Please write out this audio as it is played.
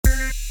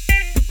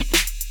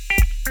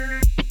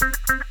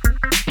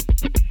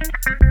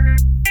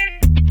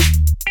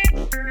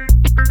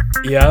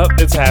Yep,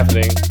 it's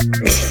happening.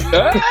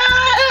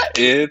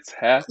 It's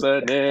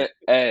happening.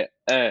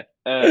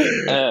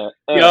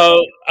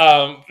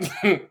 Yo,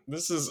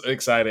 this is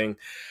exciting.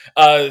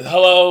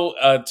 Hello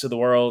to the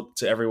world,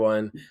 to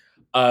everyone.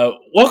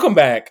 Welcome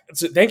back.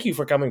 Thank you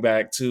for coming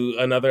back to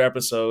another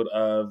episode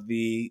of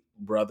the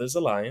Brothers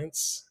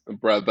Alliance.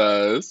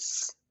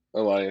 Brothers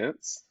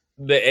Alliance.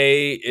 The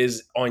A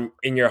is on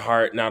in your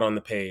heart, not on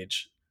the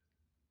page.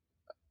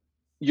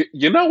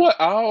 You know what?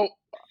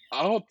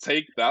 I'll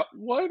take that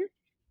one.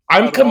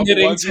 I'm Out of all the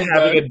committing ones to you've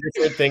having a done.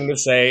 different thing to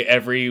say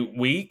every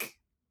week.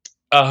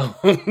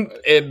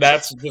 And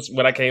that's just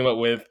what I came up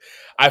with.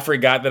 I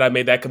forgot that I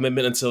made that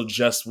commitment until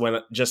just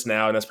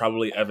now, and that's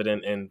probably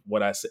evident in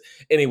what I said.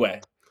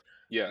 Anyway,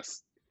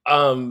 Yes.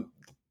 um,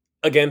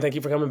 again, thank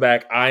you for coming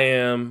back. I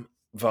am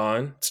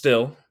Vaughn,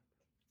 still.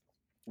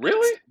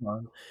 Really?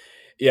 Vaughn.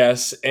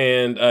 Yes,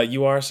 and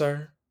you are,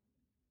 sir.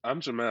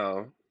 I'm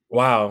Jamel.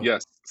 Wow.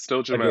 Yes, still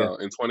Again. Jamel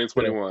in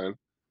 2021.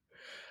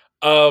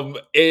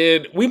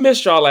 And we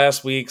missed y'all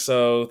last week,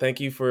 so thank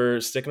you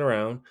for sticking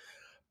around.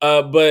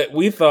 But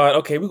we thought,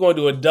 okay, we're going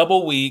to do a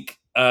double week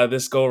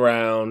this go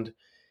round.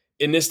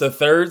 And it's the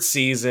third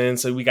season,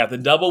 so we got the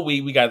double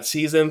week. We got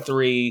season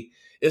 3.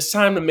 It's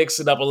time to mix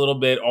it up a little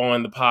bit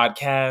on the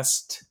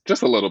podcast.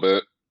 Just a little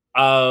bit.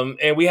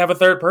 And we have a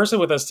third person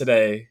with us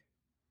today.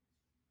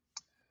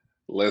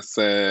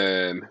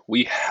 Listen,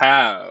 we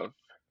have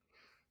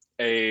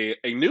a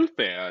new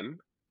fan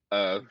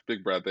of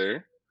Big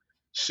Brother.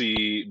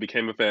 She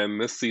became a fan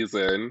this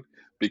season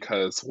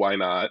because why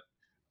not?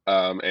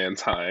 And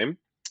time.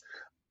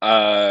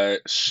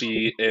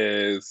 She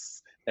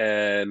is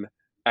an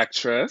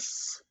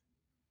actress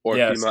or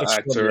Yes, female actor,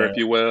 extraordinaire. if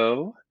you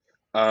will,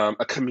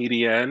 a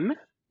comedian,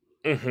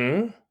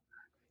 Mm-hmm.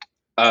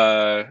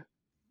 uh,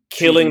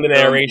 Killing TV the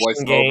film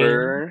narration game.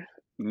 voiceover,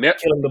 net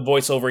Killing the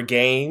voiceover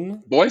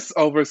game.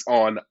 voiceovers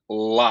on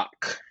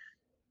lock,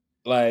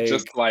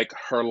 just Like, like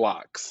her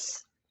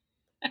locks.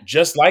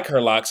 just like her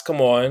locks.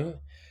 Come on.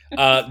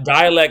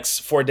 Dialects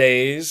for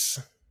days.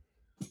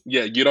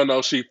 Yeah, you don't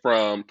know she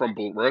from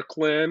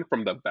Brooklyn,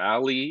 from the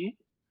Valley,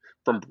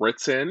 from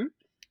Britain.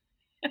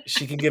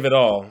 She can give it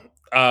all.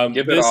 Give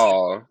it This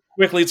all.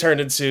 quickly turned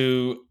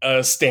into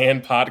a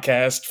stand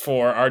podcast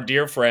for our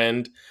dear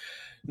friend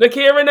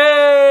Nakia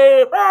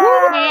Renee.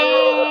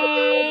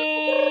 Hey!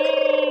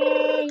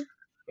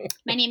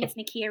 My name is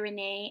Nakia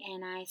Renee,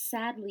 and I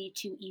sadly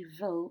to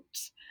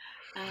evote.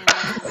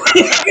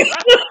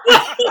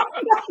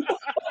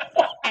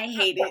 I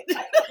hate it.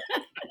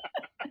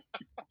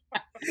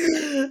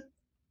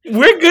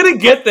 We're gonna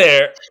get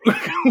there.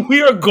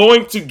 We are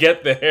going to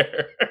get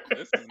there.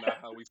 This is not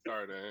how we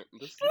started.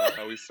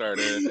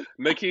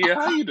 Nakia,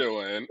 how you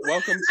doing?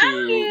 Welcome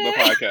to the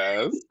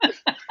podcast.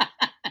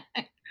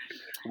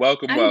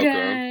 Welcome.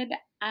 Good.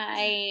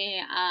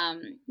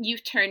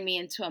 You've turned me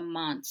into a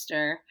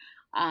monster.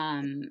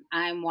 I'm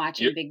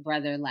watching Big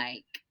Brother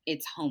like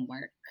it's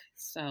homework.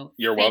 So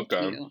you're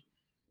welcome. You.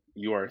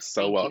 You are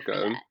so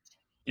welcome.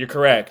 You're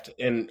correct,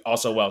 and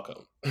also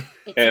welcome.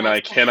 And I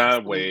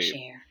cannot wait.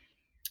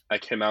 I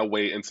cannot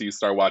wait until you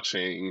start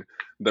watching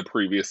the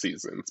previous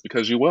seasons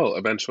because you will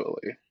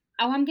eventually.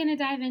 Oh, I'm gonna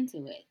dive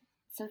into it.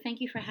 So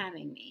thank you for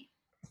having me.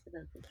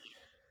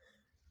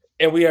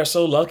 And we are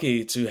so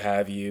lucky to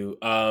have you.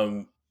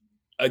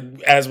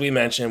 As we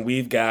mentioned,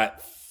 we've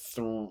got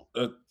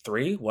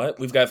three. What?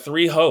 We've got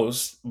 3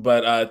 hosts,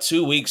 but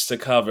 2 weeks to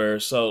cover.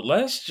 So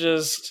let's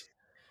just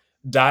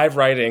dive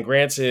right in.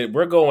 Granted,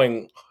 we're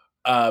going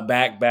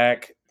back,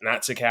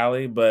 not to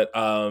Cali, but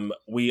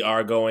we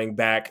are going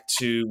back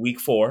to week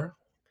 4,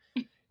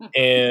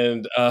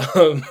 and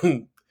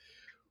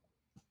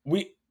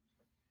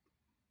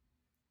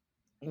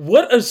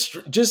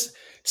just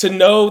to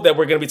know that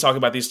we're going to be talking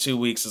about these 2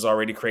 weeks is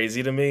already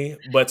crazy to me.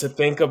 But to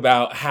think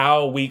about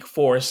how week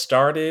 4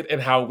 started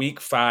and how week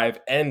 5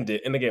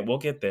 ended, and again, we'll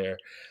get there.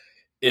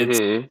 It's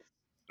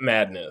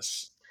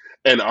madness.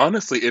 And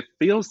honestly, it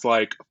feels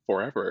like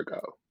forever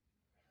ago.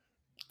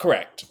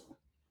 Correct.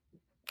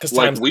 Because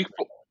like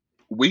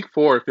week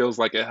 4 feels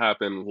like it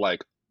happened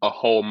like a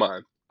whole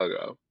month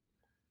ago.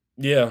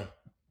 Yeah.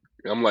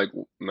 I'm like,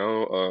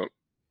 no,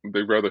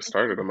 Big Brother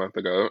started a month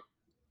ago.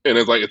 And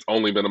it's like it's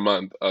only been a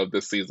month of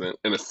this season,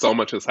 and so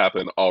much has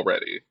happened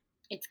already.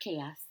 It's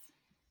chaos.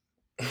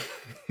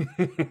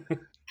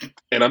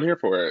 And I'm here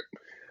for it.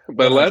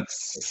 But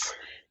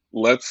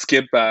let's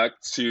get back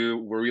to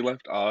where we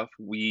left off.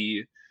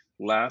 We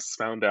last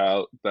found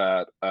out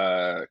that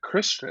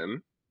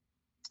Christian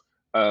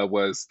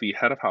was the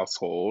head of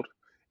household,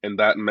 and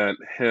that meant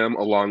him,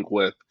 along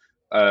with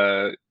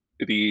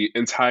the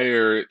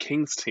entire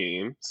King's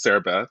team,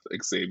 Sarah Beth,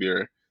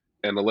 Xavier,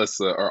 and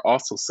Alyssa, are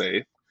also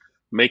safe,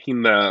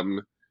 making them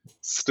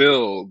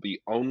still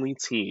the only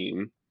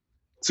team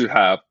to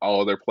have all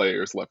of their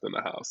players left in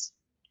the house.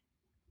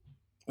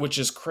 Which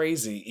is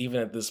crazy, even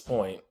at this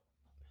point.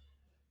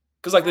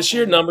 Because like the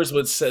sheer numbers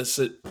would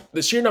suggest,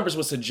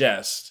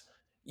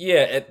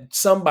 yeah,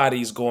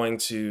 somebody's going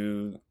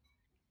to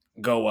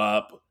go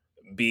up,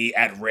 be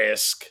at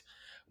risk.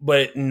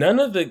 but none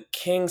of the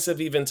kings have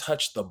even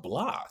touched the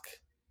block.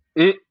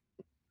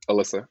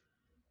 Alyssa.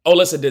 Oh,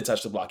 Alyssa did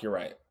touch the block. You're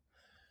right.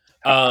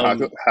 How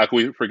can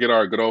we forget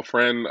our good old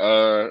friend?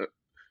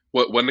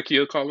 What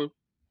Nakia call him?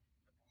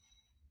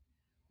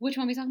 Which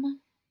one we talking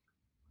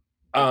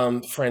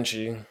about?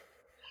 Frenchie.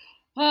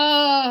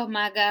 Oh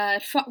my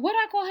God! What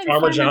I call him?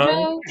 Farmer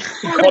John.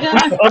 Farmer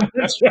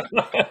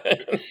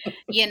John.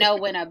 You know,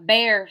 when a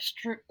bear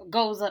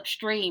goes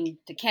upstream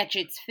to catch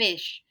its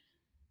fish,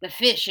 the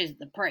fish is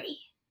the prey.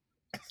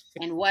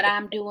 And what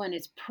I'm doing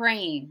is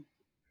preying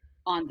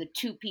on the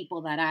two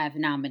people that I have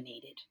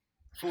nominated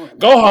for.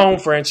 Go home,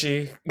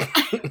 Frenchie.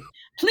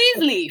 Please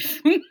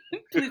leave. Please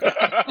leave.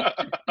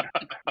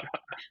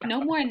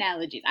 No more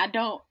analogies. I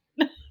don't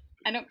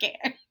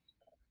care.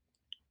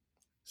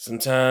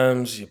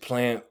 Sometimes you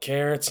plant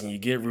carrots and you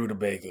get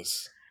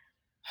rutabagas.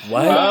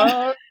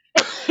 What?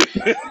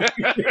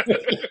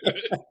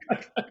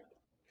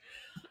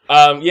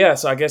 Yeah,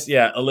 so I guess,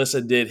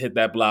 Alyssa did hit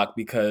that block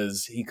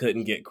because he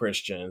couldn't get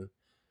Christian.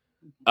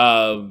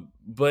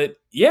 But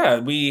yeah,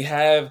 we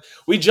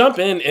jump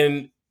in,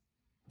 and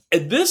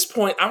at this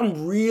point,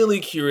 I'm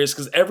really curious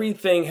because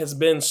everything has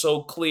been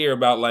so clear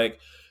about, like,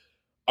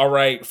 all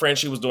right,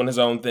 Frenchie was doing his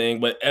own thing,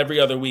 but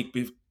every other week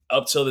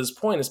up till this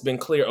point, it's been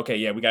clear, okay,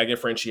 yeah, we got to get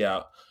Frenchie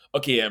out.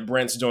 Okay, yeah,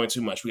 Brent's doing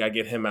too much. We got to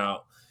get him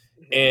out.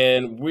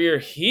 And we're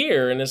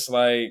here, and it's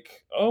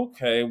like,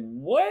 okay,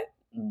 what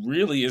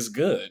really is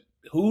good?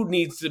 Who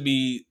needs to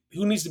be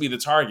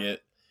the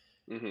target?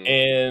 Mm-hmm.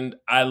 And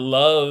I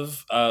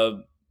love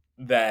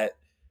that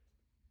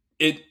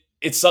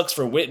it sucks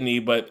for Whitney,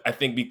 but I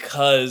think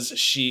because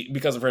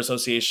of her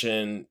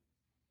association,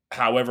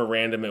 however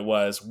random it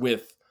was,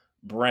 with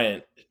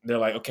Brent, they're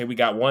like, okay, we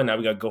got one, now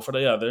we got to go for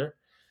the other.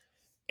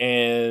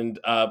 And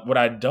what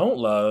I don't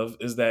love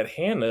is that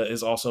Hannah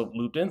is also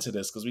looped into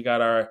this because we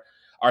got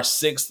our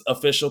sixth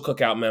official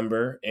cookout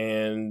member,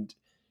 and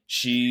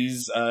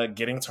she's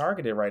getting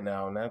targeted right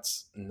now, and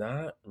that's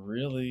not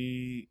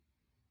really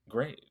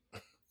great.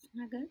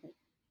 Not good.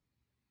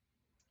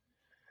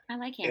 I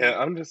like Hannah. Yeah,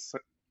 I'm just,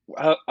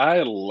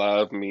 I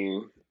love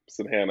me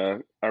some Hannah.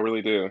 I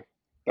really do.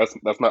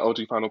 That's my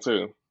OG final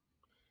too.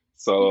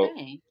 So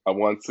I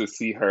want to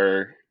see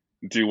her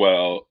do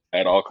well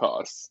at all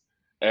costs.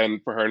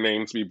 And for her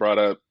name to be brought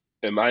up,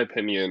 in my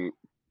opinion,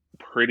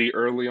 pretty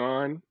early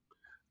on,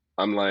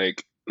 I'm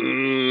like,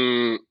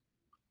 I'm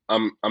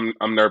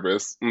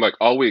nervous. I'm like,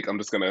 all week I'm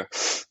just gonna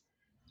just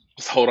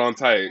hold on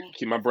tight,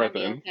 keep my breath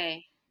in.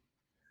 Okay.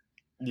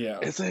 Yeah.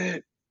 Is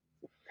it?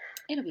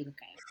 It'll be okay.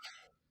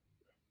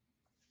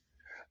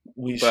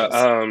 But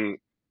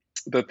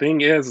the thing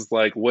is,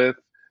 like, with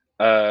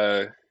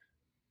Hannah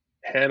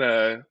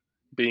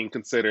being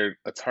considered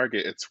a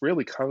target, it's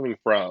really coming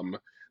from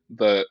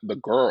the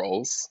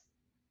girls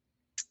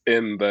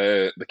in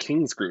the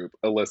Kings group,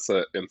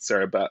 Alyssa and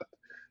Sarah Beth.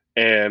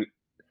 And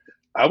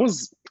I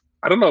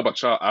don't know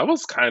about y'all, I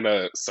was kind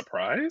of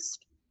surprised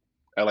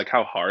at like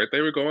how hard they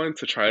were going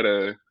to try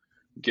to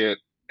get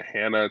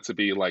Hannah to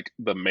be like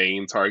the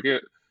main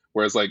target.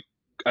 Whereas, like,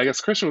 I guess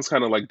Christian was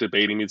kind of like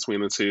debating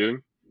between the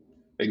two.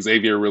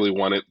 Xavier really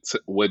wanted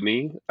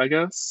Whitney, I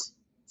guess,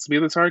 to be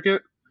the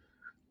target.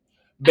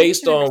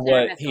 Based on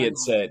what he had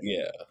said,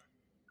 yeah.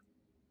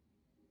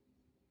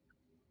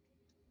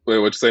 Wait,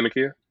 what'd you say,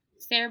 Nakia?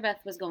 Sarah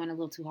Beth was going a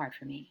little too hard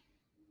for me.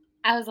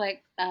 I was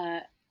like,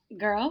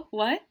 girl,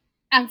 what?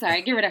 I'm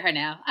sorry, get rid of her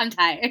now. I'm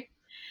tired.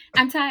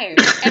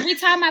 Every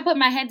time I put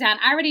my head down,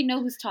 I already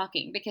know who's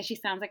talking because she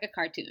sounds like a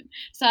cartoon.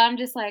 So I'm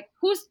just like,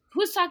 who's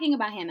talking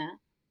about Hannah?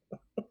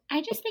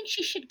 I just think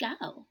she should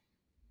go.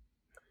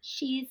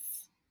 She's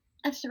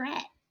a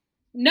threat.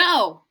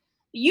 No,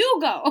 you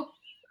go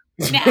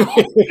now.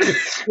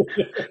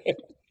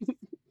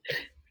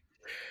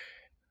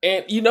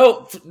 And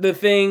the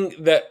thing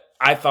that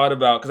I thought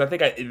about, because I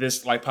think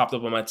this like popped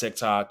up on my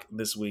TikTok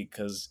this week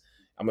because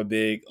I'm a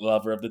big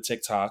lover of the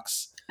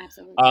TikToks.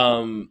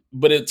 Absolutely.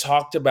 But it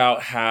talked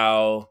about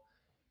how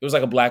it was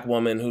like a Black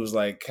woman who was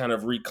like kind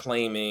of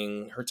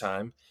reclaiming her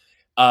time,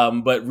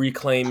 but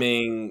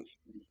reclaiming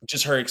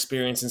just her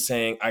experience and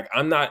saying, like,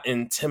 I'm not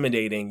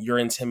intimidating, you're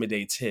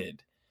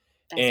intimidated.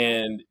 That's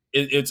and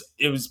right.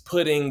 It was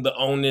putting the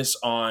onus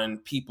on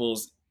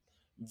people's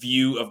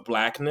view of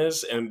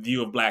Blackness and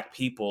view of Black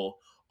people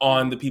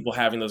on the people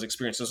having those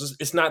experiences.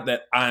 It's not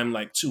that I'm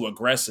like too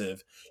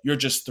aggressive. You're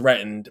just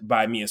threatened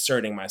by me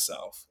asserting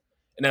myself.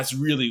 And that's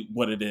really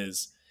what it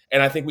is.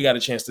 And I think we got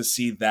a chance to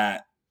see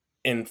that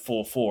in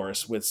full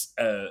force with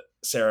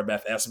Sarah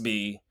Beth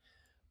SB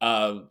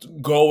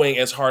going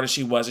as hard as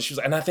she was.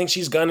 And I think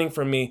she's gunning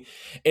for me.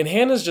 And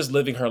Hannah's just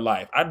living her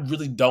life. I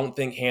really don't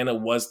think Hannah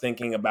was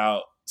thinking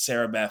about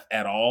Sarah Beth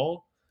at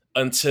all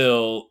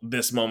until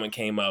this moment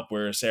came up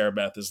where Sarah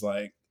Beth is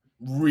like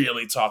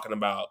really talking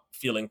about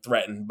feeling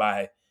threatened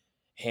by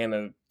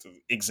Hannah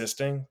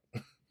existing.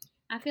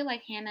 I feel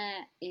like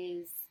Hannah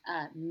is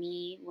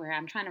me, where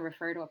I'm trying to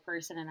refer to a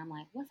person and I'm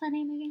like, what's her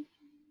name again?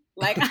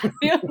 Like, I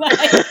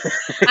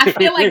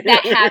feel like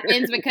that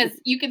happens because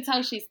you can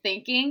tell she's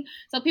thinking.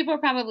 So people are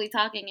probably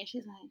talking and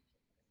she's like,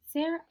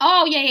 Sarah?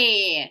 Oh,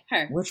 yeah.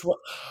 Her. Which one?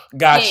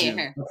 Got Yeah, you.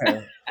 her.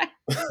 Okay.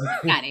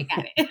 Got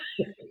it.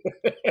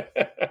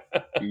 Yep.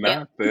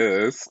 Not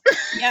this.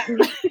 Yep.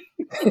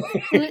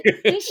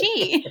 Who's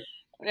she?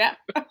 Yep.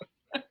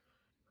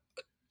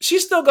 She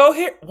still go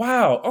here?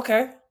 Wow.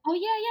 Okay. Oh,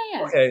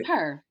 yeah. Okay.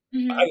 Her.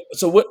 Mm-hmm.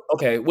 So what?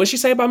 Okay. What'd she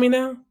say about me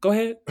now? Go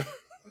ahead.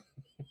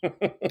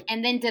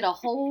 And then did a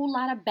whole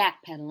lot of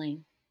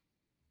backpedaling.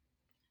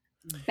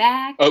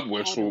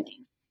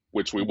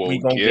 Which we will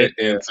gonna get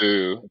there.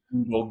 into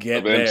We'll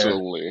get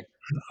eventually.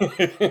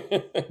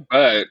 there.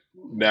 But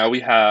now we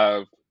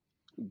have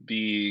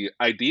the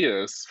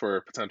ideas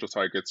for potential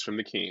targets from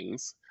the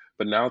Kings.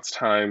 But now it's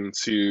time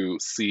to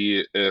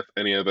see if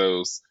any of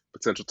those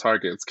potential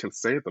targets can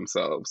save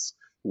themselves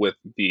with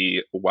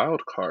the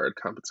wild card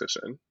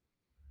competition.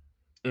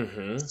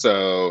 Mm-hmm.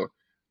 So,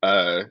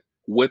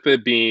 with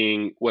it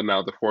being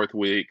now the fourth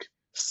week,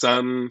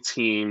 some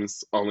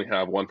teams only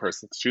have one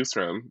person to choose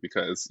from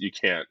because you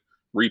can't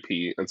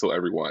repeat until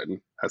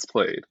everyone has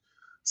played.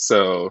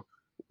 So,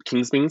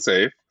 Kings being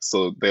safe,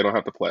 so they don't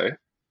have to play.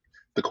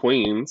 The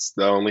Queens,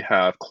 they only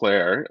have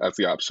Claire as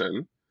the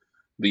option.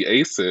 The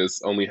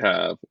Aces only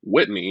have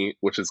Whitney,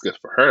 which is good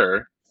for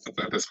her, since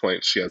at this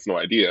point she has no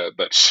idea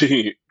that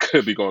she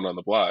could be going on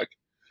the block.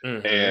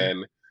 Mm-hmm.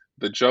 And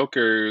the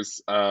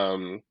Jokers,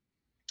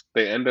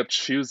 they end up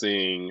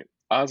choosing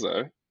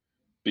Azah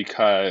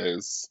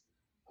because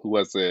who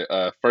was it?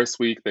 First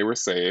week they were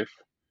safe.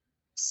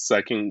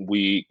 Second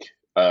week,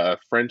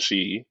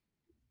 Frenchie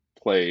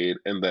played,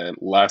 and then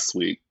last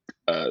week,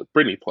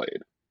 Brittany played.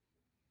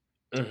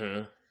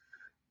 Mm-hmm.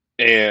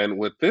 And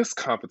with this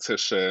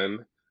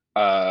competition,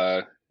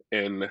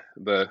 in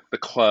the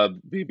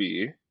club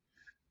BB,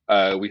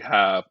 we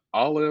have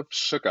Olive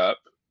Shook Up,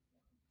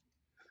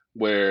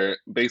 where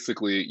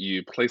basically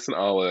you place an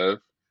olive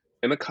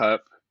in a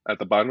cup at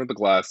the bottom of the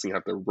glass, and you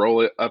have to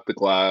roll it up the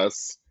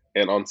glass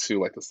and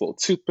onto like this little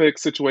toothpick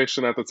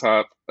situation at the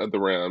top of the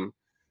rim,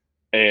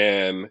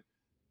 and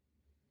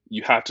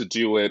you have to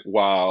do it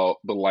while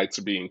the lights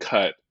are being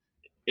cut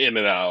in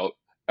and out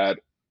at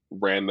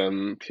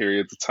random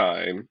periods of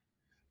time.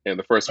 And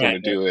the first one to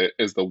do it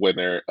is the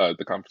winner of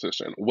the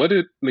competition.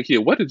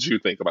 Nakia, what did you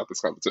think about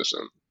this competition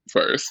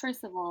first?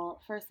 First of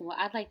all,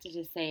 I'd like to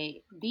just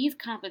say these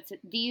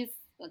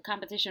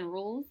competition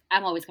rules,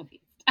 I'm always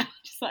confused. I'm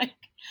just like,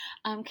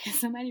 can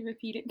somebody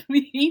repeat it,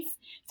 please?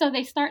 So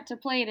they start to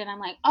play it, and I'm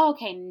like, oh,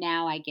 okay,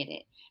 now I get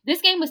it.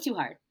 This game was too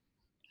hard.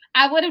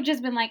 I would have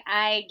just been like,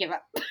 I give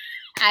up.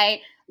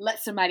 I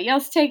let somebody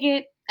else take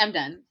it. I'm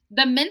done.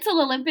 The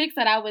mental Olympics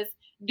that I was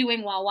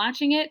doing while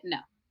watching it, no,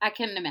 I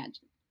couldn't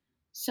imagine.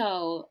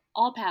 So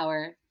all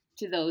power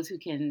to those who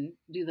can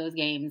do those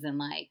games and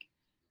like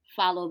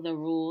follow the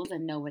rules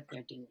and know what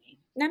they're doing.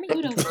 I mean,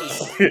 kudos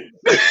to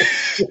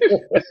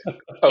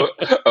you.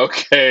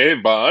 Okay,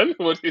 Bon,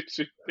 what did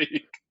you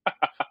think?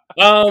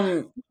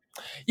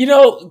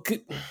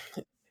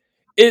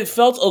 It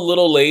felt a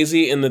little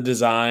lazy in the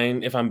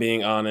design, if I'm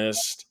being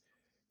honest,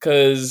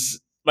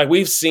 because like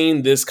we've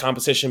seen this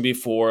competition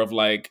before of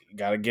like you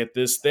gotta get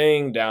this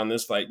thing down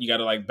this, like you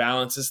gotta like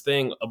balance this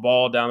thing, a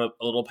ball down a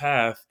little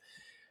path.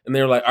 And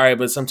they were like, all right,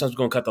 but sometimes we're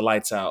gonna cut the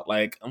lights out.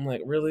 Like, I'm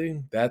like,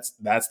 really? That's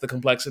the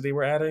complexity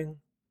we're adding.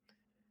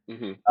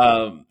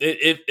 Mm-hmm.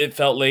 It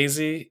felt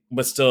lazy,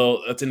 but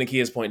still, to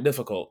Nakia's point,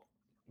 difficult.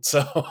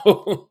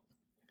 So,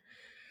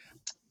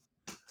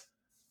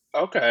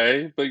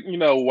 okay, but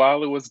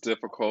while it was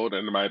difficult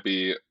and it might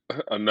be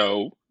a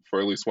no for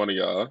at least one of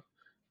y'all,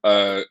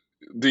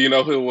 do you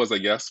know who it was a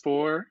yes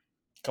for?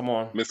 Come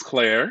on, Miss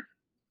Claire.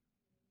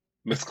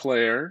 Miss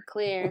Claire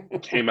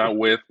came out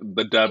with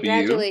the W.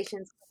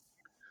 Congratulations.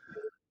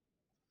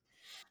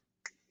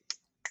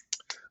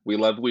 We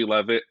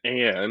love it.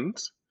 And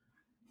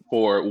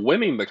for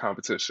winning the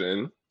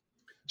competition,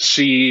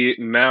 she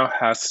now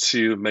has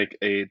to make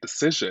a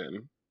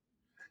decision.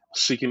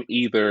 She can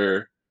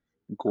either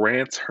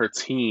grant her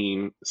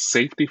team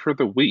safety for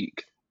the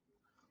week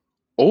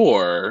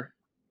or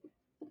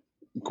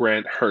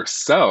grant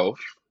herself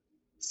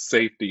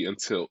safety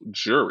until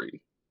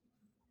jury.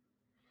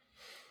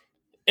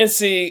 And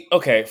see,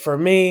 okay, for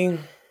me,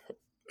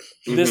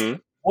 this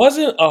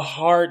wasn't a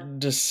hard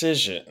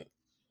decision.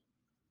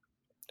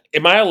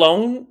 Am I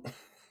alone?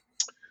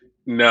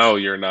 No,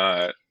 you're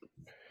not.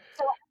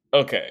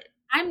 Okay.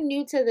 I'm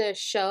new to the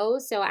show,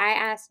 so I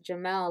asked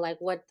Jamel, like,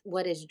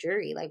 what is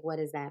jury? Like, what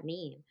does that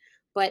mean?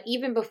 But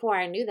even before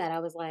I knew that, I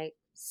was like,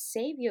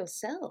 save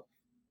yourself.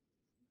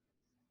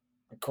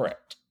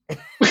 Correct.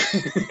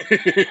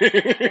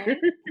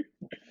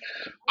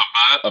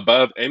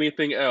 Above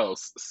anything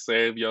else,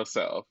 save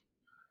yourself.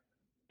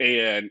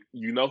 And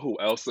you know who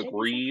else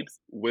agreed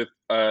with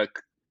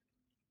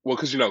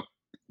because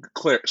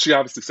Claire, she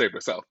obviously saved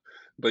herself,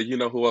 but you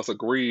know who else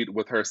agreed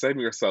with her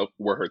saving herself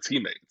were her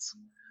teammates.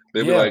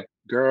 They'd be like,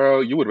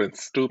 girl, you would have been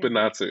stupid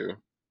not to.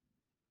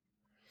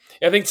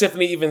 I think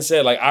Tiffany even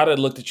said, like, I'd have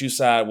looked at you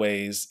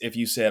sideways if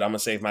you said, I'm going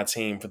to save my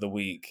team for the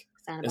week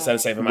instead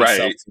of saving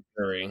myself to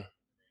jury.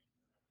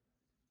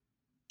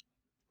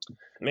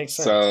 Makes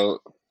sense.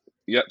 So,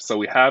 yep. So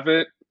we have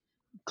it.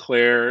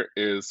 Claire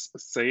is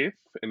safe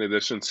in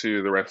addition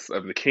to the rest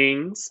of the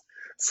kings.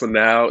 So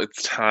now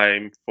it's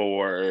time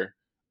for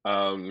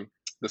um,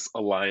 this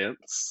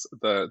alliance,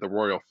 the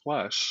royal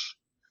flush,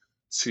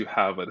 to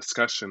have a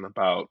discussion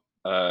about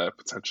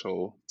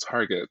potential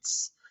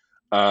targets.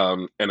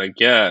 And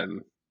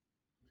again,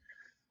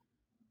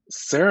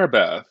 Sarah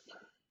Beth,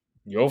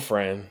 Your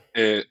friend.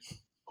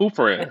 who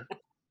friend?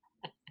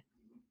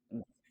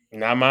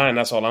 Not mine.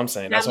 That's all I'm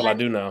saying. That's Not all I mine.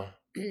 do know.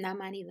 Not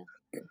mine either.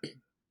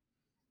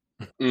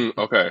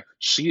 Okay,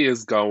 she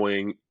is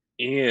going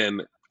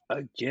in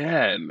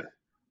again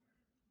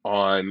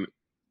on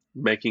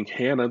making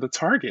Hannah the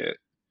target.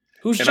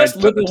 Who's And I just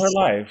living her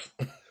life.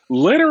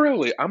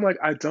 literally, I'm like,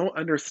 I don't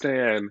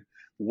understand,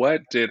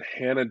 what did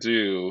Hannah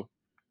do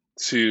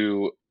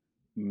to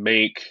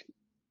make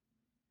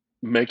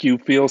you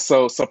feel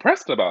so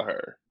suppressed about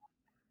her?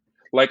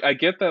 Like, I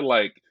get that,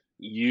 like,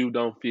 you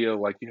don't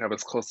feel like you have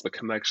as close of a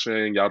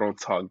connection, y'all don't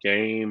talk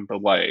game,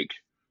 but like,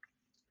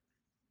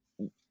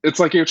 it's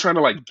like you're trying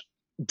to like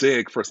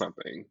dig for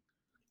something,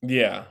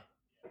 Yeah.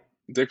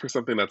 dig for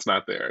something that's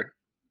not there.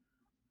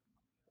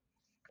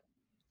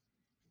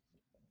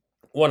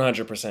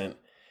 100%.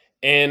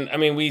 And I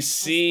mean, we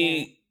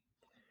see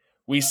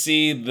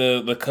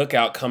the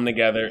cookout come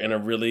together in a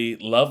really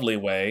lovely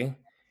way,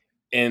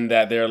 in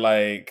that they're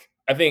like,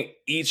 I think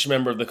each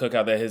member of the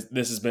cookout that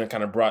this has been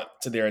kind of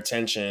brought to their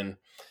attention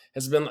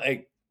has been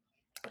like,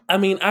 I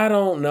mean, I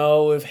don't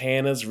know if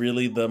Hannah's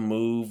really the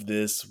move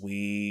this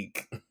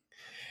week.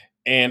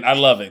 And I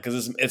love it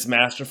because it's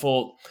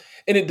masterful.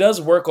 And it does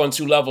work on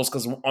two levels,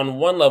 because on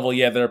one level,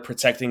 yeah, they're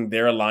protecting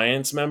their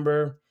alliance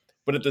member,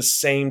 but at the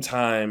same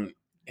time,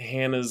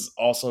 Hannah's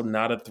also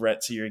not a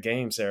threat to your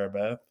game, Sarah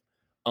Beth,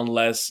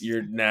 unless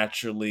you're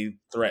naturally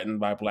threatened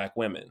by Black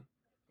women,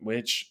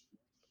 which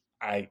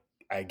I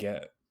I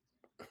get.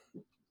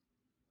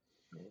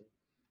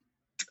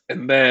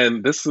 And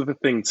then this is the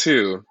thing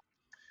too.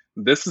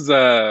 This is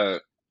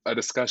a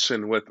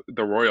discussion with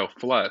the royal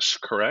flush,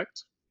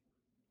 correct?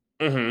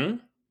 Mm-hmm.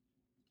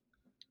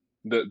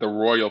 The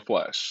royal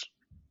flush.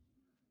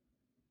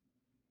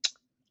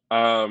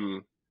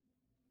 Um,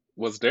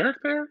 was Derek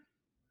there?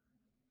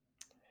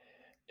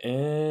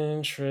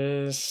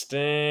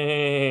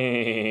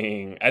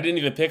 Interesting. I didn't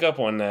even pick up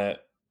on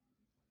that.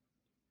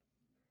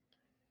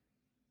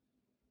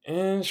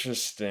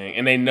 Interesting.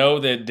 And they know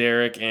that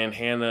Derek and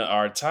Hannah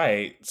are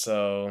tight,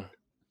 so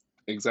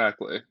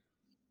Exactly.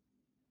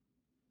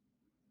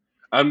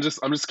 I'm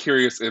just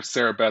curious if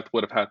Sarah Beth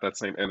would have had that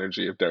same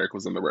energy if Derek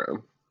was in the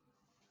room.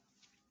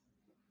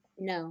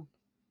 No.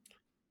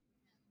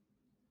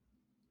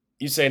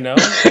 you say no?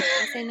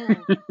 I say no.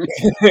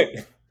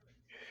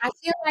 I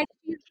feel like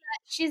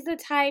she's the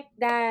type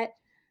that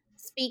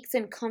speaks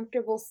in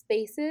comfortable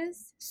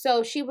spaces.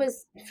 So she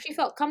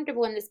felt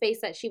comfortable in the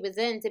space that she was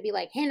in to be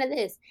like, Hannah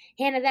this,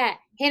 Hannah that,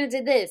 Hannah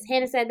did this,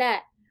 Hannah said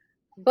that.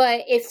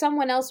 But if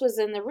someone else was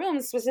in the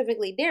room,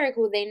 specifically Derek,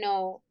 who they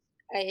know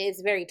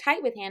is very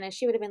tight with Hannah,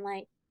 she would have been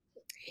like,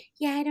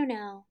 yeah, I don't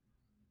know.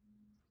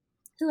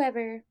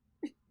 Whoever.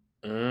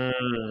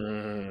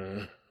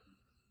 Mm.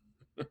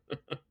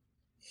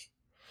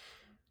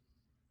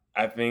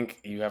 I think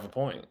you have a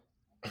point.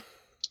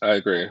 I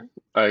agree.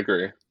 I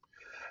agree.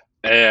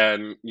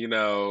 And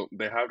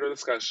they have their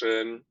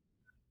discussion.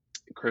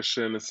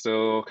 Christian is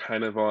still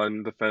kind of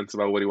on the fence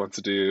about what he wants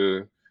to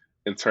do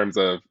in terms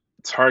of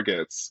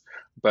targets,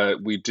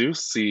 but we do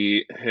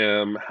see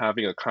him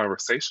having a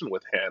conversation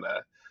with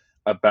Hannah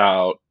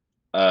about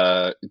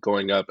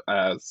going up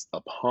as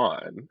a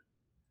pawn.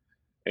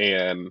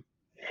 And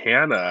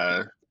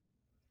Hannah,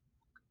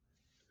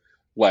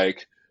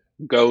 like,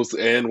 goes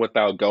in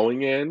without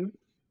going in,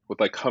 with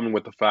like coming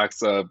with the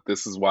facts of,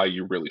 this is why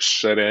you really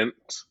shouldn't,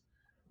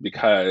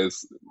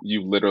 because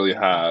you literally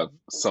have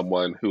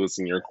someone who is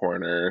in your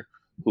corner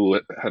who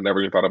had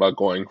never even thought about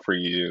going for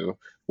you.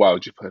 Why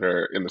would you put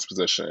her in this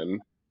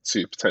position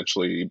to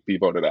potentially be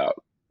voted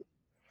out?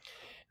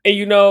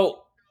 And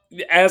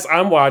as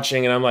I'm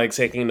watching and I'm like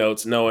taking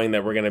notes, knowing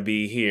that we're going to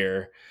be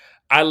here,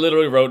 I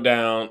literally wrote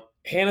down,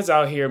 Hannah's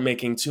out here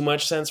making too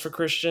much sense for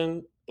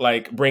Christian,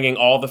 like bringing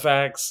all the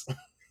facts.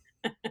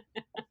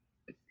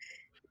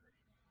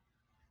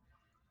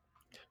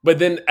 But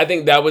then I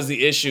think that was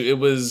the issue. It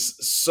was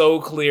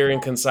so clear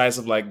and concise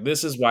of like,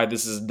 this is why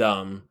this is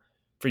dumb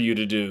for you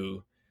to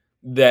do,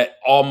 that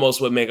almost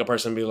would make a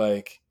person be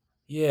like,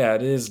 yeah,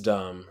 it is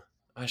dumb.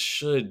 I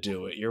should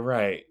do it. You're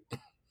right.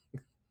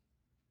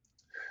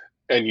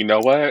 And you know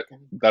what?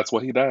 That's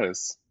what he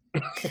does.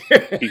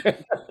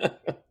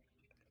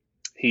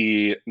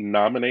 He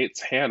nominates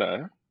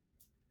Hannah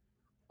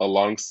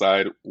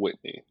alongside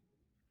Whitney.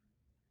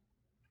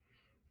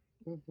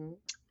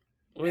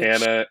 Mm-hmm.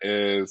 Hannah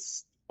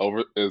is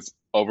over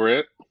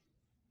it.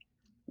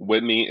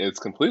 Whitney is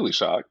completely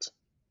shocked.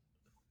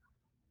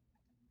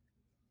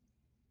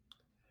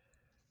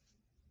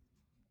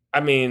 I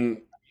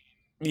mean,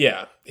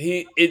 yeah,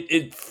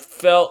 it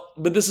felt,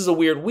 but this is a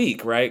weird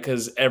week, right?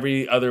 Because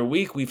every other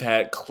week we've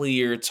had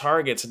clear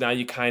targets. Now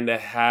you kind of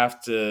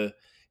have to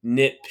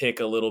nitpick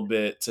a little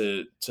bit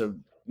to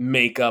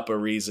make up a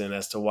reason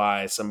as to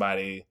why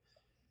somebody,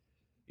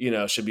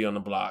 should be on the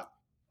block.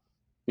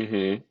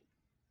 Mm-hmm.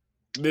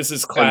 This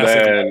is And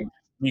classic then,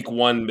 week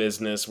one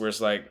business where it's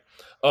like,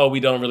 oh,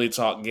 we don't really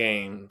talk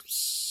game,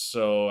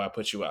 so I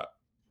put you up.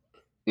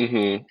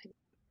 mm-hmm.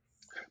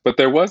 But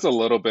there was a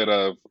little bit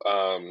of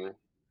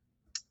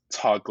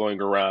talk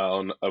going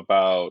around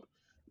about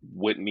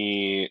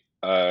Whitney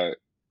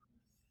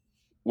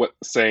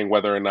saying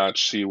whether or not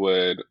she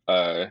would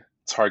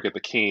target the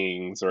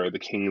Kings or the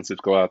Kings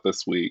would go out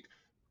this week.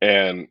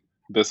 And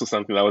this was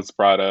something that was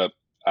brought up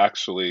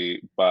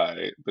actually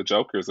by the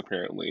Jokers,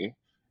 apparently.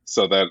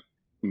 So that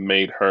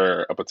made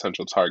her a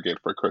potential target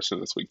for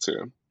Christian this week,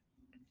 too.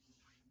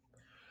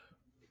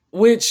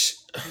 Which,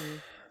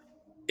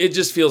 it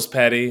just feels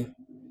petty.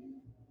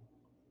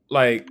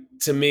 Like,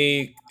 to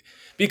me,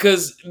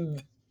 because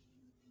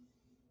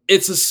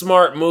it's a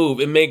smart move.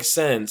 It makes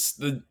sense.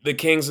 The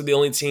Kings are the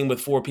only team with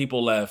 4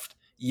 people left.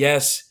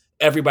 Yes,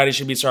 everybody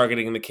should be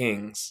targeting the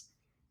Kings.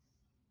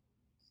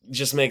 It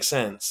just makes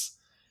sense.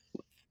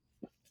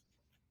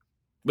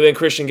 But then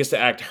Christian gets to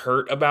act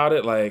hurt about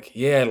it. Like,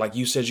 yeah, like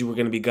you said you were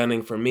going to be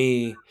gunning for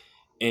me.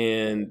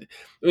 And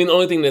I mean, the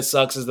only thing that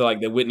sucks is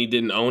that Whitney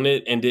didn't own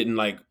it and didn't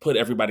put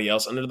everybody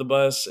else under the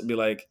bus and be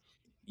like,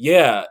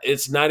 yeah,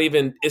 it's not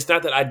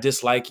that I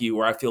dislike you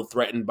or I feel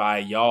threatened by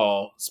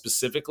y'all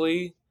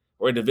specifically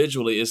or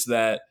individually. It's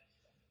that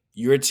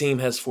your team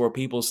has 4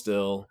 people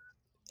still.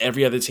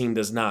 Every other team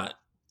does not.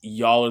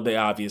 Y'all are the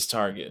obvious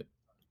target.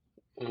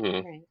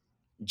 Mm-hmm. Right.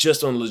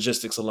 Just on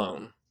logistics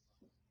alone.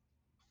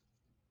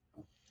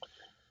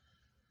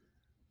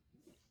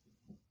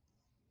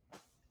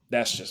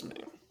 That's just me.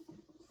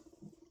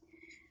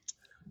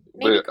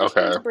 Maybe But,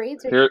 Christian's okay.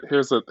 braids are.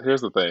 Here's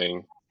the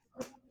thing.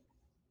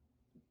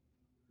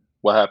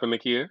 What happened,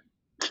 Nakia?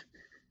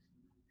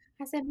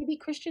 I said maybe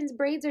Christian's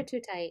braids are too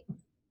tight.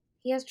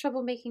 He has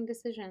trouble making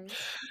decisions.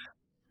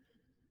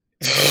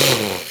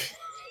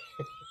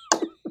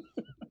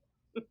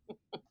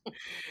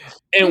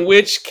 In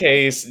which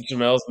case,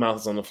 Jamel's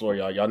mouth is on the floor,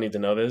 y'all. Y'all need to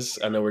know this.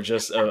 I know we're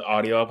just an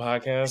audio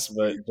podcast,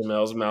 but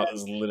Jamel's mouth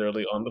is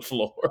literally on the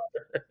floor.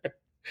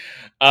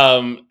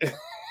 I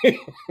said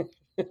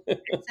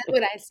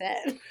what I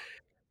said.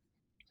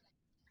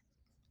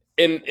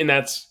 And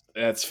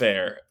that's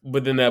fair.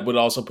 But then that would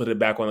also put it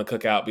back on the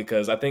cookout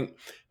because I think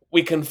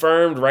we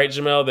confirmed, right,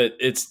 Jamel, that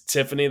it's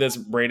Tiffany that's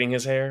braiding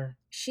his hair.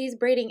 She's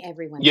braiding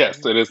everyone's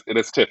Yes, hair. it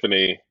is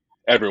Tiffany.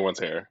 Everyone's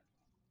hair.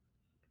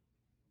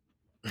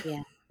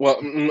 Yeah. Well,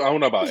 I don't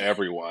know about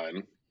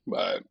everyone,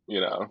 but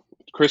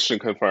Christian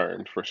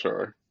confirmed for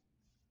sure.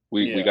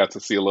 We got to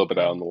see a little bit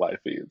out on the live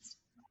feeds.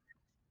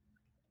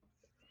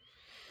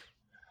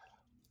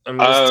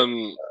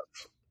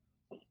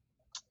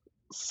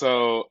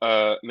 So,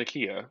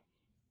 Nakia,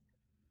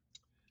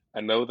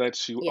 I know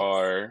that you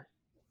are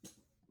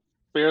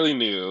fairly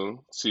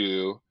new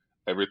to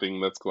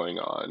everything that's going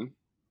on,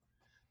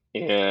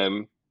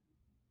 and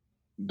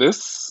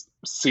this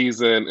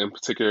season in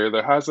particular,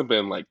 there hasn't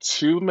been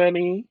too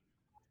many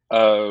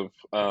of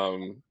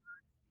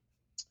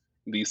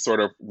these sort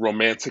of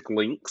romantic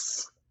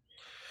links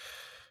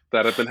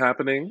that have been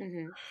happening.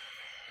 Mm-hmm.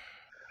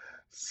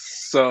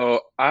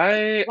 So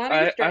I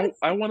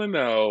Vaughn, want to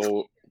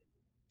know.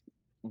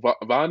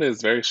 Vaughn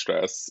is very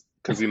stressed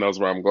because he knows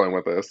where I'm going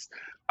with this.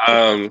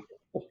 I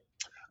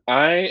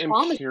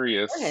am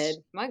curious.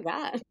 My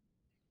God.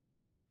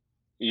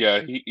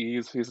 Yeah,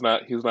 he's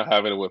not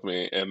having it with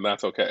me, and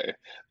that's okay.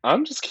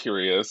 I'm just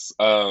curious.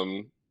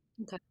 Okay.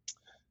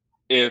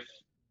 If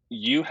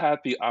you had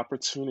the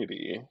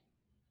opportunity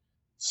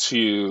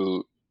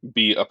to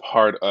be a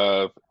part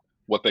of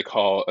what they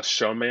call a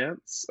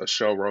showmance, a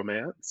show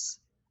romance,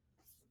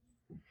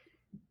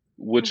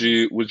 would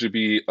you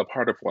be a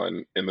part of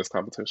one in this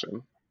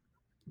competition?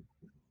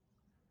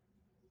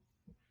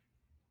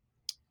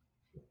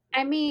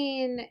 I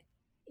mean,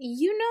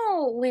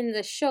 when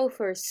the show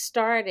first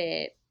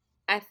started,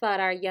 I thought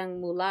our young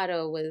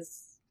mulatto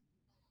was.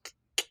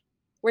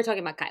 We're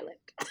talking about Kylan.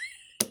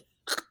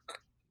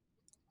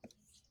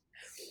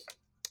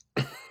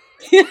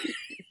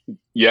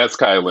 Yes,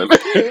 Kylan.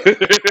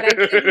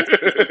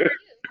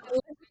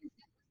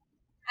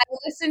 I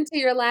listened to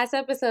your last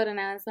episode and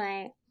I was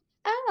like,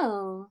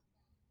 oh,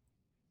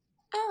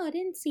 I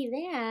didn't see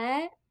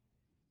that.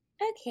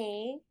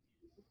 Okay.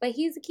 But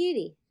he's a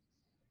cutie.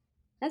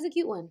 That's a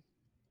cute one.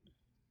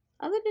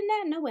 Other than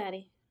that,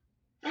 nobody.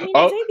 I mean,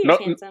 Xavier's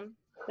handsome,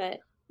 but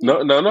no.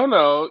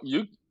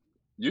 You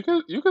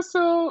can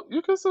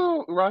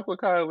still rock with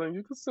Kylan.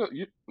 You can still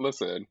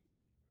listen.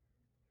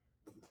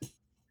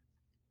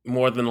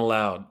 More than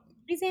allowed.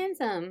 He's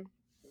handsome.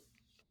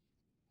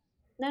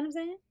 Know what I'm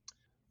saying?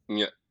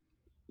 Yeah,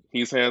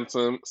 he's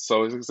handsome.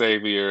 So is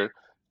Xavier.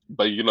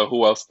 But you know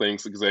who else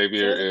thinks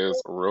Xavier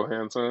is real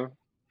handsome?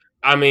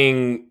 I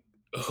mean,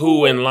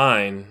 who in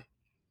line?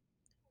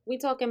 We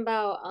talking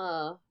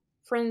about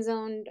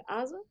friend-zoned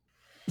Ozzy?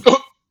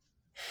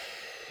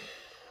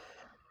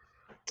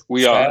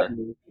 We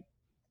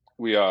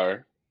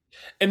are.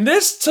 And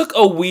this took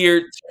a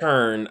weird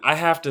turn, I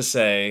have to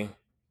say.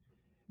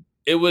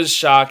 it was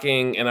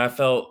shocking, and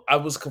I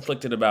was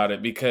conflicted about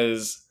it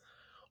because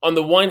on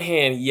the one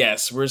hand,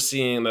 yes, we're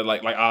seeing that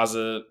like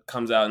Ozza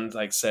comes out and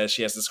like says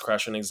she has this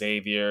crush on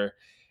Xavier,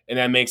 and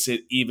that makes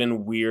it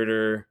even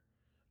weirder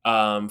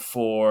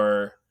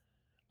for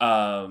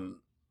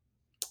um,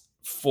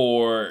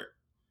 for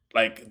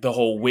like the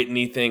whole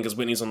Whitney thing because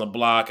Whitney's on the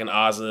block and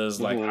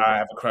Ozza's like Hmm. I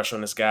have a crush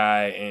on this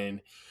guy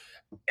and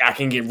I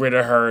can get rid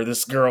of her,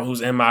 this girl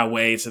who's in my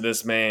way to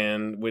this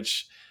man,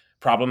 which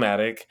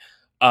problematic.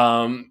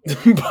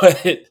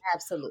 But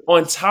Absolutely.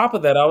 on top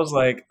of that, I was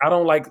like, I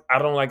don't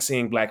like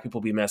seeing black people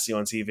be messy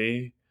on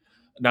TV.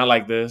 Not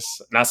like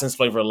this. Not since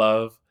Flavor of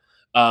Love.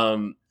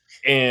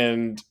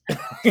 And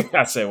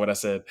I said what I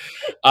said.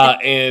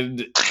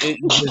 And it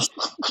just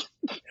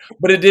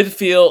but it did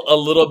feel a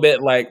little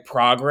bit like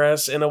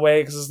progress in a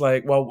way because it's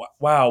like, well,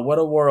 wow, what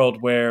a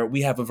world where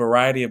we have a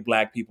variety of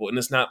black people, and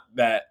it's not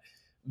that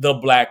the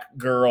black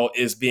girl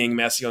is being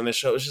messy on the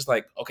show. It's just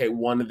like, okay,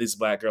 one of these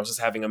black girls is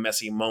having a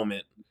messy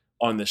moment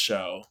on the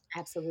show,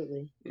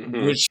 Absolutely.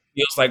 Hmm. which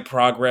feels like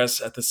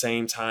progress at the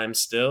same time.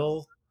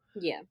 Still,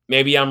 Yeah.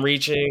 maybe I'm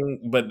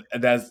reaching, but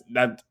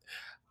that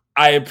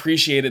I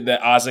appreciated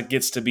that Ozzy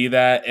gets to be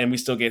that, and we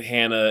still get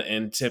Hannah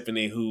and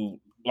Tiffany, who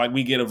like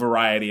we get a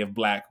variety of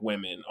black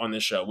women on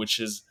the show, which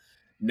has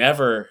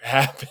never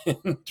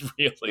happened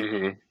really.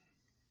 Hmm.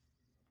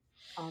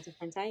 All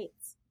different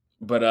types.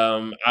 But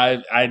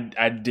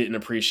I didn't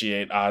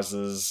appreciate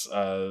Oz's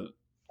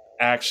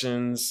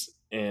actions,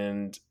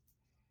 and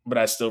but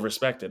I still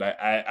respect it.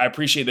 I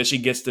appreciate that she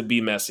gets to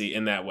be messy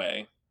in that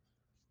way.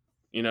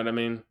 You know what I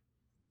mean?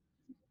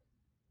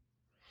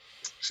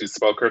 She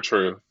spoke her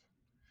truth,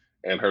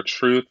 and her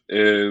truth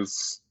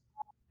is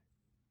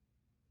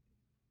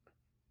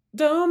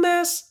Don't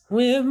mess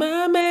with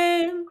my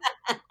man.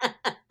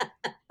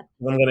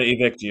 I'm gonna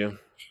evict you.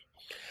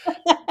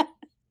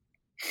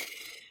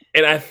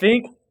 And I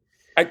think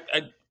I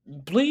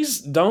please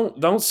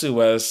don't sue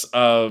us.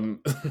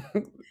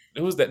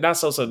 Who was that? Not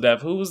So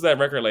Def. Who was that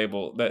record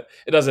label? That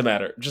it doesn't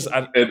matter. Just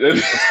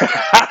it.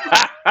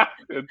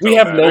 It we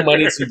don't have no matter.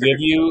 money to give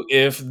you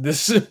if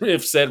this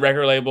if said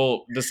record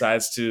label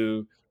decides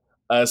to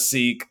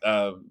seek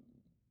I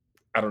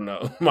don't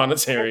know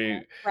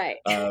monetary Right.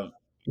 uh,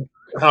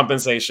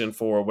 compensation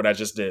for what I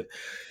just did.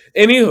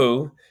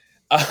 Anywho,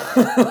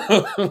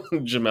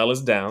 Jamel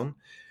is down.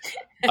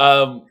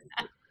 Um,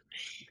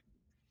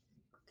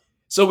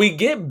 So we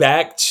get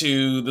back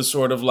to the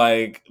sort of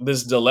like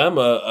this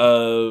dilemma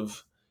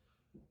of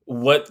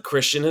what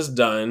Christian has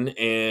done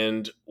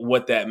and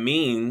what that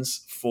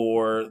means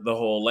for the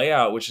whole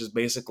layout, which is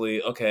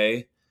basically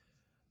okay.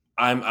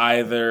 I'm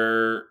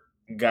either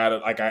gotta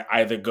like I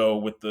either go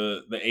with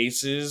the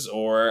aces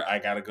or I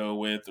gotta go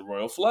with the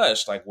royal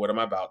flush. Like, what am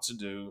I about to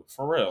do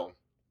for real?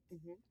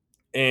 Mhm.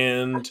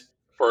 And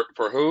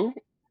For who?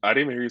 I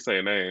didn't even hear you say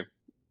a name.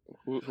 I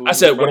Who you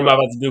said, what talking am I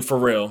about? about to do for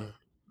real?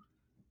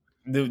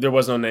 There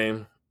was no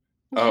name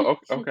Oh,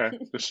 okay.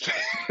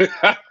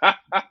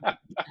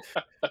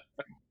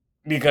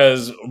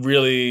 because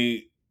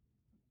really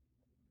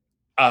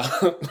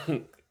Uh,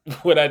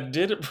 what I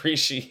did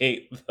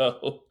appreciate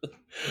though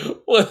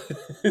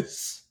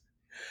was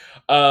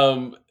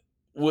well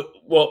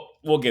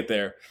we'll get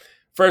there.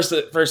 First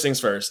things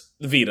first,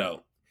 the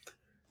veto.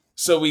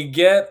 So we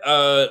get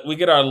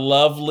our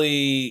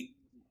lovely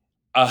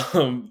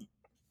um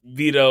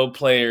veto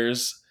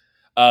players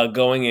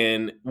going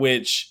in,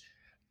 which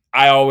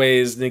I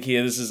always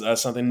Nikia, this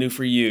is something new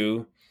for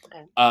you.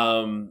 Okay.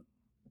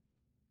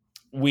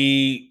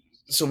 We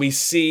so we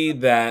see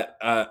that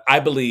I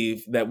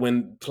believe that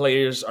when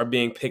players are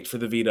being picked for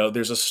the veto,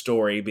 there's a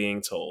story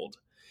being told.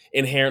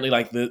 Inherently,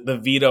 like the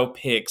veto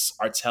picks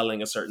are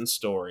telling a certain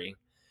story,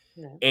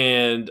 Yeah.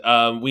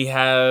 and we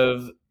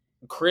have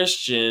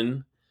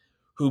Christian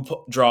who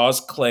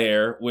draws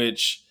Claire,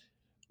 which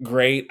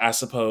great, I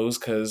suppose,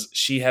 because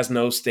she has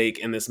no stake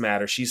in this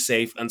matter. She's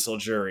safe until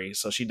jury,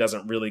 so she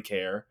doesn't really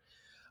care.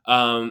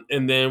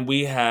 And then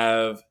we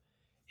have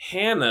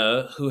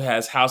Hannah, who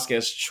has house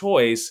guest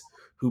choice,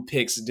 who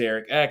picks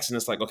Derek X, and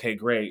it's like, okay,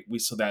 great. We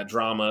saw that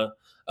drama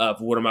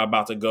of what am I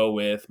about to go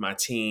with, my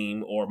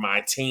team,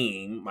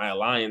 my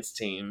alliance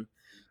team.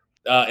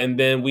 And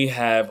then we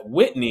have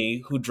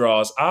Whitney, who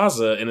draws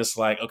Ozza, and it's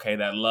like, okay,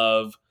 that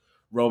love,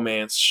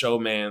 romance,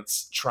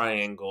 showmance,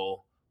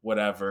 triangle,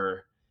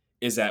 whatever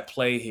is at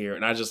play here.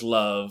 And I just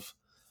love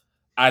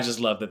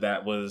that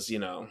that was,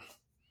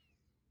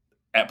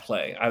 at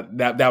play.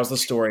 That was the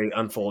story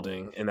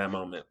unfolding in that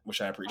moment,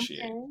 which I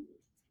appreciate. Okay.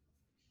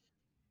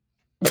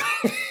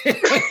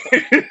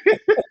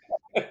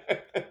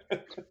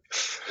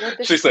 What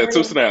the She said story two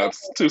unfold.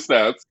 snaps. Two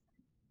snaps.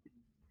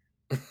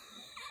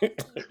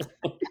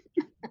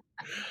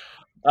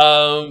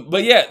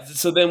 But yeah,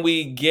 so then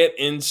we get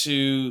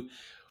into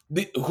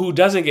who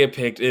doesn't get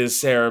picked is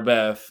Sarah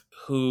Beth,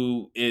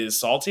 who is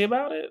salty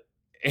about it,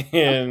 A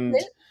and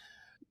bit.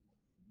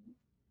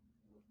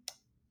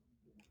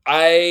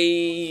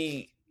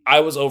 I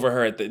was over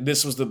her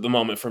this was the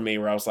moment for me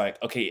where I was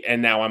like, okay,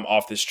 and now I'm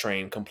off this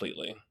train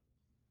completely.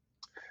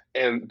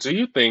 And do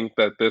you think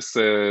that this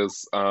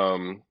is,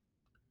 well,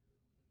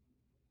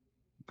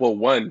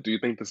 one, do you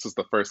think this is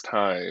the first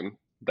time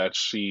that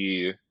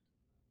she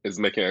is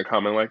making a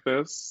comment like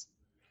this?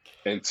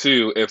 And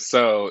two, if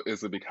so,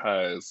 is it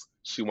because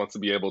she wants to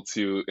be able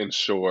to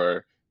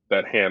ensure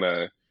that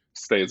Hannah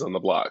stays on the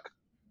block?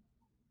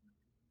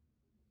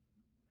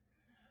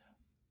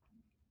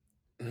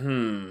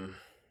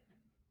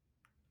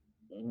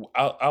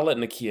 I'll let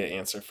Nakia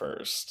answer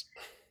first.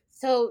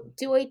 So,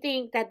 do we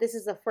think that this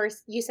is the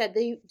first? You said,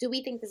 do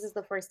we think this is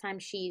the first time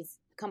she's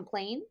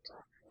complained,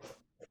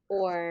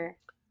 or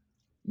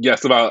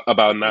Yes, about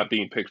not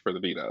being picked for the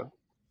veto.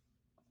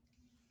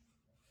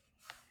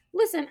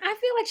 listen? I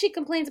feel like she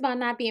complains about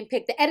not being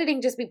picked. The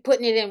editing just be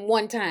putting it in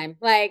one time.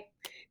 Like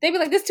they be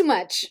like, "This too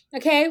much."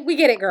 Okay, we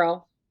get it,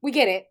 girl. We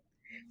get it.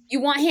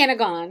 You want Hannah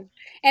gone,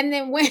 and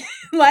then when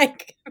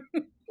like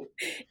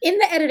in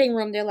the editing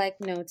room, they're like,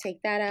 "No,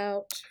 take that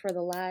out for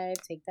the live.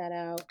 Take that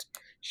out.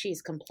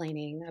 She's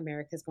complaining.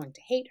 America's going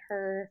to hate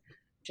her.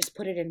 Just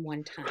put it in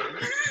one time."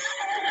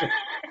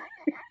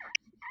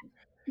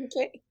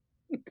 Okay.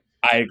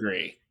 I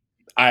agree.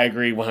 I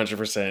agree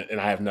 100%, and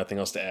I have nothing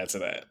else to add to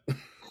that.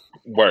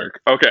 Work.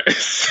 Okay.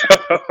 So,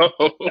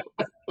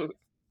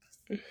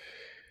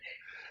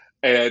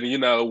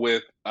 and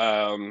with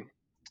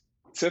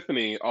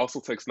Tiffany also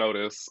takes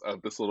notice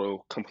of this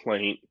little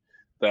complaint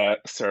that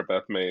Sarah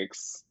Beth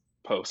makes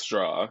post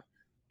draw.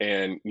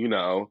 And,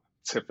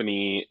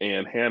 Tiffany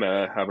and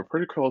Hannah have a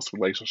pretty close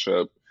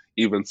relationship,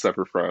 even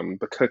separate from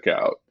the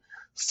cookout.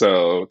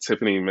 So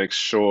Tiffany makes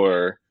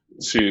sure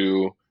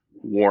to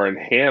warn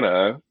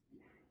Hannah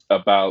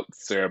about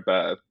Sarah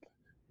Beth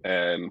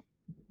and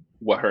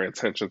what her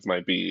intentions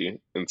might be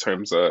in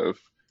terms of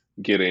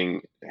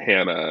getting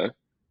Hannah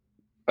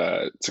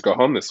to go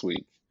home this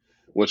week,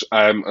 which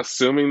I'm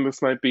assuming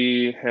this might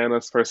be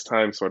Hannah's first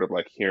time sort of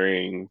like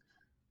hearing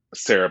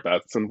Sarah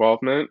Beth's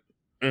involvement.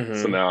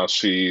 So now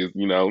she's,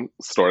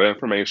 store the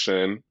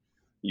information,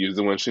 use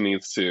it when she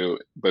needs to,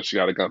 but she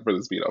got to gun for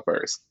this veto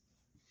first.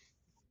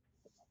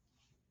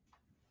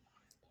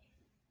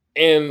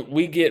 And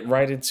we get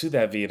right into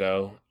that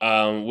veto,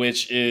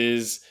 which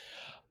is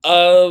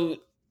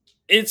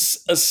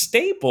it's a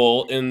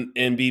staple in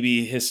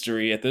BB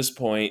history at this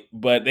point,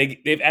 but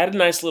they've added a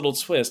nice little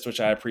twist, which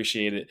I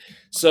appreciated.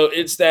 So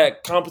it's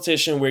that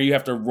competition where you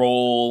have to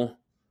roll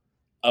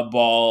a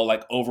ball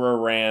like over a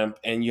ramp,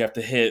 and you have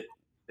to hit.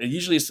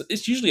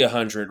 It's usually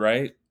 100,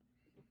 right?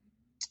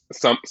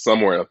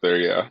 Somewhere up there,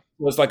 yeah.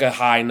 So it's like a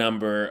high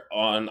number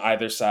on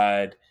either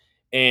side,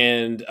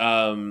 and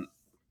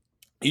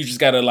you just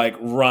got to like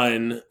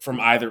run from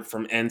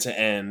end to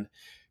end,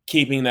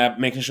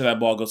 making sure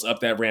that ball goes up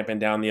that ramp and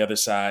down the other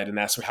side, and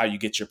that's how you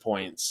get your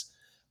points.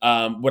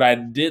 What I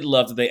did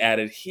love that they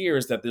added here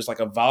is that there's like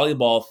a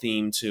volleyball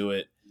theme to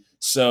it,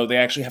 so they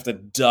actually have to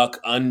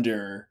duck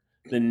under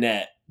the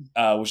net,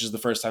 which is the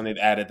first time they've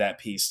added that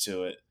piece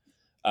to it.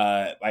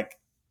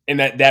 And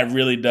that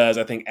really does,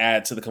 I think,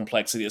 add to the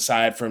complexity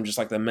aside from just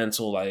like the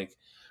mental, like,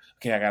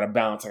 okay, I got to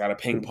bounce, I got to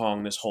ping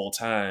pong this whole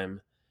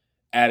time.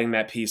 Adding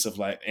that piece of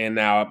like, and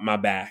now my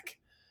back.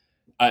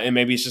 And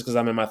maybe it's just because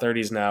I'm in my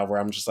 30s now where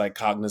I'm just like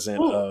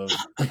cognizant of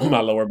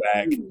my lower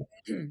back.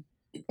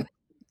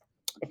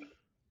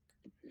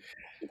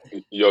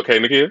 You okay,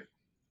 Nakia?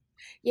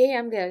 Yeah,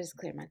 I'm good. I just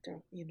clear my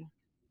throat,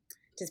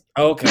 Just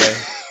okay.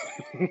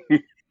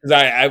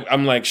 Because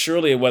I'm like,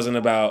 surely it wasn't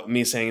about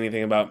me saying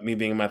anything about me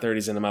being in my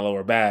 30s and in my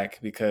lower back,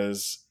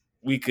 because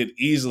we could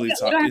easily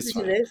talk. We don't have to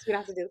do this. We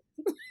don't have to do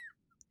this.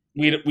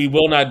 We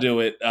will not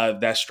do it.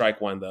 That's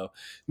strike one, though.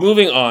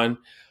 Moving on.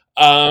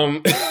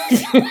 But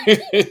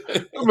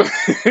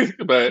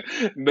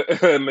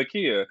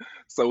Nakia,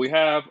 so we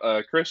have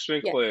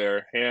Christian,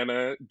 Claire,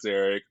 Hannah,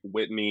 Derek,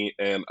 Whitney,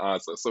 and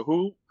Azah. So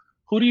who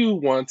do you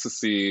want to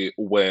see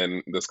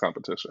win this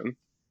competition?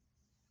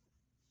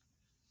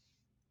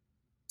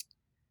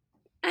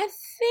 I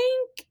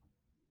think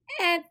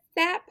at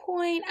that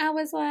point I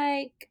was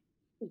like,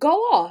 go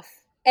off,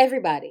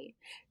 everybody.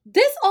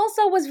 This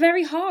also was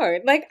very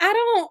hard. Like I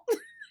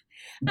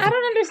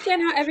don't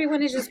understand how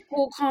everyone is just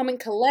cool, calm, and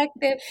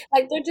collective.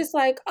 Like they're just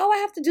like, oh, I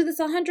have to do this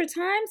 100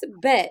 times?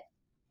 Bet.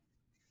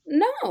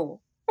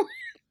 No.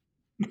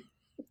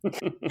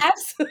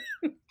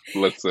 Absolutely.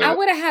 Listen. I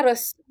would have had a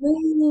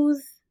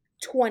smooth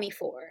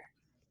 24.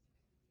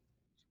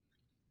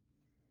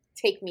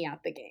 Take me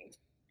out the game.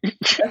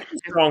 That's a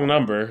strong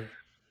number.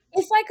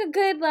 It's like a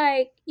good,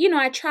 I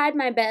tried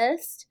my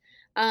best.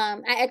 I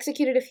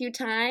executed a few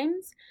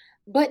times,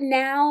 but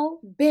now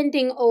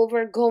bending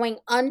over, going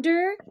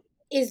under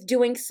is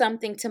doing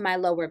something to my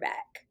lower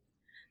back.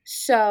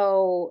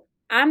 So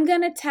I'm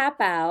going to tap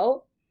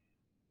out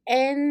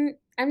and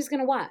I'm just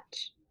going to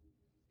watch.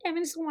 Yeah, I'm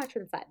just going to watch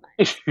from the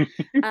sidelines. So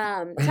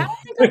I don't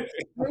think I'm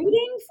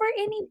rooting for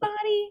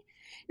anybody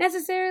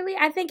necessarily.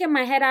 I think in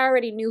my head, I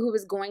already knew who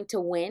was going to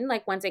win,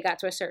 like once it got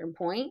to a certain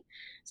point.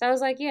 So I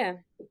was like, yeah,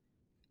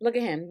 look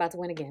at him, about to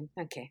win again.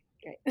 Okay,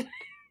 great.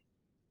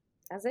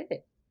 That's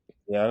it.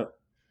 Yeah.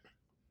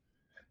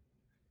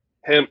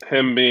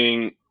 Him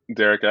being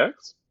Derek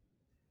X?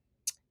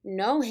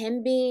 No,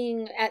 him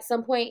being at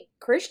some point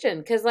Christian,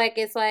 because like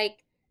it's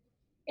like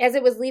as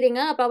it was leading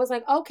up, I was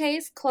like, okay,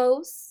 it's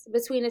close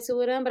between the two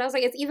of them, but I was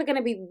like, it's either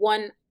gonna be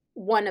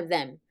one of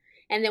them,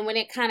 and then when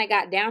it kind of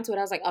got down to it,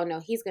 I was like, oh no,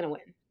 he's gonna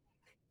win,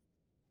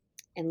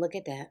 and look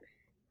at that.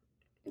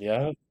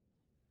 Yeah.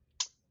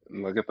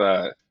 Look at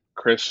that.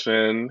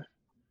 Christian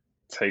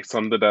takes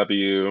on the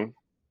W.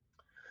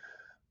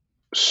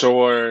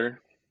 Sure,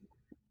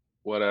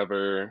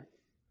 whatever.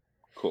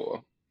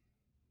 Cool.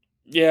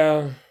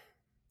 Yeah.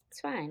 It's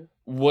fine.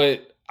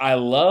 What I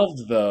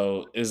loved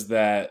though is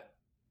that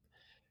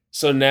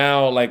so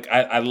now like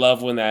I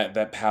love when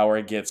that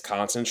power gets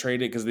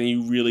concentrated because then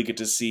you really get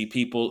to see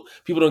people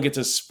don't get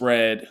to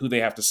spread who they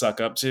have to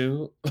suck up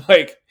to.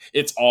 Like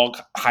it's all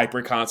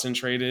hyper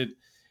concentrated.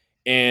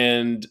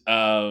 And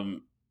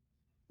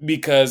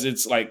because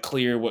it's like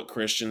clear what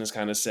Christian has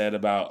kind of said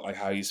about like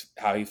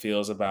how he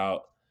feels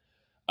about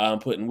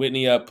putting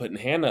Whitney up, putting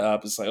Hannah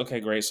up. It's like, okay,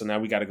 great. So now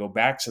we got to go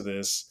back to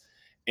this.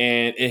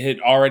 And it had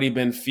already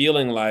been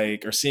feeling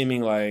like or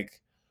seeming like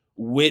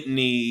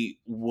Whitney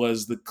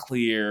was the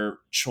clear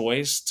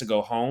choice to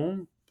go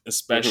home,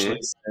 Hmm. especially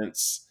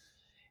since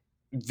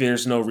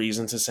there's no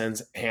reason to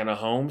send Hannah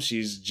home.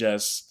 She's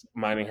just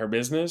minding her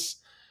business,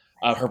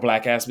 her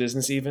black ass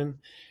business, even.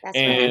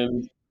 That's right.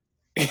 Hmm.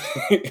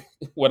 And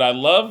what I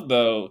love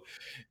though,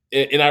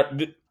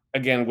 and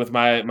again with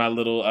my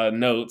little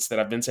notes that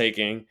I've been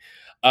taking,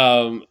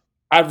 um,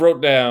 I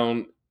wrote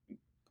down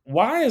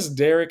why is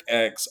Derek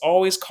X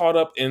always caught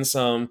up in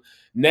some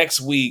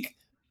next week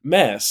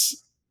mess,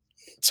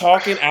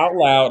 talking out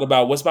loud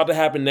about what's about to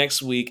happen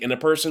next week, and the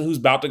person who's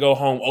about to go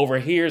home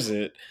overhears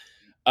it.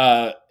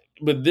 Uh,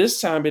 but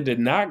this time it did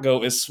not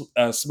go as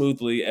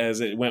smoothly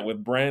as it went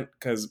with Brent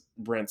because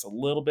Brent's a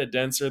little bit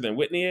denser than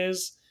Whitney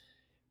is,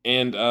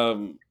 and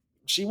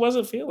she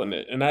wasn't feeling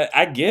it, and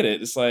I get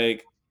it. It's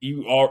like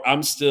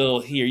I'm still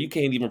here. You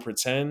can't even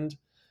pretend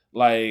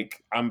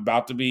like I'm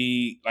about to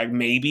be like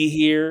maybe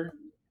here.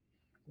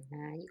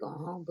 Nah, you going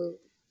home, boo.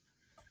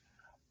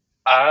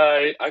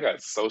 I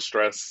got so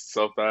stressed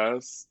so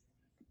fast.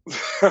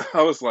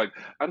 I was like,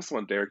 I just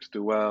want Derek to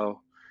do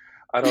well.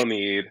 I don't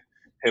need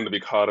him to be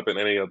caught up in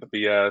any of the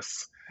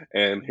BS.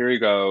 And here he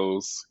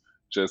goes,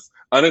 just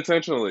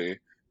unintentionally,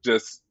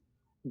 just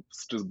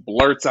just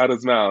blurts out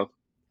his mouth.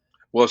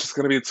 Well, it's just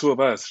gonna be the two of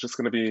us. It's just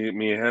gonna be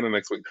me and Hannah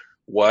next week.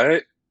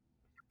 What?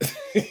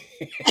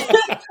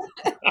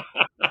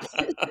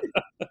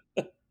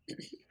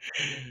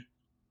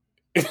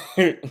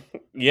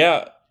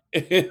 Yeah.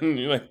 And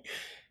you're like,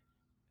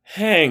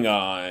 hang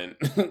on.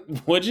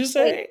 What'd you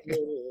Wait, say?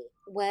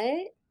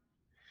 what?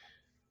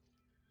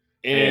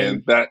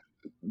 And And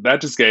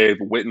that just gave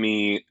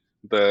Whitney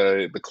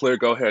the clear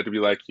go ahead to be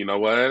like, you know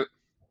what?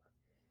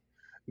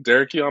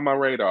 Derek, you on my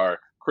radar.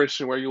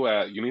 Christian, where you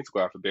at? You need to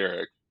go after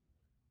Derek.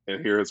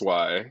 And here's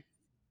why.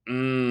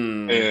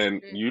 mm,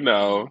 And you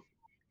know,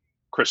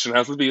 Christian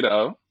has a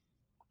veto,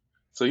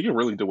 so he can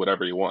really do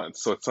whatever he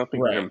wants. So it's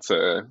something for right. him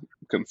to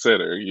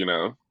consider,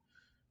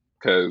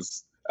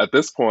 because at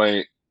this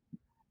point,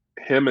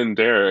 him and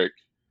Derek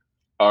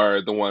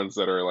are the ones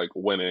that are like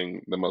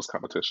winning the most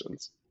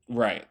competitions.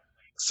 Right.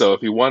 So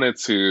if he wanted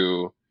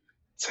to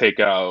take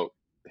out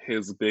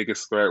his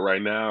biggest threat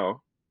right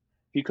now,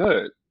 he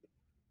could.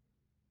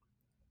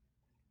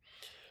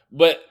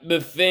 But the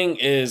thing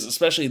is,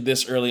 especially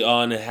this early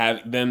on, and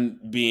have them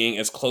being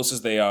as close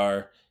as they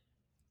are,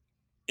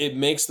 it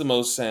makes the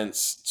most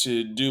sense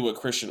to do what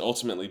Christian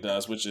ultimately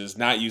does, which is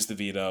not use the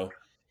veto.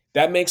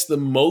 That makes the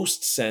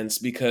most sense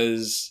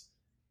because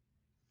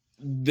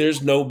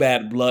there's no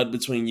bad blood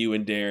between you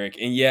and Derek.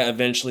 And yeah,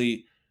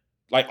 eventually,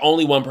 like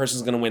only one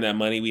person's going to win that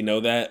money. We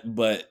know that,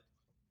 but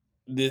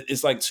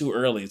it's like too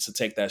early to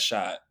take that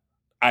shot,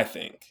 I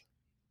think.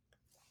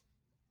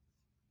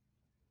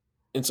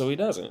 And so he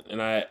doesn't.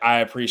 And I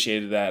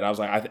appreciated that. I was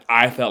like,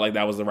 I felt like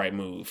that was the right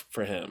move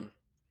for him.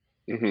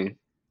 Hmm.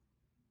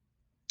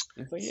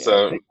 It's like, yeah,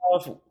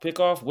 So pick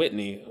off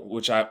Whitney,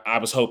 which I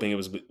was hoping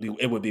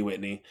it would be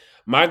Whitney.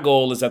 My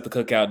goal is that the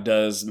cookout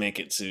does make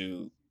it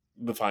to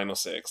the final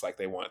six, like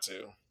they want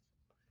to.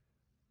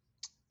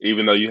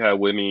 even though you had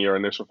Whitney in your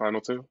initial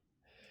final two,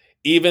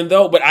 Even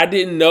though, but I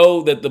didn't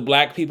know that the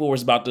black people were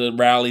about to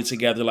rally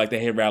together like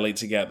they had rallied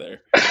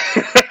together.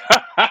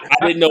 I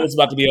didn't know it was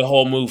about to be a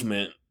whole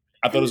movement.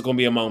 I thought it was going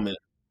to be a moment,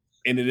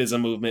 and it is a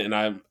movement,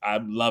 and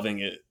I'm loving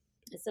it.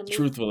 It's a movie.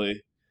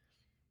 Truthfully,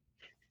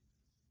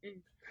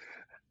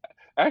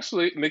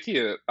 actually,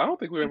 Nikia, I don't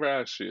think we ever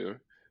asked you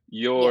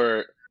Yeah.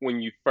 your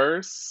when you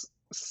first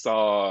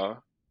saw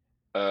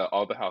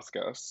all the house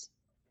guests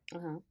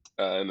Uh-huh.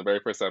 in the very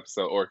first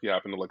episode, or if you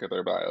happen to look at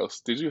their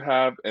bios, did you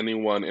have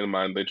anyone in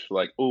mind that you're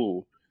like,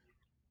 "Ooh,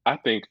 I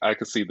think I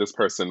could see this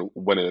person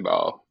winning it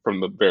all from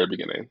the very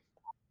beginning"?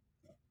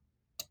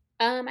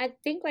 I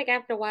think like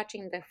after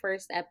watching the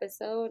first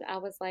episode, I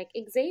was like,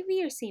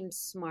 Xavier seems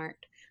smart.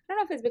 I don't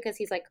know if it's because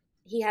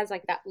he has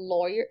like that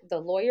the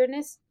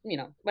lawyerness,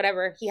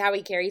 whatever how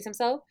he carries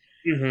himself.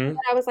 hmm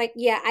But I was like,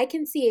 yeah, I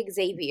can see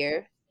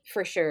Xavier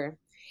for sure.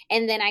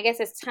 And then I guess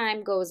as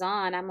time goes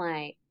on, I'm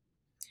like,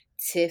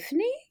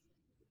 Tiffany?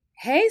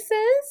 Hey,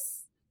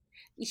 sis.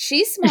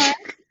 She's smart.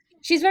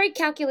 She's very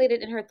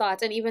calculated in her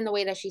thoughts and even the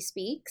way that she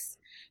speaks.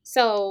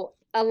 So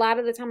a lot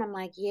of the time I'm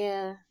like,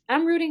 yeah,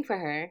 I'm rooting for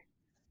her.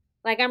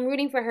 Like I'm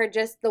rooting for her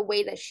just the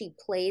way that she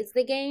plays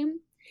the game.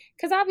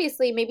 Because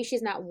obviously, maybe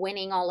she's not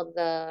winning all of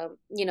the,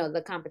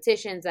 the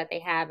competitions that they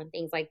have and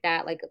things like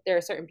that. Like there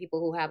are certain people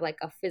who have like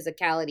a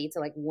physicality to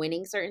like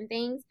winning certain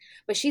things,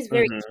 but she's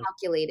very Mm-hmm.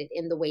 calculated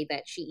in the way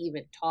that she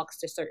even talks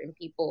to certain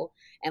people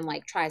and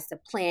like tries to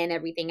plan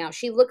everything out.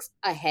 She looks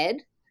ahead,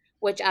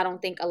 which I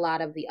don't think a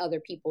lot of the other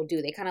people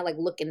do. They kind of like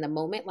look in the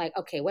moment, like,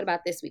 okay, what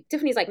about this week?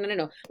 Tiffany's like, no, no,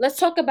 no. Let's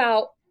talk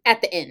about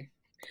at the end.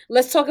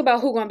 Let's talk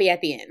about who's gonna be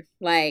at the end.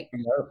 Like,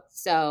 Yep.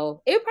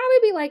 so it would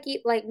probably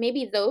be like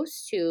maybe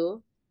those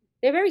two.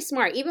 They're very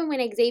smart. Even when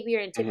Xavier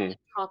and Mhm. Tiffany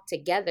talk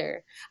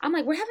together, I'm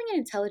like, we're having an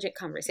intelligent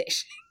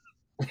conversation.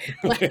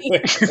 Like,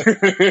 what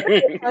are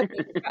we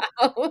talking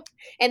about?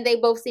 And they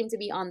both seem to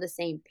be on the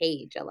same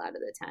page a lot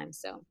of the time.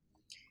 So,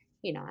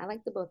 I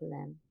like the both of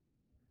them.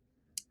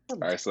 All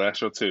right, so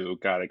that's your two.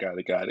 Got it, got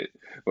it, got it.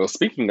 Well,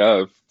 speaking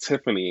of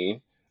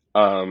Tiffany,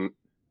 um,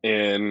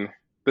 in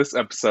this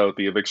episode,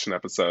 the eviction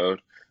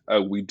episode,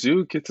 we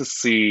do get to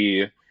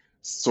see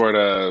sort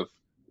of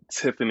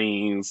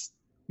Tiffany's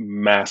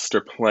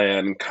master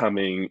plan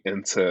coming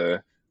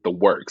into the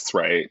works,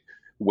 right?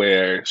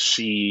 Where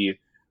she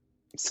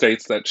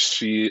states that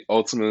she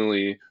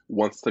ultimately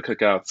wants the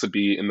cookout to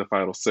be in the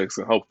final six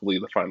and hopefully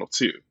the final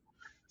two.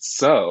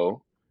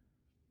 So,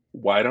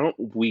 why don't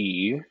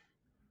we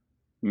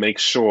make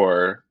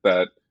sure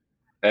that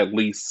at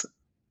least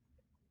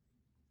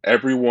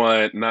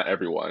everyone, not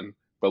everyone,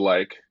 but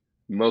like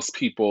most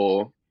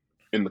people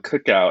in the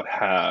cookout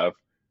have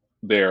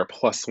their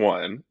plus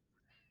one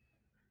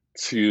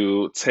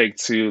to take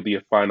to the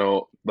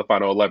final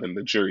 11,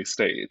 the jury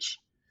stage.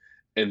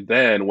 And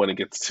then when it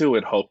gets to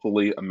it,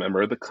 hopefully a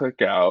member of the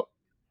cookout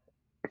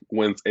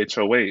wins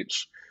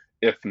HOH.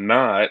 If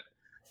not,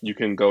 you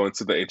can go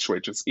into the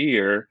HOH's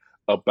ear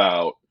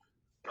about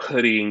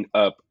putting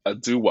up a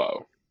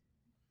duo.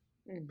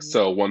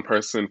 So one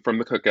person from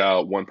the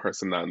cookout, one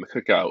person not in the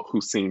cookout who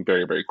seem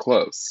very, very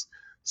close.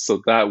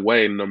 So that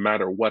way, no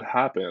matter what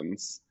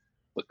happens,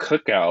 the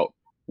cookout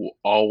will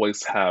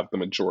always have the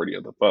majority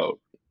of the vote,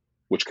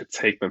 which could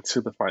take them to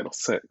the final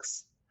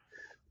six.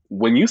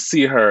 When you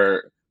see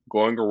her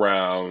going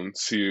around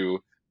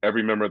to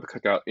every member of the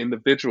cookout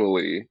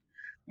individually,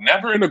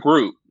 never in a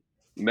group,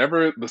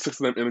 never the six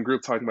of them in a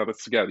group talking about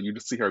this together. You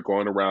just see her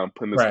going around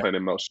putting this Right. plan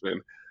in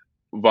motion.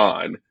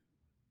 Vaughn,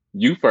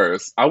 you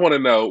first. I want to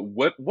know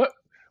what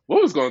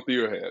was going through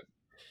your head.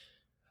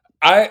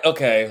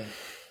 Okay.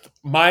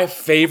 My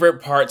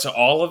favorite part to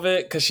all of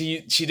it, because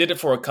she did it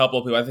for a couple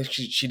of people. I think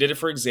she did it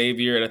for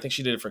Xavier, and I think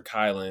she did it for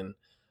Kylan.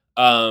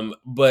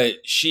 But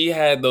she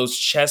had those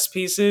chess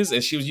pieces,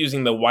 and she was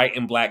using the white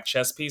and black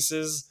chess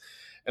pieces.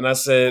 And I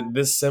said,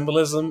 "This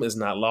symbolism is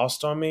not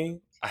lost on me.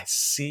 I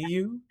see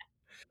you.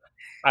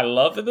 I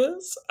love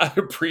this. I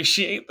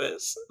appreciate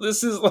this.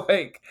 This is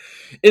like,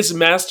 it's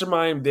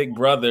Mastermind Big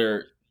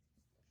Brother,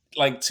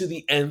 like to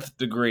the nth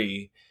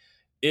degree.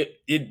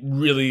 It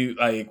really,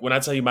 like, when I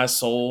tell you my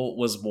soul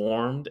was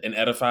warmed and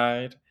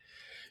edified.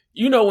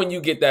 You know when you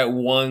get that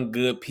one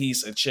good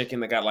piece of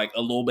chicken that got like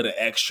a little bit of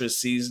extra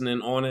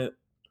seasoning on it?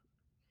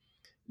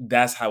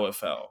 That's how it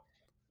felt.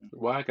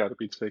 Why I gotta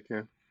be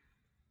chicken?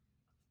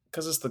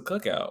 Because it's the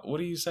cookout. What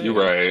are you You're saying?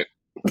 right.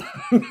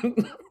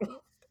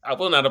 I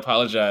will not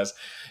apologize.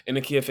 And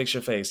Nakia, fix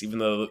your face, even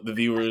though the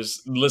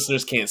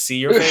listeners can't see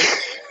your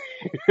face.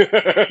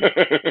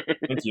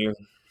 Thank you.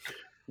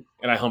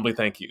 And I humbly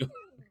thank you.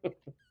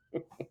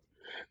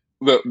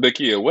 Look,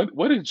 Nakia,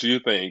 what did you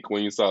think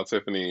when you saw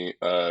Tiffany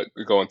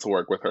going to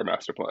work with her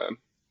master plan?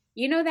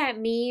 You know that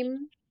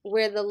meme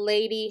where the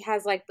lady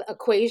has like the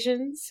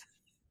equations?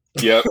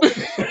 Yep.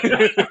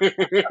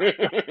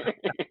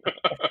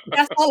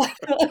 That's all I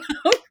thought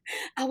of.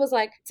 I was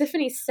like,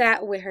 Tiffany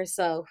sat with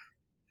herself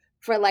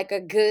for like a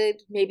good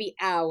maybe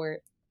hour,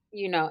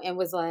 and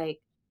was like,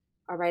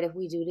 all right, if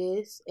we do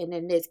this and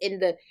then this,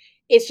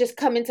 it's just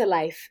coming to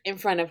life in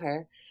front of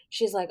her.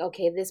 She's like,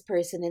 okay, this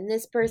person and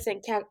this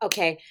person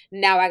okay,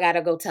 now I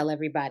gotta go tell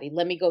everybody.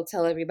 Let me go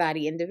tell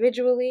everybody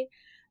individually.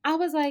 I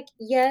was like,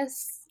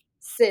 yes,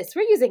 sis,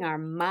 we're using our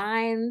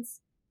minds.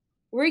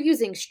 We're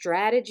using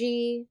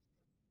strategy.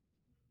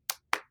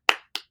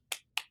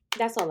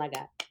 That's all I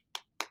got.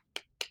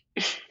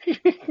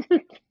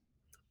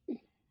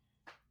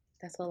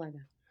 That's all I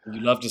got.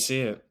 You love to see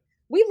it.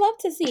 We love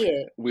to see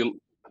it. We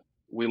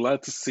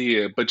love to see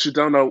it, but you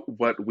don't know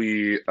what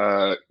we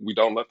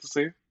don't love to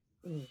see.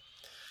 Mm.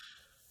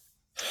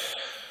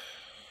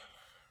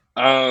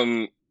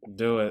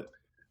 Do it.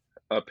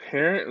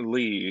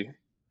 Apparently,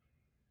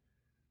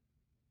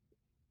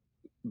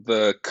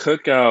 the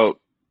cookout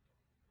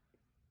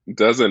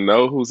doesn't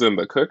know who's in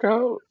the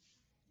cookout.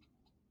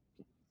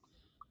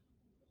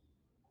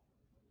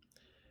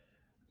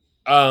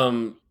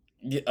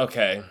 Yeah,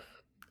 okay.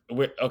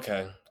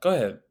 Okay. Go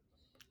ahead.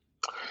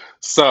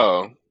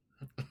 So,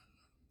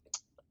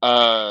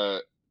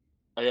 I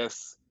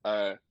guess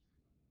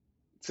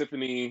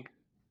Tiffany,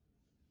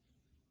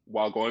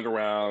 while going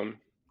around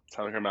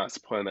telling her master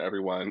plan to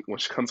everyone, when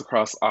she comes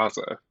across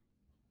Asa,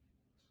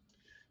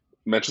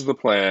 mentions the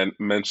plan,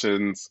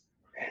 mentions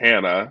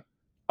Hannah,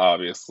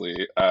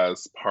 obviously,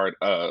 as part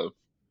of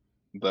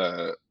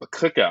the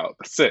cookout,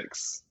 the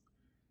six,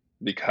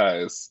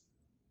 because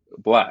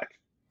black.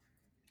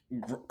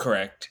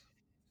 Correct.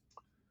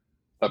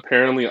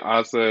 Apparently,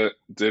 Asa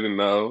didn't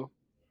know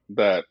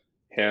that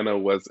Hannah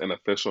was an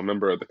official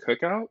member of the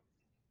cookout.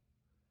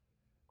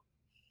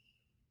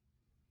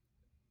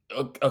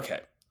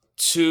 Okay.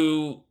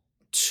 To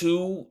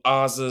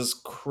Oz's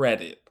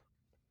credit,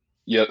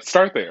 Yeah,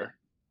 start there.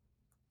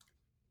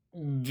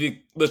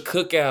 the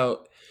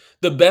cookout,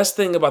 the best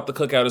thing about the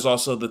cookout is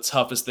also the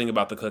toughest thing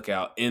about the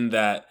cookout, in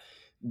that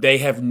they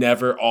have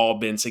never all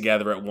been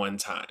together at one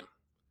time.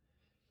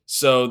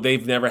 So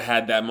they've never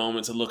had that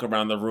moment to look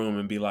around the room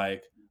and be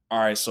like, all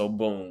right, so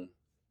boom,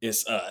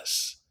 it's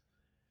us.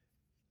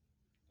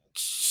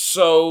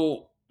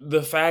 So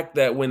the fact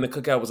that when the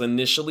cookout was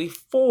initially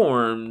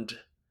formed,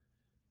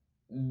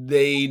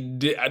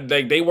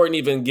 they weren't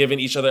even giving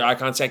each other eye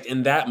contact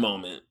in that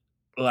moment.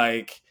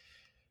 Like,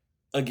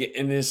 again,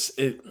 in this,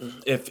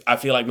 if I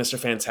feel like Mr.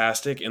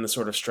 Fantastic in the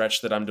sort of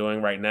stretch that I'm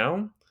doing right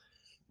now,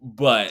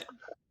 but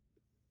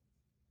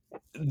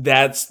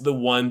that's the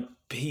one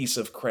piece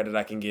of credit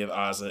I can give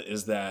Ozza,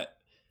 is that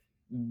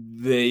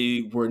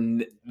they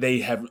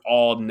have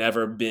all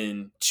never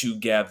been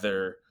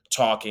together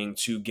talking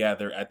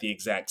together at the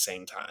exact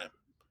same time.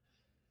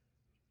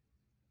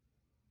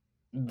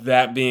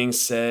 That being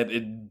said,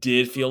 it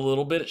did feel a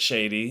little bit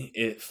shady.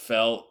 It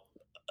felt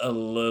a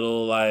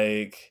little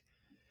like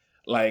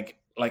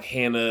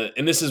Hannah,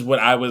 and this is what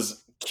I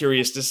was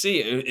curious to see.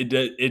 It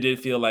did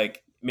feel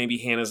like maybe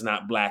Hannah's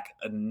not black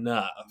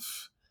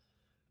enough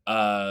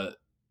uh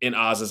in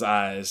Oz's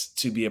eyes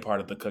to be a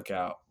part of the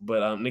cookout.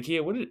 But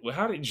Nakia,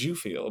 how did you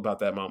feel about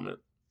that moment?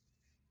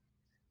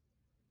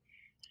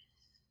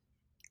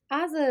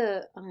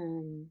 Ozzy,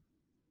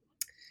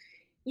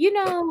 you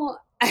know,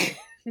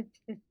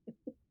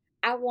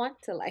 I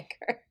want to like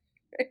her.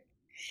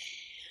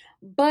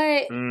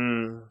 But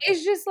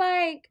it's just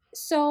like,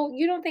 so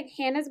you don't think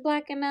Hannah's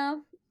black enough,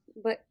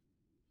 but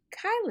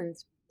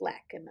Kylan's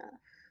black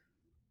enough.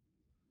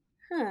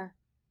 Huh.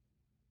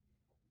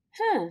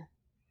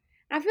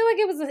 I feel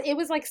like it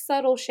was like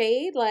subtle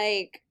shade,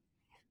 like,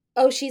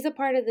 oh, she's a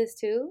part of this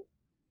too?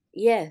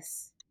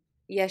 Yes.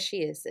 Yes, she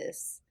is,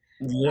 sis.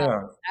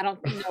 Yeah. I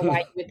don't know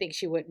why you would think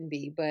she wouldn't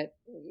be, but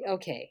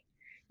okay.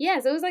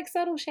 Yes, it was like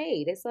subtle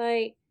shade. It's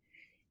like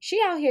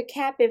she out here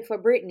capping for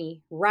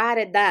Brittany, ride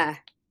or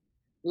die.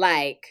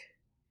 Like,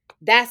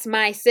 that's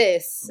my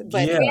sis.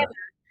 But Yeah. Hannah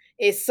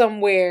is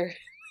somewhere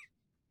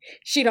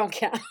she don't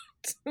count.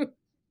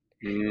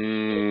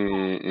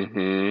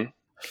 Mm-hmm.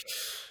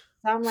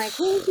 So I'm like,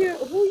 who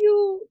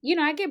you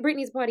know, I get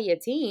Brittany's part of your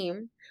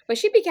team, but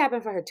she be capping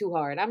for her too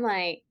hard. I'm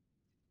like,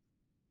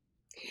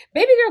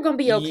 baby girl gonna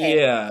be okay.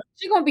 Yeah.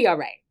 She gonna be all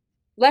right.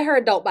 Let her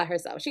adult by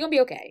herself. She gonna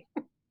be okay.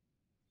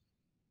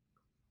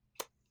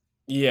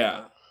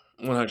 Yeah.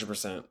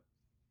 100%.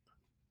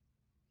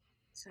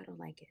 So I don't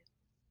like it.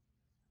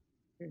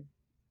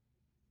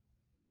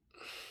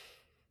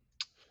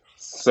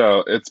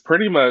 So it's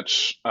pretty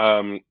much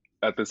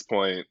at this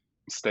point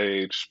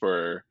stage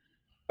for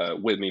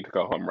Whitney to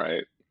go home,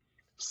 right?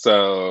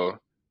 So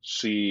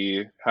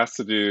she has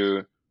to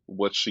do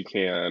what she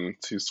can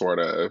to sort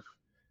of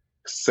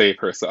save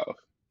herself.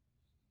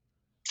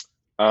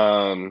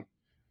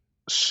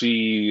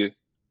 She,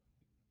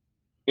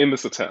 in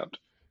this attempt,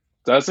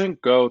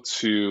 doesn't go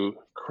to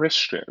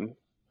Christian,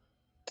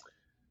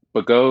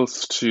 but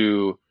goes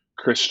to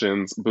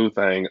Christian's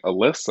Boothang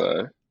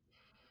Alyssa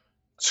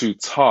to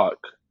talk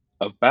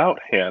about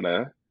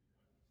Hannah,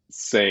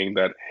 saying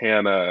that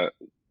Hannah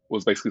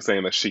was basically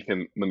saying that she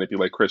can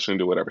manipulate Christian and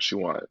do whatever she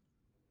wants.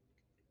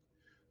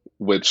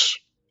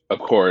 Which, of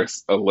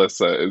course,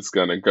 Alyssa is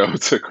going to go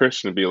to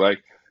Christian and be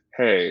like,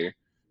 hey,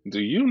 do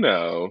you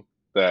know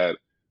that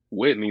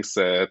Whitney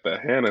said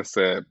that Hannah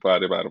said blah,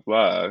 blah, blah,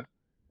 blah.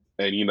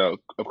 And, you know,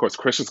 of course,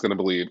 Christian's going to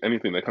believe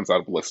anything that comes out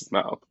of Alyssa's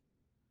mouth.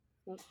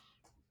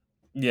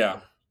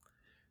 Yeah.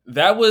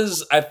 That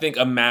was, I think,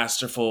 a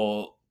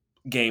masterful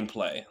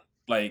gameplay.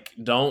 Like,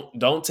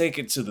 don't take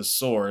it to the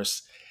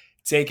source.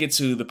 Take it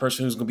to the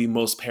person who's going to be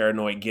most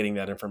paranoid getting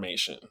that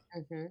information.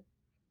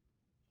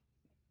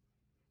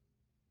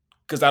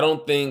 Because I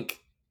don't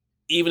think,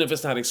 even if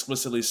it's not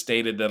explicitly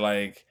stated that,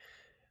 like,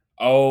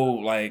 oh,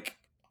 like,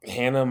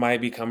 Hannah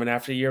might be coming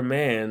after your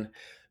man,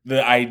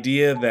 the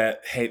idea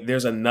that, hey,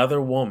 there's another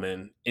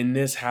woman in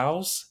this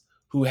house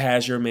who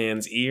has your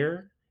man's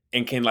ear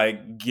and can,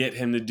 like, get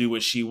him to do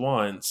what she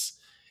wants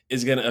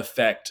is going to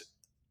affect,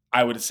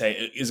 I would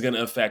say, is going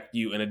to affect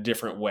you in a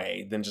different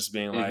way than just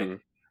being like,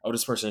 oh,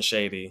 this person's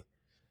shady.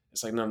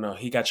 It's like, no,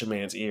 he got your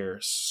man's ear.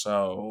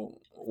 So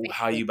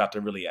how you about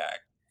to really act?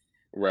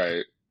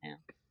 Right. Yeah.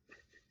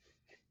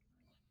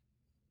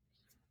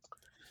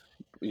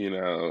 You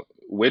know,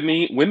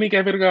 Whitney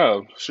gave it a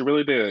go. She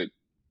really did.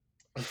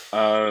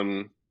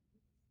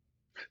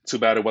 Too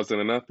bad it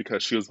wasn't enough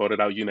because she was voted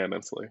out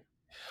unanimously.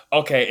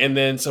 Okay, and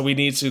then so we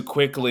need to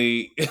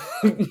quickly,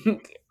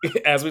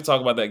 as we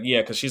talk about that,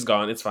 yeah, because she's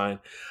gone. It's fine.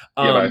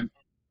 Yeah, bye.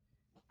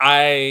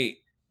 I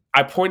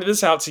I pointed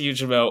this out to you,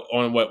 Jamel,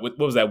 on what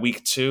was that,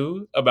 week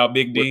 2, about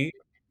Big What D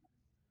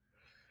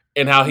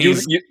and how you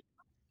he's. you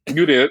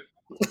you did.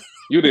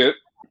 You did.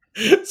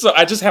 So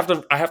I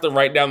have to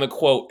write down the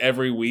quote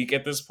every week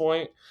at this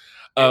point.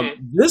 Hmm.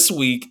 This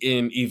week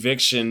in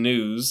eviction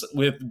news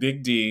with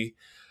Big D,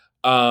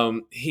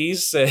 he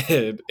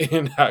said,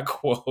 and I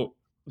quote,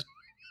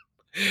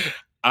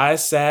 "I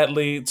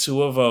sadly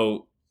to a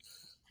vote,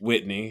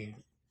 Whitney."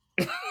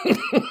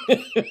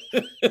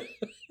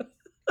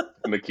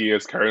 Nakia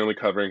is currently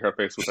covering her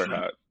face with her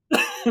hat.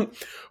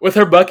 With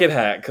her bucket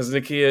hat, because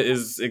Nakia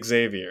is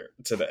Xavier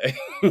today.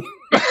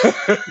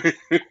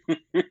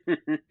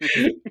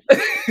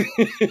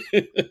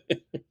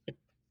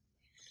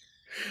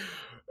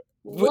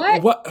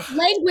 What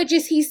language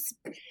is he?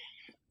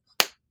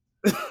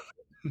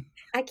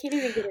 I can't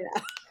even get it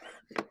out.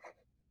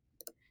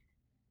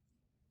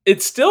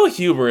 It's still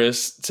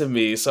hubris to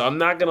me, so I'm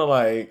not gonna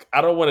I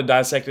don't want to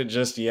dissect it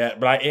just yet,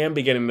 but I am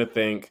beginning to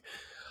think,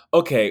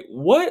 okay,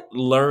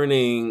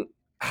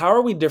 how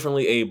are we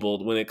differently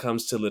abled when it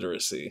comes to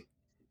literacy?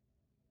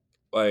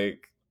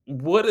 Like,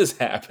 what is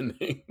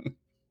happening?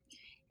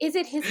 Is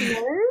it his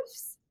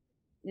nerves?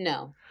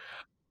 No.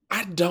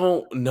 I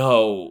don't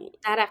know.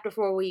 Not after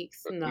 4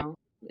 weeks. No,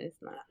 it's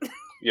not.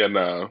 Yeah,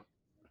 no.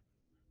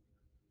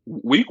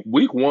 Week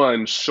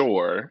 1,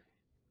 sure,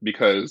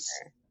 because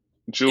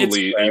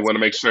Julie, and you want to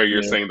make sure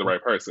you're saying the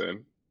right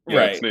person. Yeah,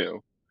 Right. it's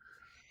new.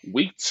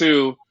 Week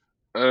 2,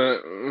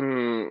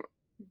 okay.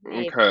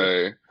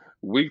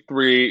 Week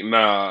 3,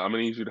 nah. I'm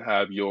gonna need you to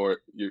have your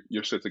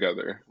shit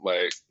together.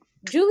 Like,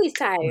 Julie's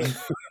tired.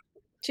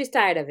 She's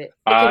tired of it.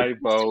 I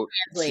vote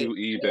to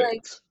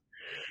evict.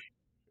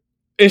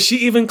 And she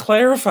even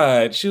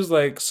clarified. She was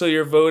like, "So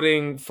you're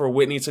voting for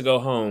Whitney to go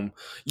home?"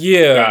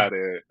 Yeah, Got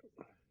it.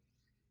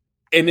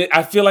 And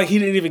I feel like he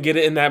didn't even get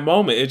it in that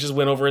moment. It just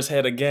went over his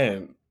head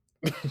again.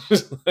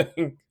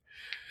 Like,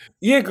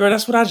 yeah, girl,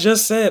 that's what I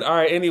just said. All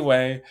right,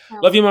 anyway.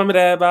 Love you, mom and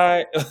dad.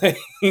 Bye.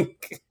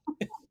 Like,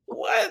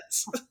 what?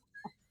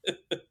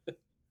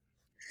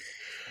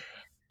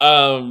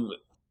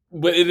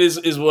 But it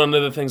is one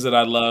of the things that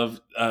I love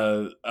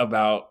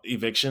about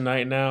eviction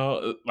night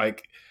now.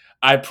 Like,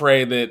 I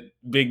pray that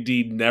Big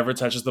D never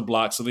touches the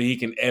block so that he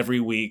can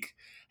every week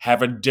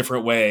have a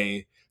different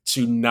way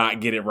to not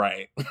get it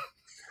right.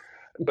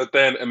 But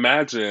then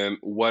imagine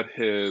what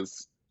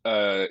his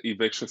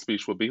eviction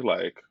speech would be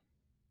like.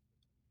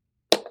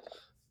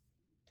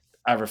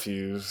 I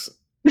refuse.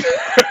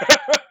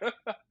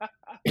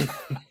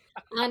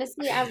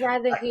 Honestly, I'd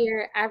rather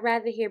hear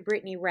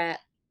Britney rap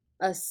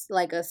a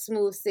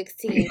smooth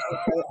 16,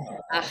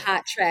 a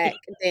hot track,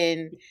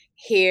 than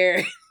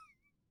hear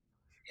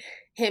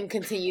him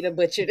continue to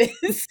butcher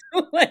this.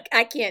 Like,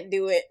 I can't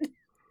do it.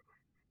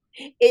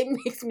 It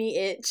makes me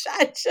itch.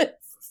 I can't.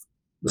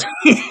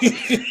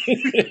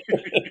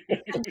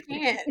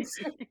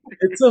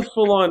 It's a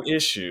full-on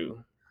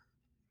issue.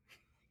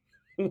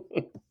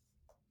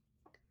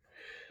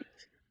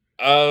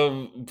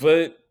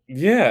 But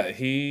yeah,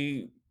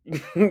 he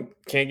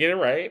can't get it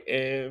right,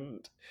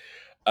 and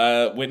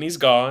Whitney's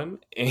gone,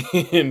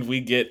 and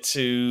we get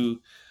to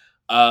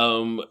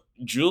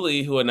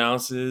Julie, who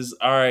announces,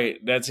 "All right,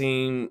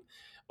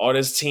 all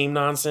this team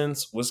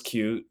nonsense was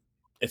cute.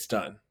 It's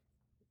done.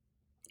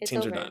 It's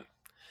Teams over. are done."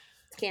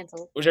 It's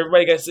canceled. Which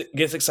everybody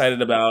gets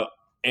excited about,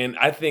 and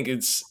I think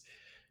it's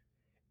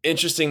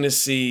interesting to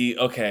see.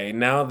 Okay,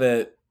 now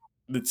that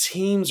the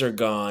teams are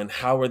gone,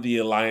 how are the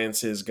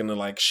alliances going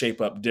to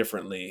shape up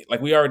differently? Like,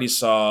 we already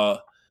saw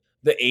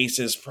the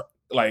Aces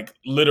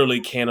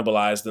literally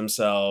cannibalize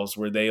themselves,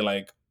 where they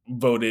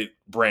voted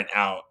Brent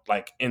out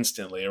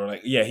instantly. They were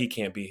like, yeah, he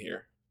can't be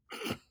here.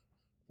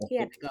 He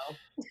had to go.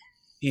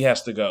 He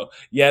has to go.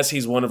 Yes,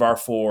 he's one of our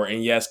 4,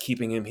 and yes,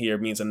 keeping him here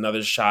means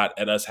another shot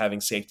at us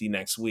having safety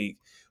next week.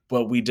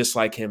 But we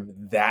dislike him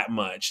that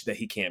much that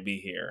he can't be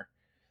here.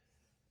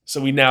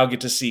 So we now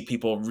get to see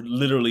people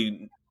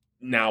literally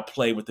now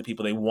play with the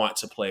people they want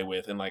to play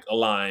with, and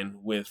align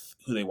with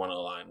who they want to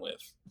align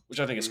with, which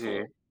I think is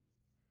cool.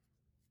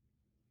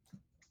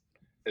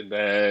 And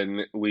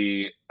then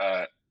we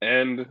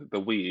end the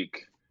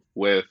week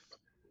with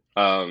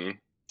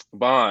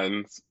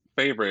Bond's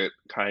favorite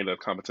kind of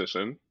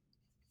competition,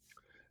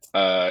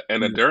 an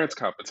endurance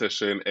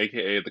competition,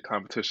 aka the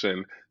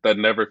competition that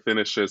never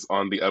finishes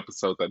on the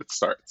episode that it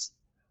starts.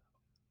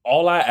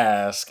 All I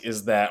ask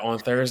is that on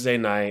Thursday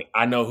night,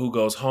 I know who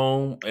goes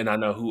home and I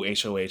know who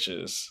HOH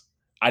is.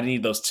 I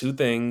need those 2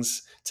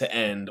 things to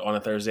end on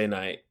a Thursday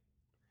night.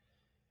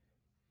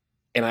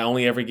 And I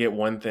only ever get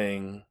one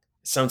thing.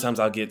 Sometimes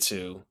I'll get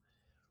 2.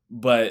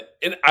 But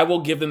I will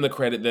give them the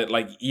credit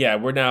that, yeah,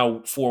 we're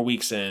now 4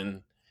 weeks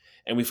in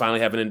and we finally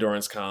have an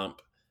endurance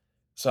comp.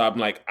 So I'm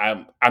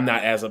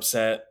not as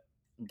upset,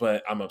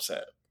 but I'm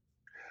upset.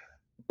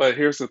 But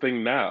here's the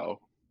thing now.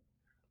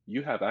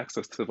 You have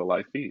access to the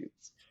live feeds.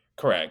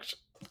 Correct.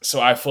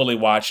 So I fully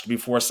watched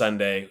before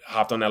Sunday,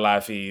 hopped on that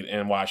live feed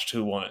and watched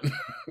who won.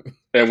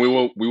 And we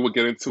will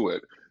get into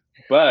it.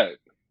 But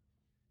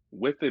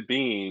with it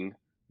being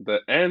the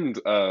end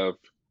of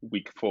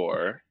week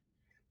 4,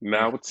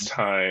 now it's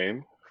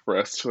time for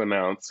us to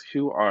announce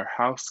who our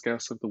house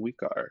guests of the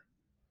week are.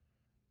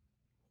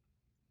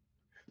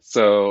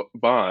 So,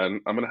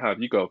 Bon, I'm going to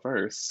have you go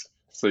first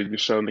so you can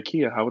show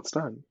Nakia how it's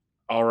done.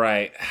 All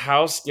right.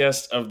 House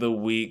guest of the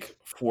week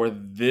for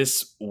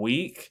this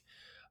week.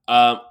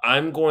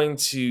 I'm going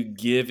to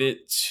give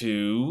it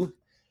to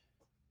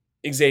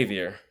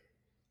Xavier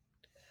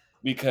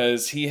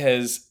because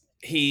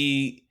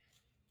he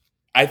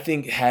I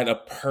think had a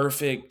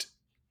perfect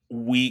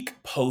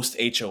week post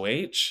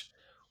HOH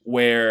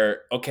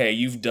where, okay,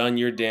 you've done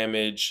your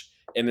damage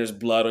and there's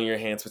blood on your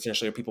hands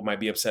potentially, or people might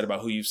be upset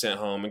about who you've sent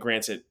home. And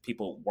granted,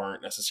 people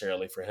weren't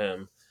necessarily for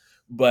him,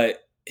 but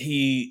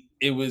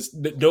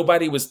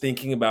nobody was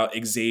thinking about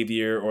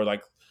Xavier or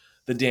like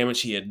the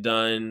damage he had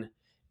done.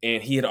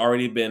 And he had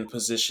already been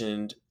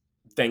positioned,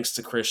 thanks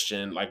to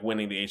Christian, like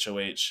winning the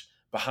HOH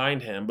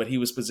behind him, but he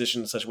was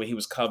positioned in such a way he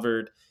was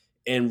covered,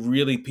 and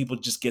really people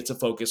just get to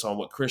focus on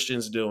what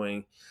Christian's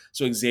doing.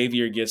 So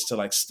Xavier gets to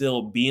like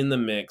still be in the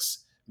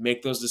mix,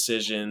 make those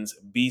decisions,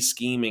 be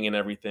scheming and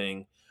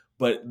everything,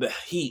 but the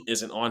heat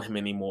isn't on him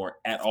anymore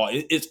at all.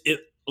 It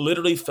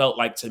literally felt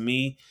like to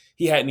me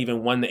he hadn't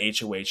even won the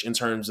HOH in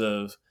terms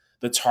of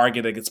the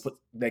target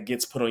that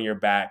gets put on your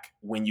back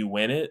when you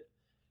win it.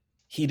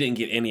 He didn't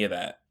get any of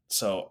that.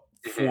 So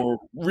for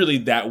really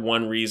that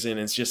one reason,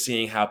 it's just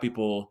seeing how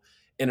people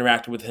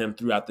interacted with him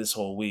throughout this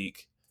whole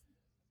week.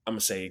 I'm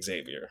gonna say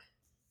Xavier.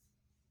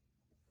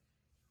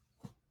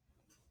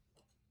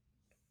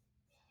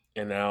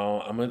 And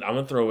now I'm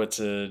gonna throw it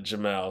to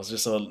Jamel,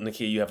 just so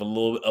Nakia, you have a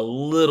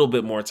little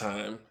bit more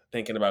time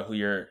thinking about who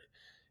your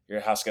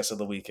house guest of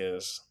the week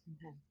is.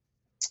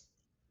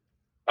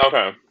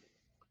 Okay.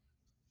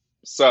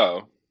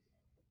 So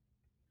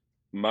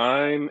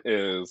mine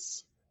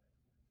is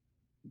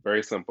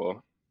very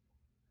simple.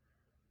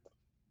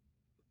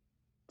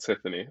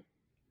 Tiffany.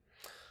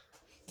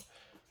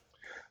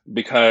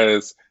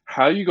 Because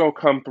how you gonna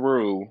come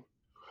through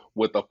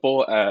with a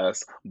full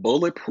ass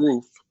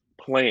bulletproof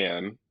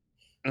plan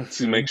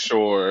to make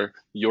sure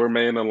your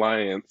main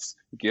alliance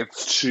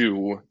gets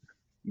to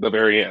the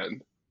very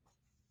end?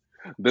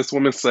 This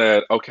woman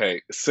said,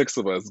 okay, 6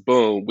 of us,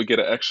 boom, we get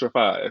an extra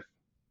 5.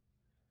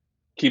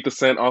 Keep the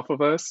scent off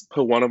of us,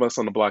 put one of us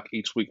on the block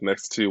each week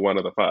next to one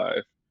of the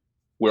 5.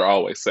 We're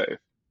always safe.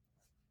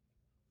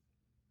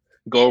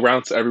 Go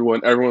around to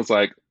everyone. Everyone's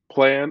like,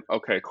 plan?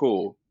 Okay,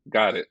 cool.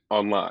 Got it.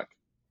 On lock.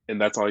 And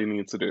that's all you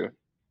need to do.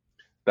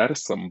 That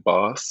is some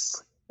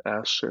boss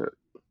ass shit,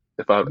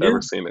 if I've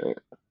ever seen it.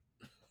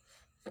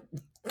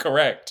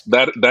 Correct.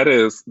 That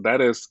is,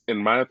 in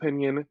my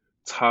opinion,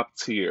 top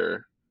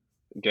tier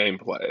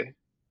gameplay.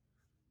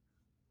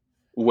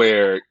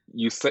 Where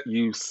you say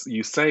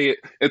it.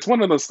 It's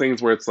one of those things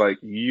where it's like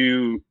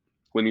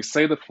when you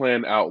say the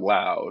plan out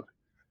loud,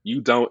 you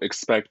don't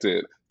expect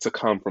it to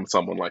come from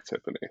someone like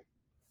Tiffany,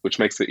 which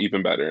makes it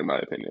even better in my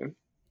opinion.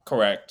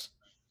 Correct.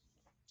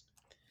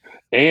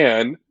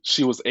 And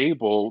she was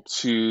able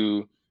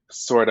to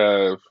sort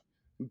of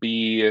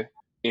be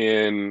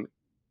in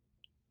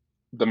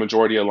the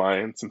majority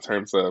alliance in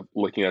terms of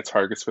looking at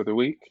targets for the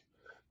week,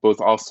 but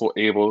was also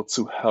able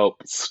to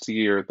help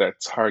steer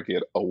that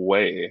target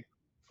away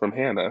from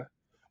Hannah,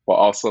 while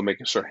also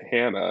making sure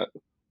Hannah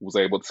was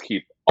able to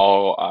keep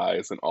all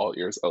eyes and all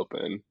ears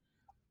open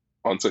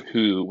onto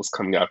who was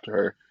coming after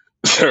her,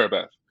 Sarah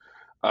Beth.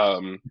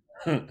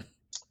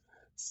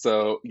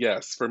 So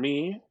yes, for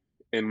me,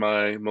 in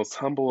my most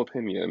humble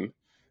opinion,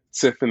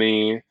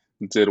 Tiffany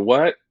did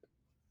what?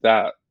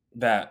 That.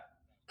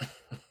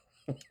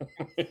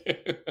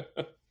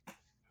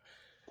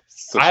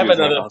 So I have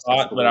another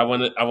thought, but I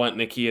want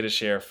Nakia to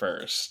share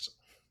first.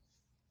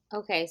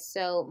 Okay,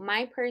 so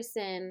my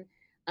person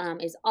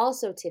is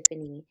also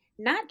Tiffany,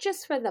 not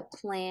just for the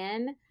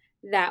plan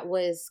that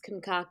was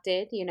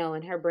concocted, in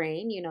her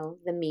brain,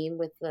 the meme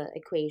with the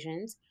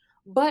equations,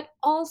 but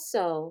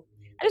also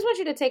I just want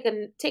you to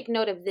take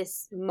note of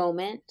this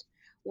moment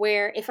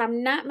where, if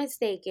I'm not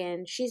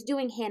mistaken, she's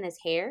doing Hannah's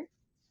hair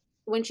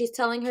when she's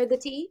telling her the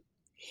tea.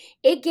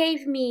 It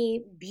gave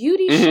me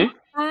beauty shop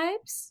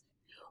vibes,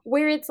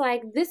 where it's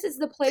like, this is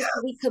the place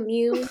where we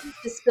commune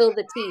to spill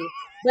the tea.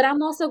 But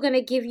I'm also going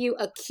to give you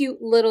a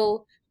cute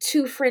little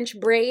 2 French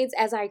braids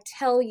as I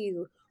tell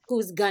you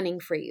who's gunning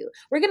for you.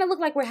 We're going to look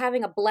like we're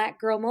having a black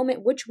girl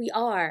moment, which we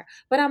are.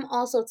 But I'm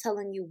also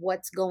telling you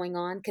what's going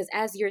on, because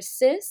as your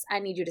sis, I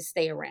need you to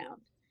stay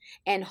around.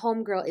 And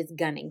homegirl is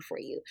gunning for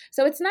you.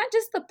 So it's not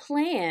just the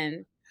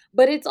plan,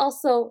 but it's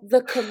also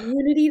the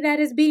community that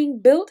is being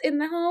built in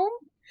the home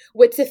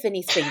with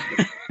Tiffany's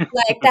fingers.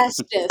 Like, that's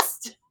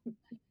it.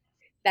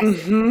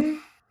 That's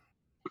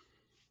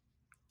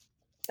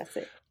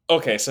it.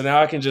 Okay, so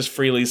now I can just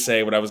freely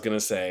say what I was going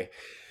to say.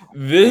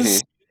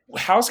 This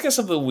house guest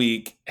of the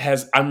week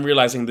I'm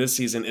realizing this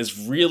season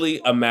is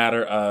really a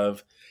matter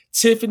of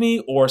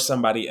Tiffany or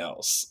somebody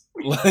else.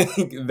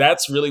 Like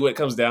that's really what it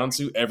comes down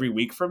to every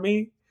week for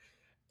me.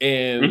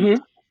 And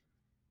Mm-hmm.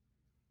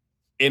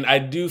 and I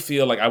do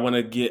feel like I want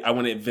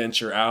to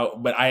venture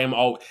out, but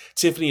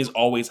Tiffany is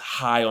always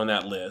high on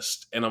that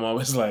list, and I'm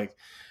always like,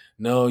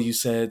 no, you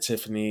said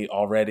Tiffany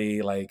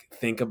already. Like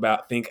think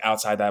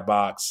outside that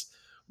box.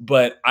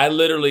 But I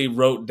literally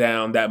wrote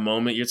down that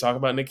moment you're talking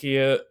about,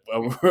 Nakia.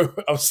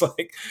 I was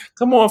like,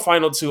 come on,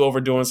 final two over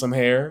doing some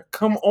hair.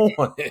 Come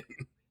on.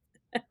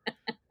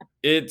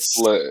 It's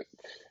Look,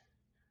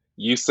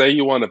 you say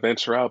you want to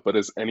venture out, but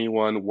is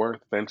anyone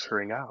worth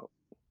venturing out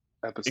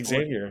at this point?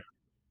 Xavier,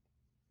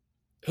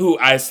 who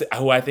I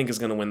think is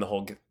going to win the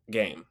whole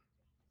game.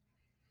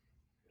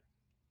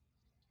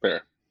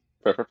 Fair.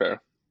 Fair, fair,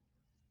 fair.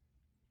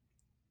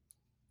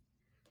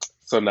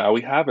 So now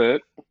we have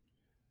it.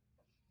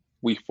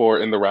 Week 4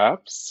 in the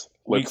wraps.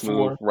 Week Let's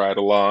move 4. right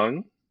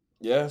along.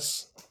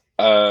 Yes.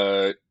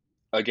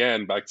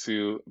 Again, back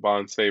to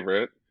Bond's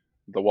favorite,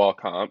 the wall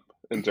comp,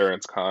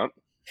 endurance comp.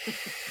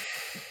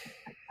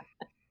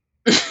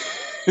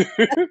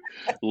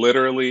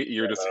 Literally,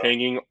 you're just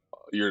hanging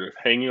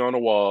on a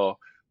wall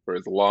for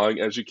as long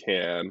as you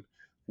can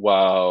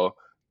while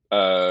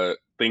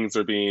things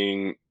are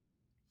being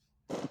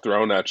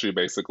thrown at you,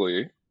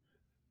 basically.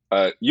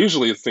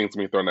 Usually it's things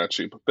being thrown at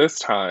you, but this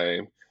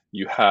time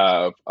you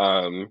have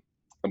a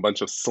bunch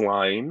of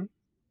slime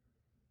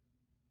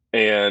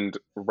and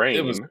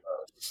It was rain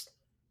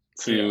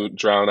to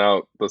drown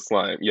out the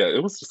slime. Yeah,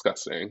 it was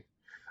disgusting.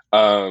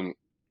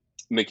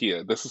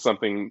 Nakia, this is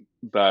something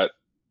that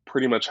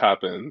pretty much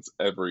happens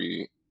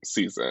every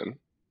season.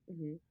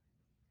 Mm-hmm.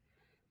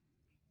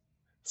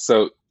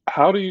 So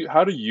how do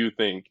you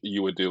think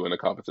you would do in a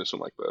competition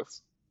like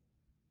this?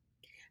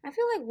 I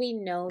feel like we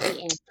know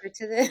the answer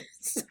to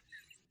this.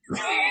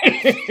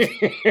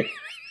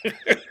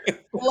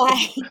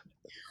 Like,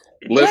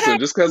 listen,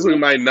 just because we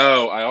might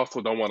know, I also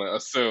don't want to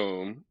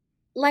assume.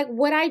 Like,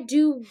 would I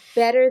do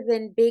better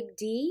than Big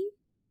D?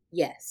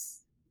 Yes.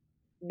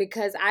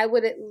 Because I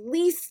would at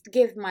least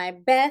give my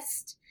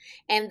best.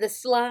 And the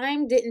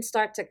slime didn't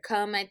start to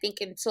come, I think,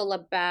 until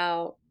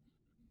about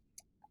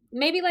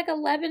maybe like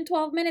 11,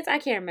 12 minutes. I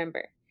can't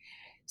remember.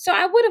 So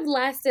I would have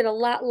lasted a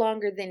lot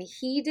longer than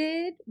he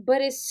did.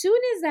 But as soon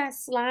as that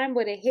slime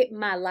would have hit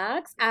my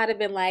locks, I'd have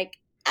been like,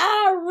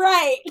 all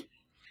right,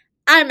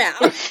 I'm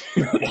out.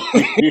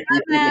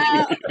 I'm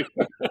out.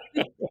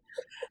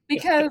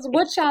 Because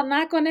what y'all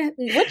not gonna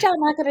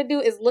do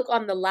is look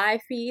on the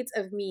live feeds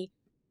of me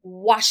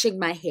washing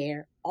my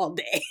hair all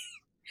day,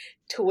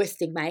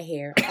 twisting my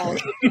hair all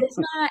day.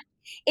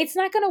 It's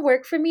not gonna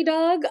work for me,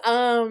 dog.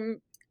 I'm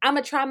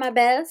gonna try my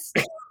best,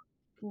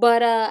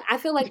 but I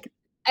feel like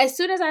as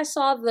soon as I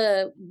saw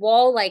the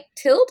wall like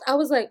tilt, I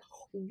was like,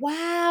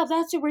 wow,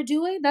 that's what we're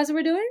doing. That's what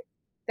we're doing.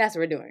 That's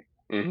what we're doing.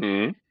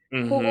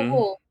 Mm-hmm.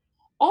 Cool.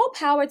 All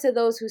power to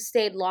those who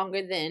stayed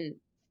longer than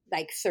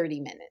like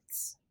 30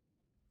 minutes.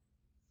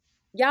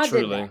 Y'all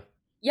did that.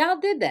 Y'all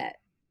did that.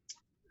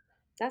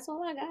 That's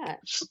all I got.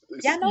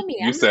 Y'all know me.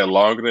 You said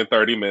longer than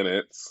 30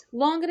 minutes.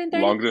 Longer than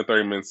 30 Longer than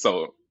 30 minutes.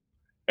 So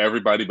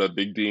everybody but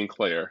Big D and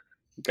Claire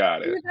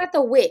got it. She got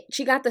the wit.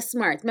 She got the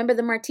smarts. Remember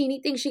the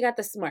martini thing? She got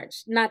the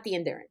smarts, not the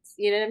endurance.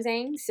 You know what I'm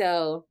saying?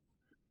 So.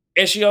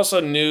 And she also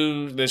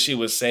knew that she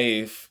was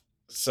safe.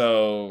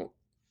 So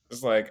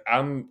it's like,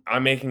 I'm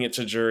making it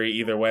to jury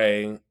either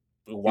way.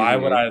 Why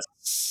would I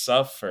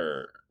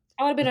suffer?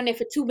 I would have been on there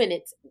for 2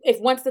 minutes. If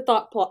once the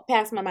thought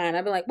passed my mind,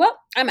 I'd be like, well,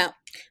 I'm out.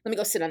 Let me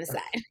go sit on the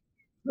side.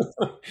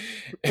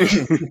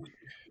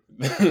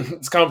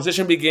 This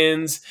competition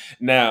begins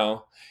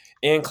now.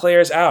 And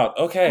Claire's out.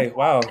 Okay,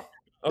 wow.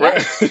 Okay.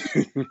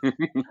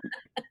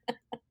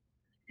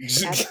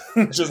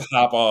 just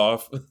hop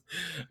off.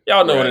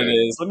 Y'all know what it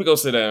is. Let me go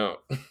sit down.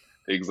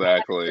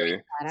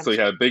 Exactly. So you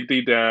have Big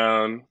D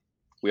down.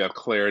 We have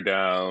Claire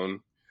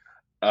down.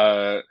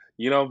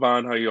 You know,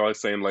 Vaughn, how you always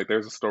saying like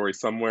there's a story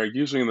somewhere,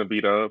 usually in the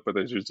beat up, but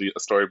there's usually a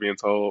story being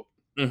told.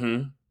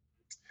 Mm-hmm.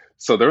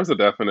 So there was a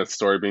definite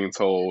story being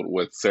told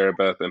with Sarah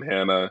Beth and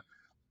Hannah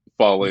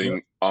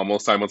falling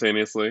almost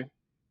simultaneously.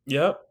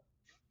 Yep.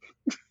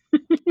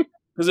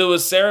 Because it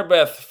was Sarah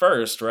Beth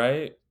first,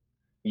 right?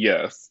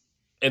 Yes.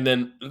 And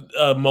then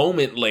a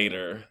moment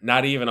later,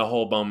 not even a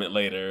whole moment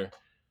later,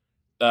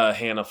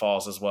 Hannah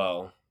falls as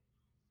well.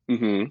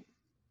 Mm-hmm.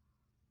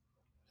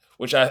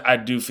 Which I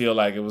do feel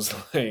like it was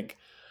like,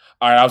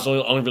 all right, I was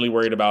only really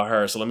worried about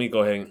her, so let me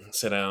go ahead and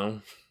sit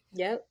down.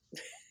 Yep.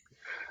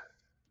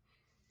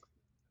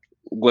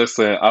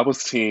 Listen, I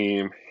was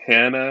team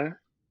Hannah,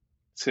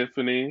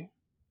 Tiffany,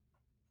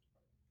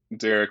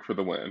 Derek for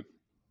the win.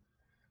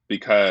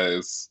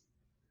 Because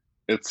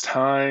it's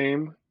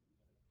time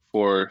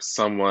for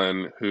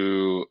someone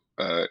who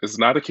is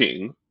not a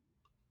king,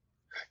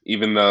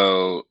 even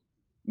though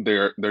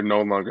they're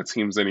no longer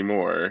teams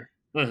anymore.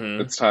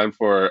 Mm-hmm. It's time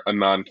for a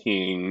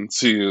non-king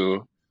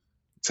to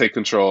take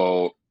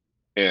control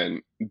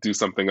and do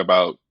something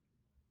about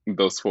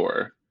those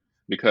 4.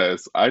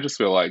 Because I just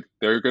feel like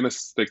they're going to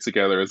stick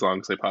together as long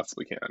as they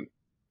possibly can.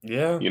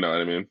 Yeah. You know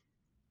what I mean?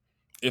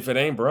 If it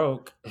ain't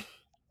broke.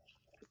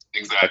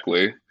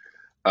 Exactly.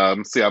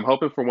 So yeah, I'm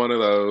hoping for one of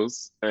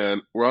those,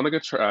 and we're on a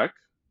good track.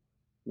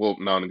 Well,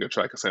 not on a good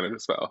track because Santa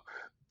just fell,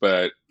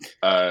 but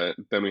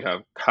then we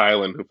have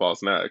Kylan who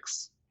falls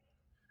next,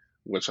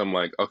 which I'm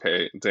like,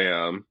 okay,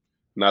 damn,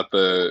 not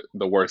the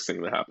worst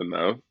thing that happened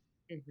though.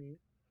 Mm-hmm.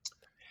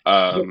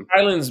 But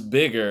Kylan's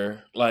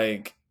bigger.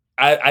 Like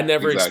I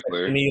never expect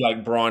Exactly. any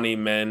like brawny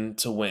men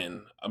to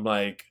win. I'm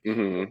like,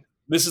 hmm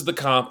this is the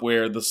comp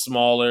where the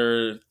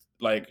smaller,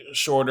 like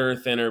shorter,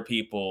 thinner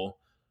people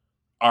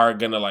are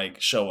gonna like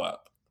show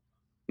up,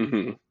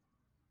 hmm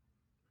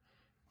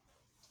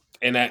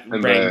and that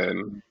And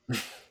rank.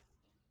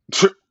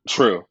 then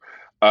true.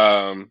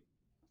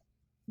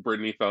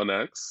 Brittany fell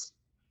next.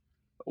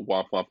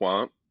 Womp womp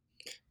womp.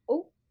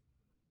 Oh,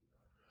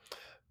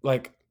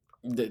 Like,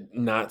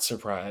 not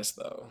surprised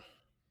though.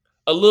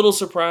 A little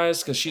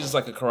surprised because she's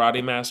like a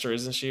karate master,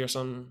 isn't she, or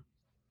something?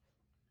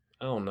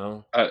 I don't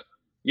know.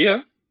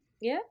 Yeah.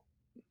 yeah.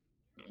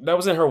 That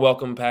was in her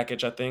welcome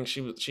package. I think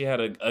she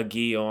had a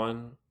gi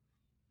on.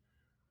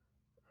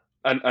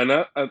 And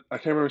I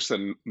can't remember if she said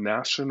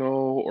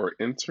national or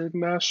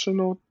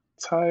international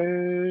title.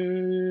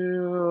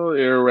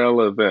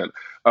 Irrelevant.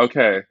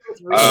 Okay.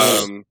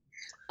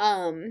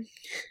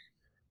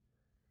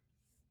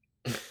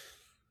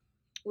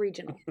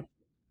 Regional.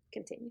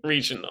 Continue.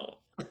 Regional.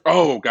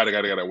 Oh, got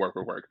it.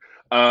 Work.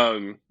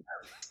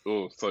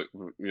 Oh, so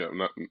yeah,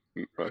 not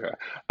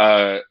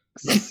okay.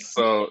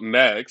 So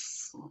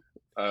next,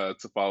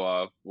 to follow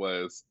off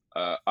was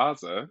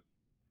Aza,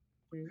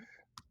 Mm.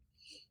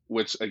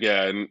 which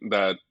again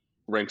that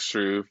ranks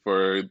true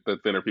for the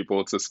thinner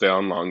people to stay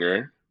on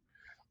longer.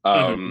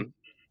 Mhm.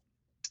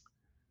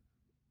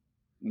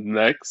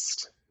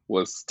 Next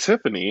was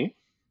Tiffany,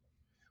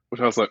 which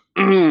I was like,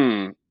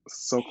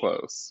 so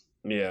close,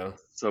 Yeah.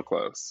 so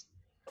close.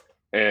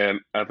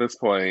 And at this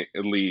point,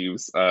 it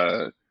leaves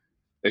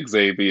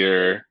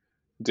Xavier,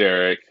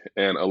 Derek,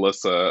 and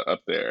Alyssa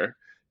up there.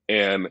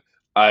 And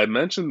I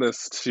mentioned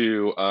this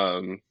to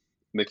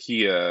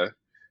Nakia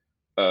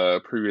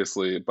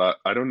previously, but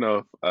I don't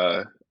know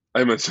if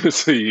I mentioned it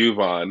to you,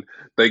 Vaughn.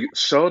 They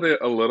showed it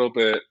a little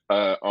bit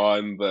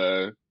on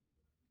the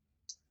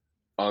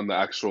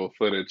actual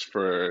footage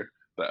for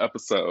the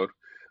episode,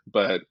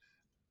 but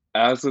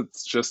as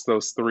it's just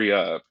those three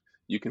up,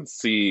 you can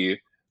see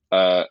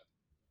uh,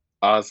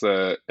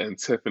 Aza and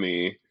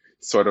Tiffany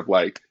sort of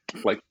like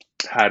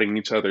patting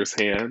each other's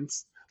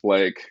hands,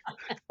 like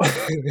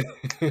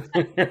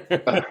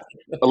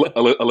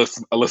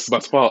Alyssa's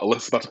about to fall,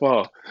 Alyssa's about to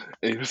fall,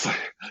 and you're just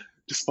like,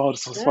 just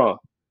fall,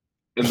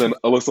 and then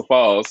Alyssa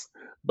falls,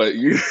 but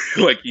you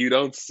you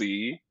don't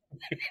see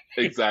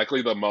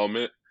exactly the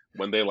moment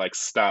when they like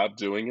stop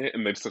doing it,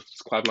 and they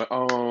just clap like,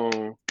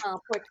 oh,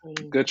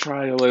 good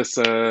try,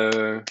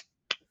 Alyssa.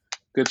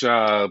 Good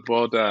job.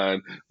 Well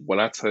done. When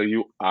I tell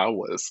you I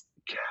was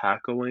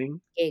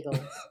cackling. Giggles.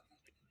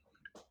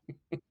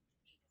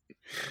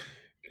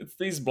 It's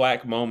these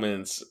black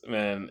moments,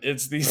 man.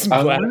 It's these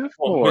I black live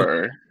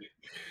moments.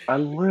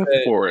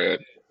 for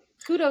it.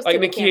 Kudos Like to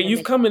the Nakia, cameraman.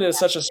 you've come in at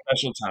such a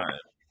special time.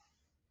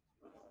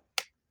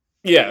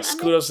 Yes,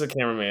 kudos to the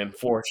cameraman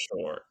for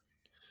sure.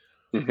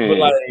 But hmm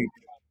like,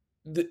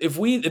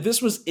 if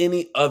this was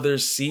any other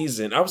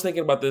season, I was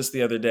thinking about this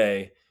the other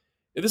day.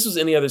 If this was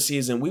any other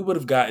season, we would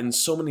have gotten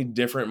so many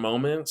different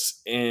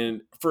moments,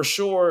 and for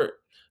sure,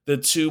 the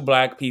two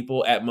black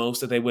people at most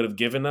that they would have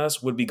given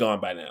us would be gone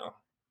by now.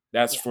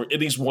 That's for at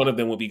least one of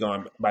them would be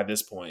gone by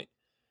this point.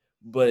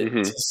 But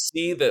hmm to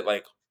see that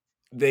like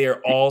they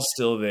are all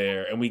still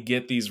there, and we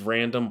get these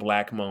random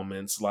black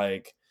moments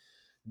like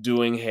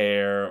doing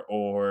hair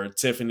or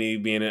Tiffany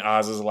being in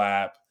Oz's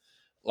lap,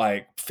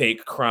 like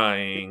fake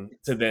crying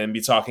to then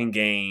be talking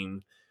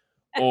game,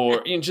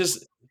 or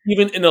just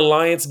even an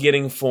alliance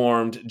getting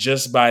formed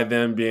just by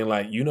them being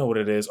like, you know what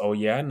it is. Oh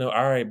yeah, I know.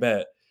 All right,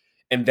 bet.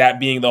 And that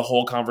being the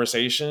whole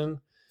conversation.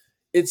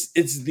 It's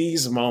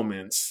these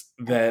moments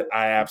that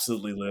I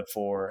absolutely live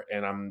for,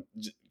 and I'm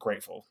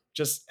grateful.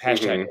 Just hashtag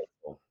hmm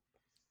grateful.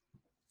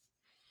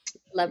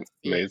 Love to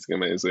see it.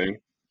 Amazing.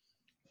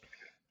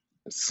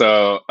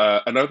 So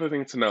another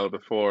thing to know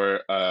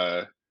before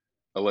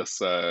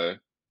Alyssa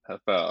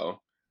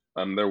fell,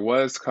 there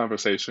was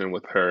conversation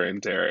with her and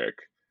Derek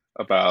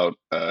about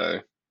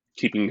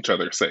keeping each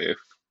other safe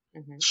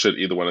Mm-hmm. should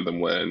either one of them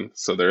win.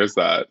 So there is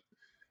that.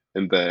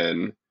 And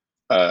then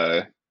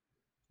uh,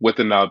 with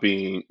it now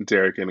being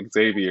Derek and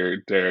Xavier,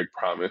 Derek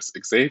promised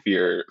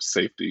Xavier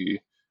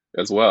safety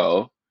as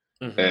well.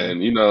 Mm-hmm.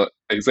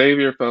 And,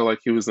 Xavier felt like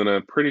he was in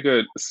a pretty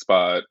good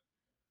spot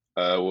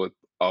with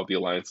all the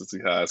alliances he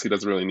has. He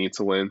doesn't really need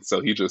to win,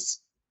 so he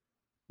just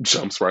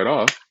jumps right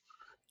off.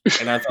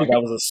 And I thought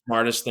that was the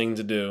smartest thing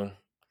to do.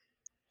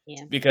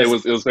 Yeah.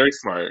 Because It was very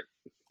smart.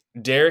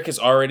 Derek has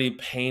already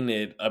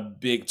painted a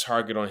big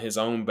target on his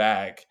own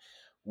back,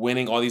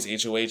 winning all these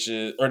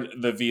HOHs or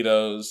the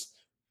vetoes,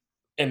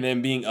 and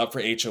then being up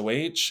for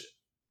HOH.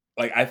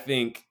 Like, I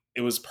think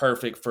it was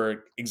perfect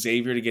for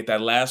Xavier to get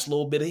that last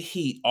little bit of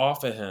heat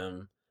off of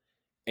him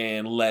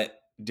and let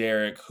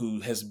Derek, who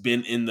has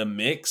been in the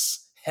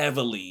mix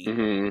heavily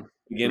hmm hmm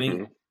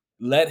beginning,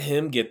 let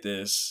him get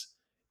this,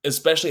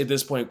 especially at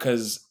this point,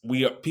 because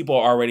people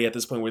are already at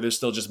this point where they're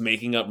still just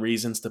making up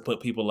reasons to put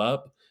people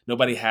up.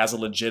 Nobody has a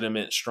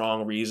legitimate,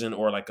 strong reason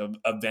or like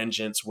a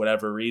vengeance,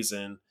 whatever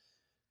reason.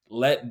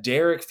 Let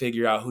Derek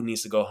figure out who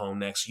needs to go home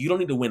next. You don't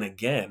need to win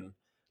again.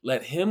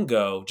 Let him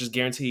go. Just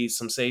guarantee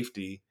some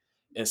safety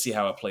and see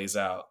how it plays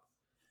out.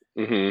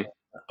 Mm-hmm.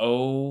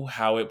 Oh,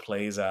 how it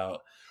plays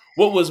out.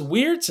 What was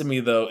weird to me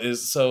though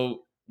is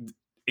so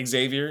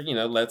Xavier,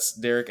 lets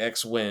Derek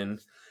X win,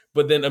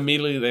 but then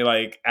immediately they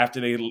like after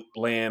they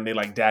land, they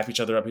like dap each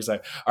other up. He's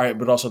like, "All right,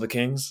 but also the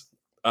Kings.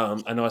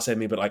 I know I said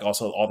me, but like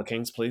also all the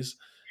Kings, please,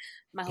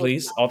 My whole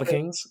please, all the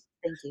Kings."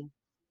 Thank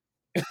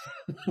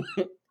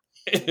you.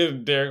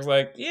 And Derek's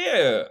like,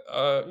 "Yeah,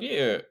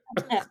 yeah."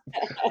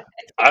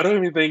 I don't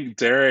even think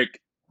Derek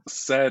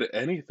said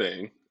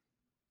anything.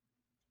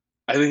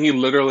 I think he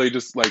literally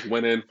just like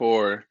went in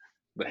for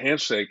the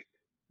handshake,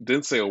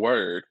 didn't say a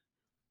word.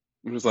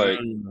 He was like,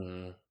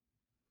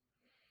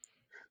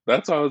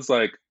 that's why I was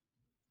like,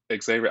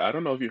 Xavier, I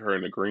don't know if you heard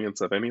an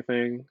agreement of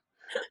anything,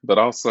 but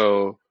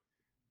also,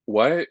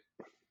 what?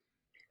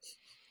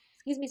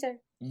 Excuse me, sir.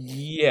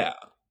 Yeah.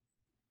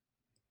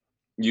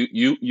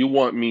 You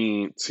want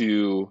me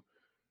to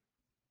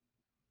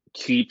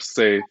keep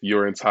safe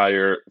your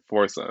entire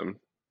foursome?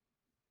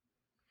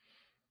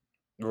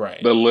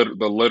 Right. The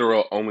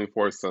literal only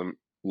foursome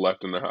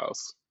left in the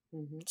house.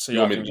 Mm-hmm. So You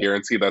y'all want me can to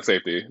guarantee that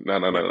safety? No.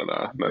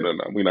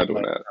 We're not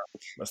doing that.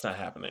 That's not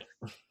happening.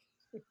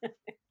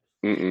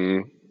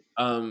 Mm-mm.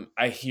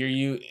 I hear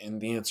you,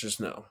 and the answer is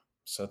no.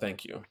 So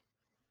thank you.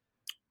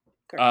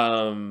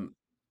 Correct.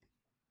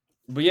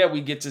 But yeah,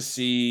 we get to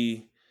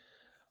see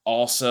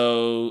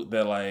also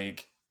that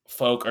like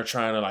folk are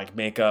trying to like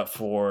make up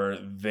for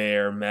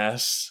their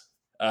mess.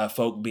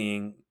 Folk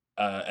being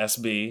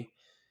SB,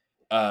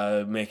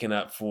 making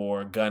up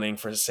for gunning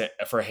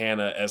for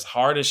Hannah as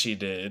hard as she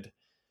did,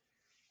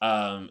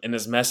 and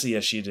as messy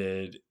as she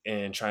did,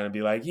 and trying to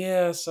be like,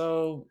 yeah,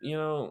 so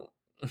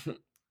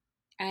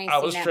I ain't I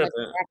seen was that tripping.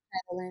 much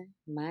backpedaling.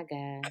 My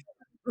God.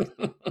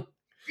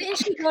 Didn't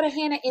she go to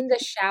Hannah in the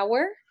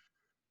shower?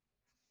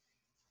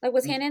 Like,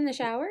 was Hannah in the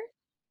shower?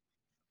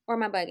 Or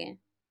am I bugging?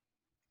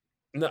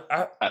 No,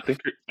 I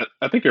think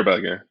you're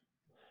bugging.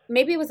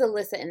 Maybe it was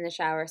Alyssa in the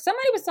shower.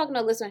 Somebody was talking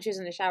to Alyssa when she was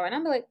in the shower, and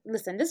I'm like,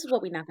 listen, this is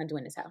what we're not going to do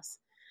in this house.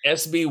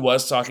 SB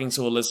was talking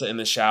to Alyssa in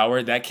the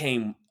shower. That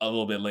came a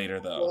little bit later,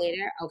 though.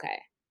 Later? Okay.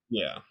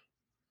 Yeah.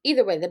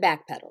 Either way, the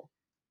backpedal.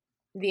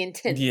 The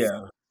intense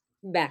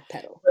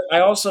backpedal.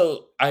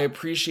 I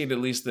appreciate at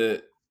least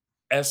that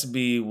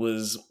SB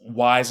was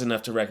wise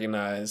enough to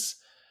recognize,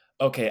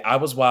 okay, I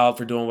was wild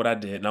for doing what I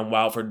did, and I'm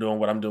wild for doing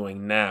what I'm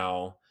doing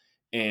now.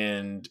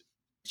 And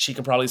she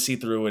can probably see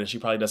through it, and she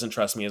probably doesn't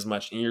trust me as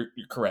much. And you're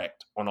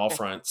correct on all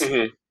fronts.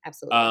 Mm-hmm.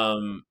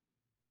 Absolutely.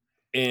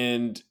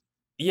 And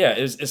yeah,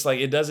 it's like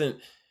it doesn't.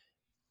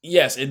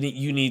 Yes,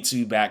 you need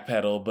to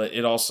backpedal, but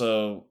it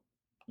also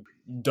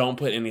don't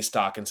put any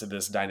stock into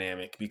this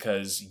dynamic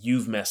because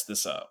you've messed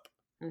this up.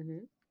 Mm-hmm.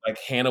 Like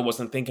Hannah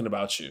wasn't thinking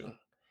about you.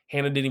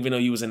 Hannah didn't even know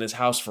you was in his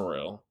house for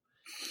real,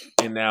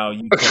 and now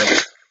you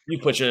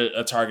put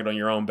a target on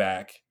your own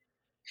back,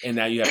 and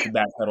now you have to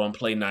backpedal and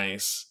play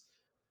nice,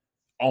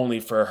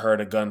 only for her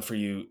to gun for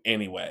you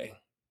anyway.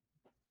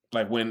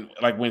 Like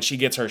when she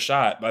gets her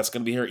shot, that's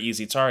gonna be her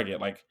easy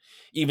target. Like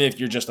even if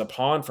you're just a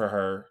pawn for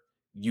her,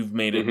 you've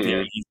made it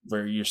very easy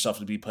for yourself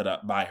to be put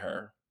up by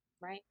her.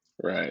 Right.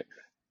 Right.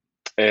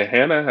 And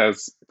Hannah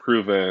has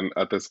proven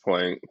at this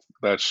point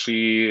that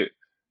she,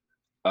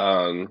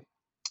 no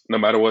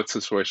matter what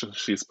situation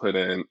she's put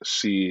in,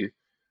 she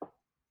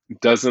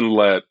doesn't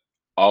let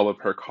all of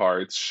her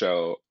cards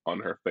show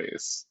on her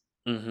face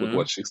with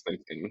what she's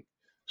thinking.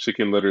 She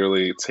can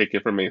literally take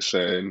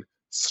information,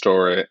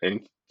 store it,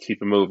 and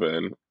keep it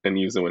moving and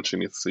use it when she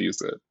needs to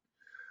use it.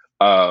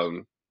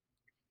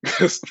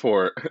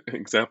 For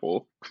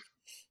example,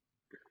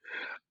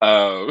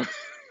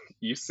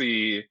 you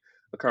see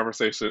a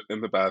conversation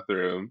in the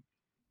bathroom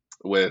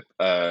with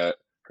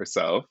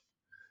herself,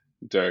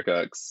 Derek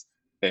X,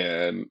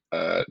 and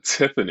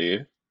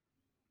Tiffany.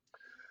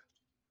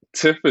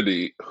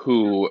 Tiffany,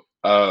 who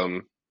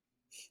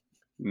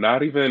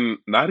not even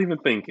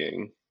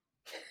thinking,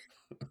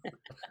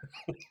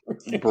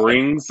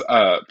 brings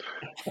up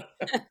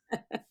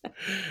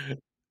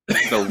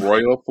the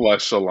Royal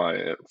Flush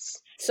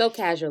Alliance so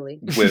casually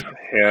with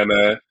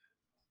Hannah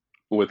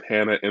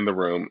in the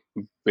room,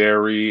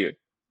 very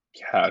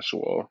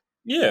casual.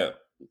 Yeah.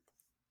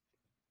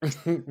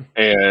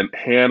 And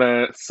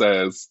Hannah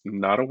says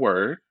not a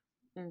word,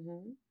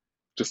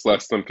 just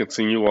lets them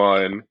continue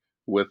on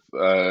with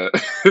the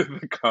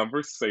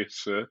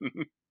conversation.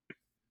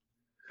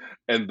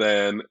 And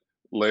then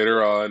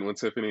later on, when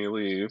Tiffany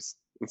leaves,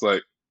 it's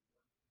like,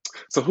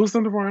 so who's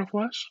in the Royal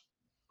Flush?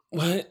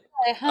 What?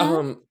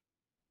 Huh?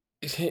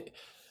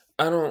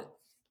 I don't.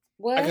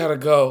 What? I gotta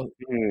go.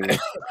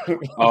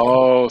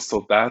 Oh,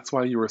 so that's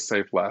why you were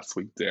safe last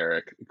week,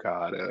 Derek.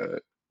 Got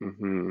it.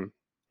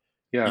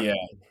 Yeah.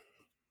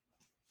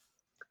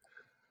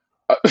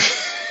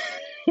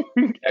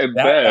 And That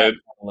then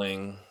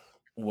backpedaling.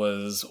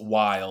 was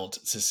wild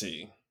to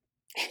see.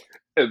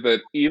 And then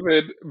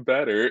even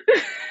better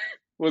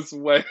was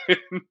when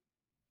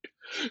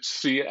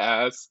she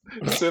asked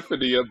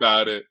Tiffany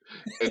about it,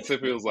 and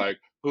Tiffany was like,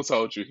 "Who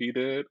told you he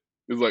did?"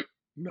 He was like,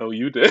 "No,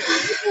 you did."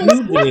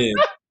 You did.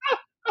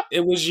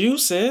 It was you,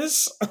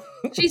 sis.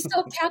 She's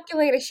so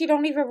calculated. She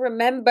don't even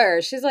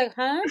remember. She's like,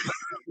 huh?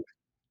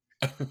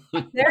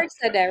 Derek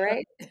said that,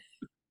 right?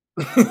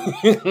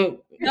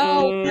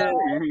 No,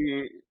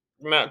 Mhm.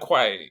 not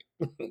quite.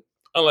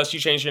 Unless you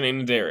change your name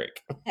to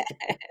Derek.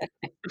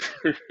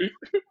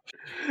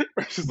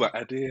 She's like,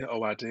 "I did.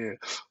 Oh, I did.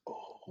 Oh,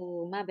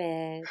 oh, my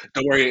bad.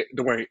 don't worry.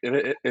 Don't worry.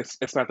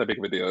 It's not that big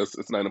of a deal.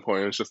 It's not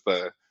important. It's just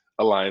the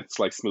alliance,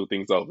 like smooth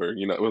things over.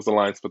 You know, it was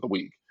alliance for the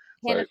week.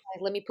 It's Hannah's like,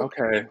 like, let me put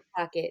that in okay,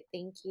 my pocket.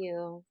 Thank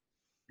you.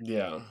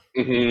 Yeah.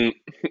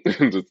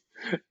 just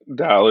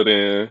dial it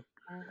in.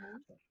 Uh-huh.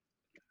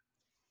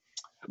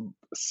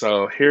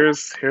 So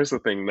here's the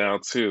thing now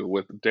too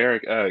with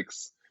Derek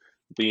X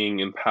being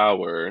in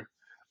power.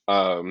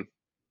 Um,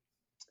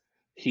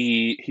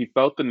 he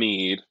felt the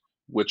need,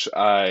 which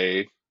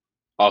I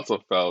also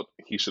felt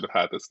he should have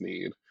had this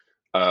need,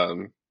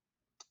 um,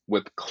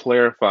 with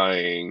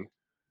clarifying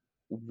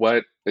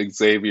what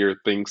Xavier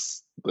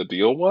thinks the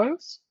deal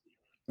was.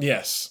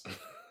 Yes.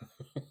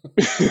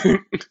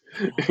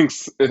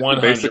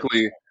 100.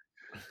 Basically,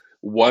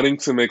 wanting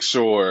to make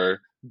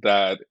sure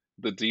that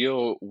the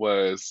deal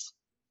was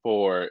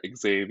for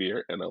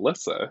Xavier and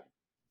Alyssa,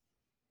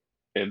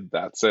 and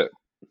that's it.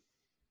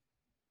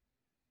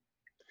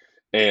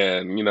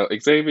 And you know,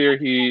 Xavier,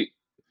 he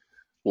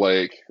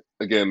like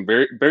again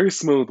very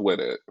smooth with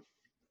it.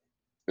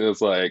 It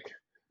was like,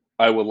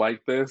 I would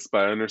like this,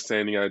 by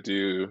understanding I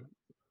do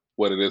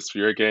what it is for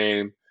your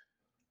game.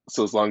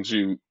 So as long as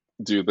you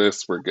do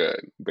this, we're good,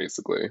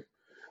 basically.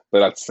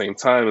 But at the same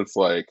time, it's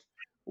like,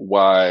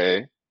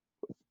 why?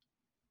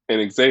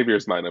 In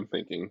Xavier's mind, I'm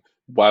thinking,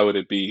 why would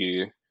it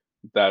be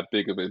that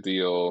big of a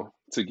deal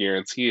to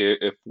guarantee it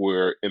if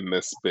we're in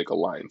this big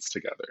alliance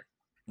together?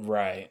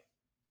 Right.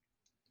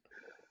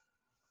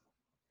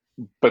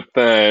 But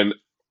then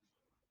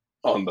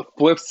on the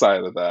flip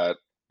side of that,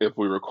 if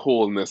we were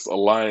cool in this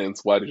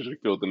alliance, why did you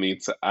feel the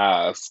need to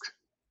ask,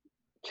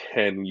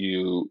 can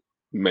you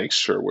make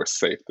sure we're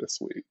safe this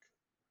week?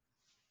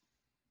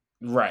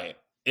 Right.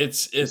 You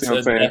see It's what I'm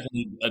a saying?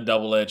 definitely a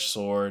double-edged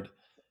sword.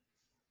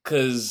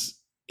 Cause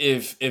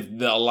if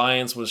the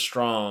alliance was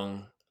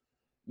strong,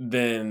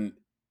 then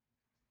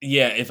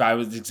yeah, if I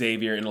was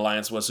Xavier and the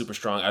alliance was super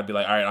strong, I'd be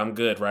like, all right, I'm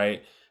good,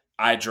 right?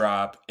 I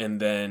drop, and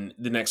then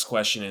the next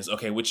question is,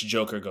 okay, which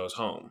Joker goes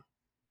home?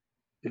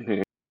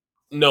 Mhm.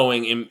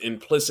 Knowing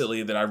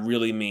implicitly that I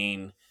really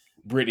mean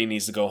Brittany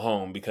needs to go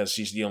home because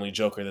she's the only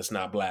Joker that's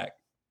not black,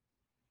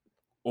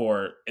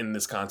 or in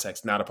this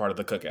context, not a part of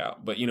the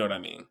cookout. But you know what I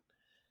mean.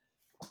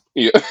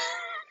 Yeah.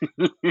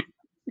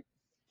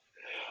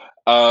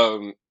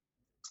 um.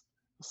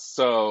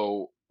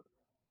 So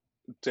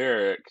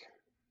Derek,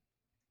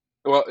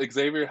 well,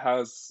 Xavier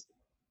has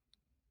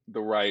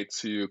the right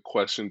to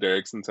question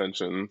Derek's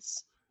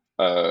intentions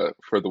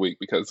for the week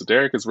because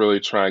Derek is really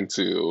trying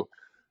to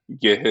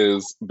get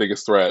his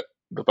biggest threat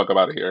the fuck up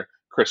out of here,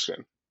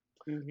 Christian.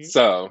 Mm-hmm.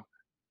 So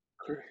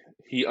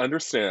he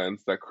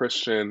understands that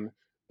Christian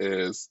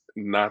is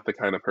not the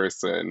kind of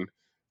person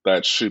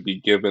that should be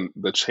given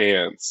the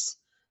chance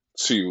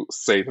to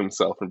save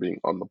himself from being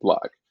on the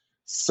block.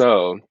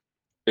 So,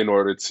 in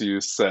order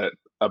to set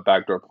a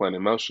backdoor plan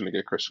in motion to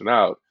get Christian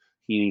out,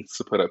 he needs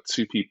to put up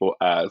two people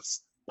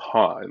as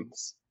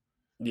pawns.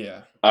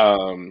 Yeah.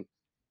 Um,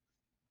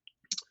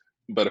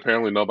 but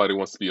apparently, nobody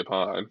wants to be a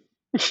pawn.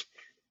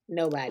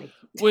 Nobody.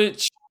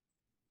 Which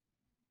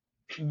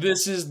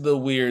this is the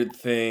weird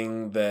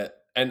thing that,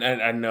 and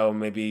I know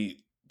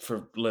maybe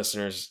for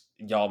listeners,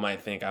 y'all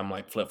might think I'm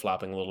like flip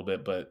flopping a little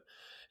bit, but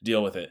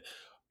deal with it.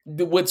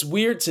 What's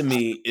weird to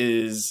me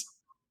is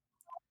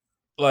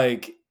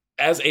like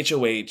as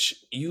HOH,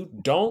 you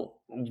don't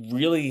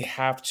really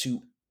have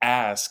to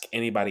ask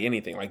anybody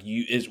anything. Like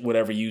you is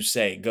whatever you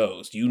say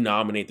goes. You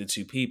nominate the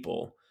two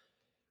people.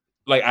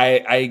 Like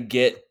I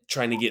get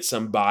trying to get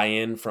some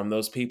buy-in from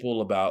those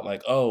people about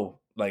like, oh,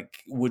 like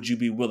would you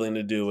be willing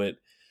to do it?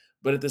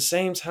 But at the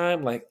same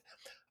time, like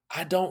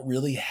I don't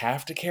really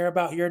have to care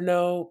about your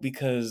no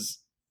because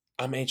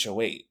I'm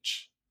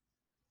HOH.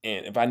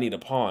 And if I need a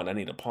pawn, I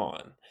need a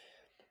pawn.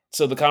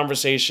 So the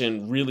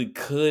conversation really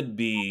could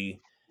be,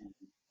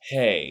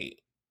 hey,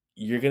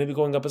 you're going to be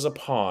going up as a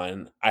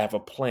pawn. I have a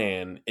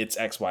plan. It's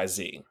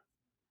XYZ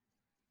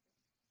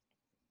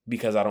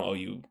because I don't owe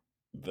you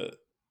the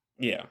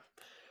yeah.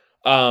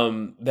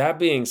 That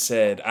being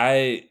said,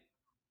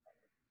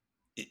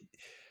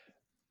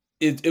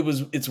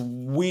 it's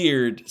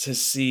weird to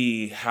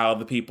see how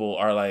the people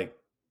are like,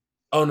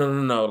 "Oh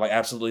no, like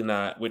absolutely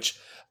not," which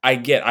I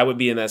get. I would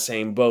be in that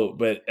same boat,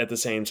 but at the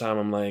same time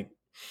I'm like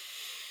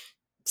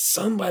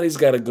somebody's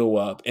got to go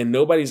up and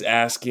nobody's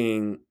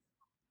asking,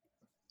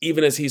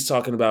 even as he's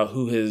talking about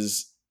who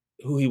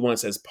he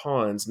wants as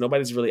pawns,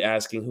 nobody's really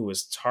asking who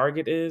his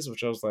target is,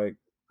 which I was like,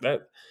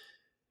 that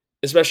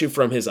especially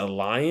from his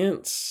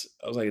alliance.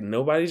 I was like,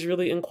 nobody's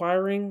really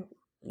inquiring,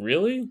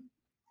 really,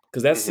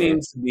 because that Hmm.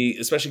 seems to be,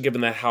 especially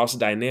given the house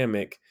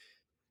dynamic.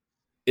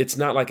 It's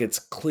not like it's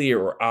clear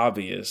or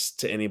obvious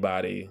to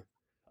anybody,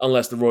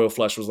 unless the royal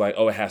flush was like,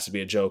 oh, it has to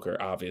be a Joker,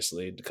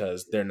 obviously,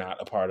 because they're not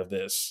a part of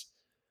this.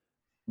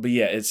 But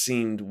yeah, it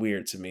seemed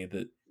weird to me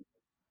that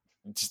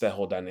just that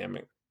whole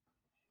dynamic.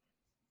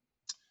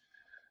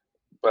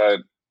 But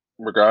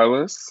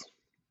regardless,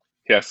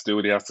 he has to do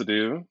what he has to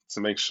do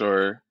to make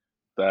sure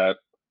that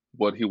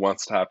what he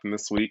wants to happen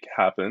this week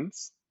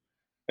happens.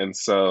 And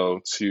so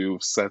to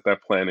set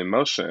that plan in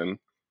motion,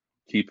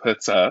 he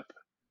puts up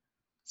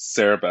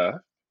Sarah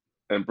Beth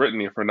and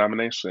Brittany for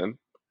nomination.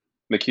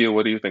 Nakia,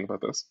 what do you think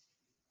about this?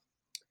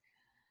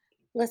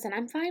 Listen,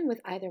 I'm fine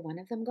with either one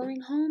of them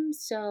going home.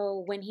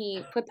 So when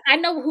he put, I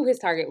know who his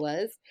target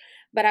was,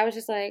 but I was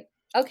just like,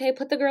 okay,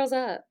 put the girls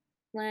up.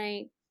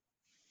 Like,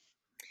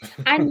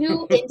 I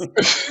knew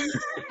instantly,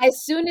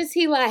 as soon as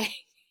he like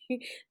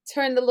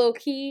turned the little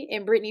key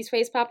and Brittany's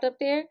face popped up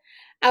there,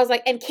 I was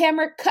like, and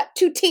camera cut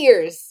to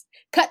tears.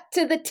 Cut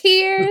to the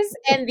tears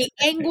and the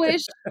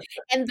anguish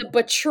and the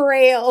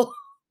betrayal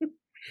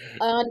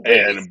on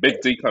Brittany's And Big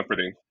face. D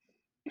comforting.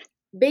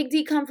 Big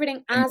D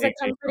comforting, And Ozza Big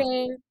J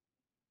comforting.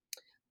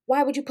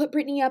 Why would you put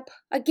Brittany up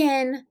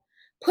again?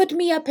 Put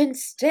me up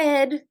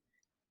instead.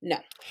 No.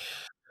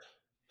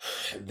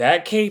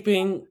 that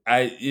caping,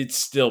 it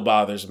still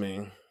bothers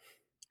me.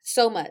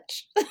 So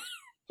much.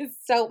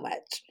 So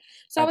much.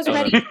 So I A was ton.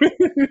 ready.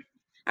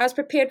 I was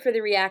prepared for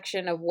the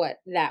reaction of what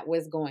that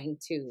was going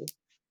to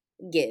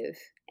give.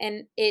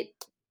 And it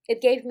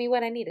gave me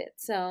what I needed.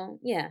 So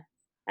yeah,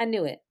 I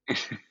knew it.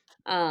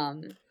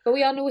 But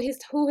we all knew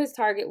who his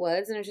target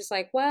was, and it was just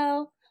like,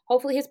 well,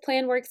 hopefully his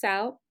plan works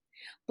out.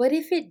 But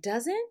if it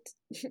doesn't,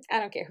 I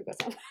don't care who goes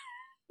home.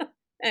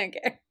 I don't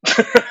care.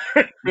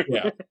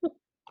 Yeah.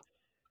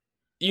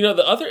 You know,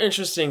 the other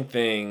interesting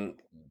thing,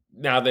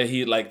 now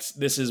that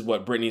this is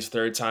what Brittany's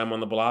third time on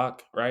the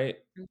block, right?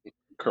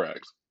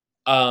 Correct.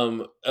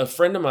 A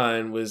friend of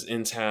mine was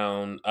in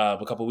town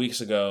a couple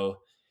weeks ago,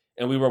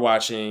 and we were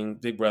watching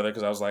Big Brother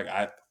because I was like,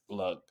 I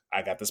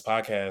got this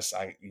podcast.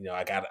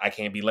 I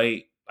can't be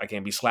late. I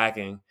can't be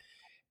slacking.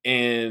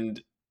 And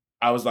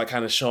I was like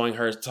kind of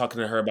talking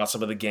to her about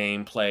some of the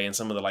gameplay and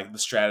some of the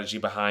strategy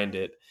behind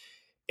it.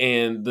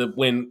 And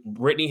when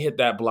Brittany hit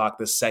that block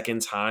the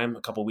second time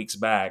a couple weeks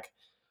back,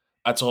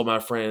 I told my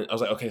friend, I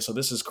was like, okay, so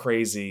this is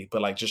crazy,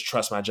 but just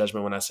trust my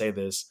judgment when I say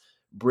this.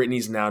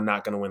 Brittany's now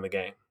not going to win the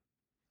game.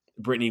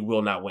 Brittany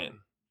will not win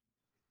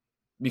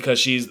because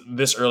she's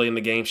this early in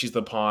the game. She's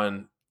the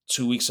pawn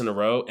 2 weeks in a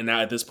row. And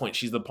now at this point,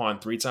 she's the pawn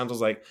 3 times. I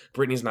was like,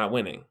 Brittany's not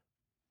winning.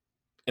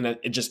 And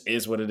it just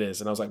is what it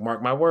is. And I was like,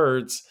 mark my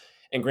words.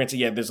 And granted,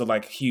 yeah, there's a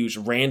huge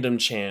random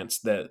chance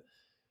that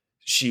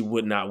she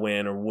would not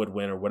win or would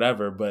win or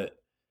whatever. But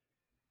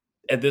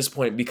at this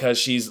point, because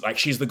she's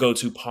the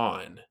go-to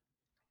pawn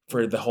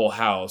for the whole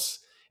house,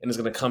 and it's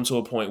going to come to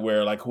a point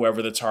where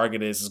whoever the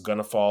target is going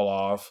to fall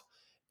off,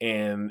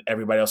 and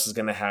everybody else is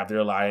going to have their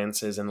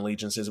alliances and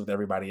allegiances with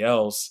everybody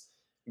else.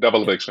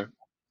 Double eviction.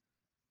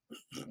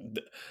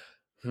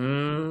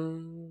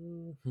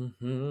 Oh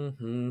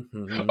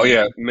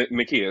yeah,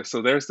 Nakia.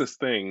 So there's this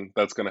thing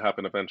that's going to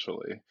happen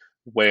eventually,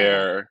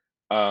 where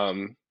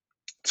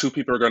two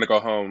people are going to go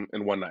home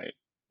in one night.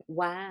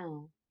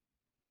 Wow.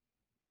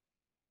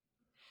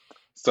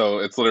 So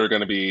it's literally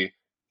going to be,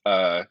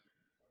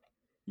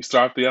 you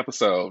start the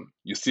episode,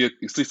 you see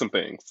some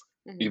things,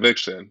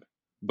 eviction,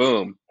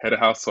 boom, head of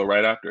household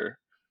right after,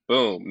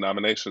 boom,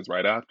 nominations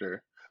right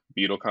after,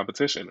 veto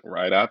competition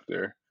right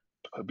after,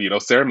 veto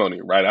ceremony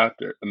right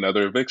after,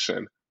 another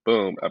eviction,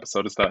 boom,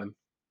 episode is done.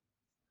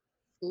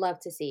 Love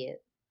to see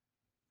it.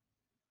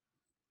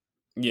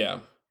 Yeah.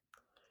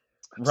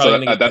 So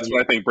that's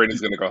when I think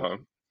Brittany's going to go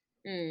home.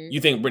 You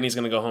think Brittany's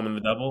going to go home in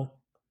the double?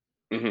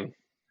 Mm-hmm.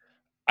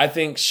 I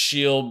think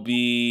she'll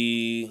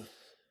be,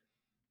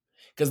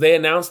 because they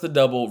announced the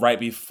double right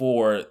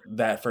before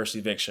that first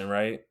eviction,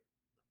 right?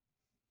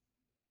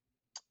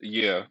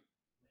 Yeah.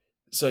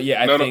 So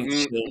yeah, I think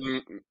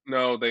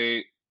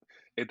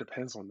it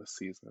depends on the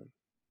season.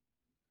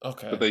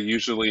 Okay. But they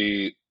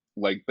usually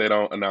they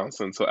don't announce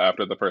until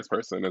after the first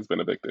person has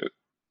been evicted.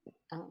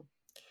 Oh.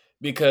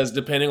 Because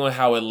depending on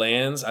how it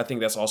lands, I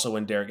think that's also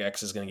when Derek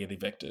X is going to get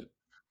evicted.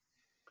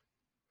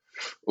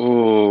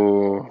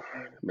 Oh,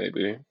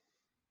 maybe.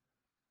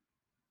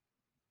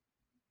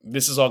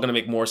 This is all going to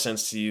make more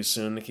sense to you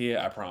soon, Nakia.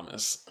 I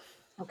promise.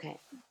 Okay.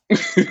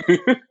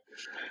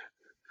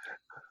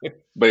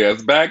 But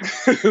yes, back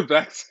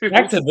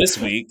to this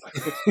week.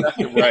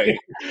 Right.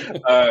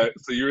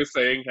 So you were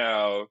saying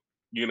how,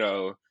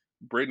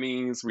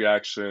 Brittany's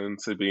reaction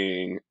to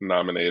being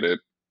nominated,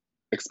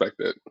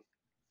 expected.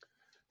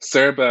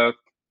 Sarah Beth,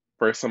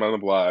 first time on the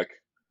block,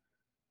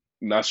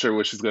 not sure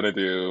what she's gonna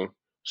do.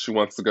 She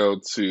wants to go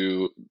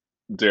to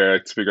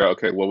Derek to figure out,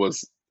 okay,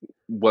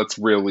 what's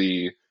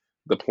really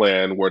the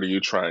plan? What are you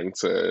trying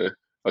to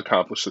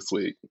accomplish this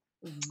week?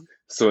 Mm-hmm.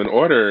 So in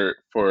order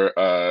for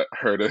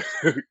her to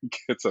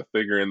get to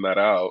figuring that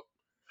out,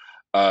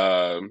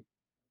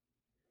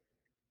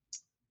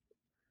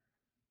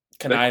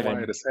 They quiet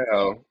Conniving. as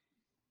hell.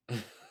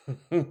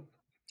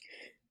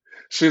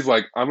 She's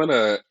like, I'm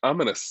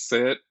gonna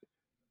sit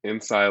in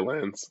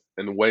silence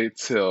and wait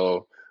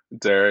till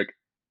Derek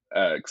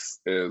X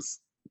feels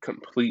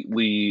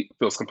completely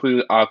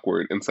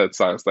awkward and said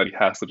silence that he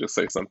has to just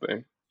say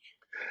something.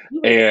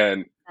 You were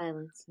And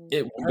silence.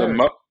 It the worked.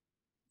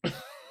 mo-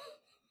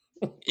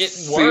 It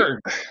see,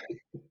 worked.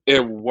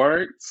 it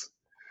worked.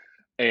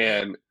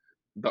 And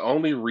the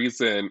only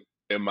reason,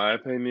 in my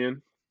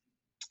opinion,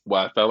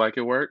 why I felt like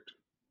it worked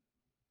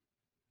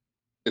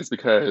is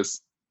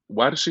because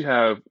why does she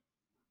have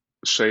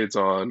shades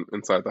on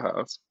inside the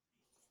house?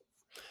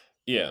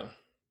 Yeah.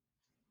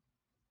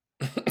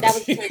 That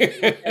was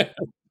crazy.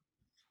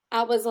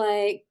 I was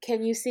like,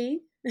 can you see?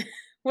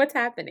 What's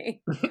happening?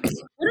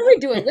 What are we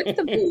doing? Look at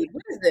the mood.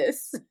 What is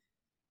this?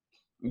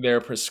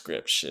 Their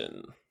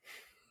prescription.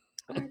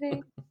 Are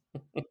they?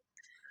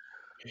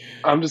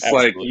 I'm just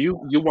like, Absolutely.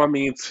 you want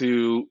me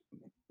to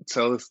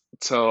tell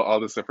all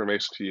this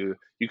information to you.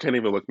 You can't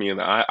even look me in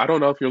the eye. I don't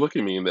know if you're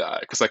looking me in the eye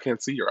because I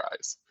can't see your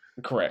eyes.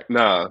 Correct.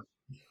 Nah.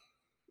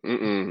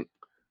 Mm-mm.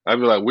 I'd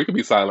be like, we could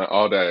be silent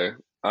all day.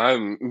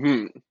 I'm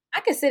I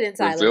could sit in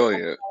silence.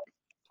 resilient.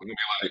 I'm gonna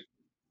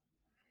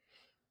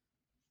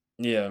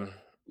be Yeah.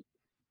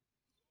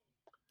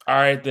 All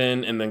right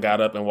then, and then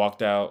got up and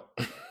walked out.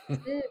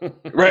 like,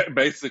 right,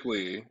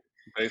 basically.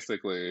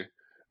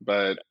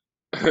 But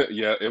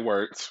yeah, it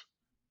worked.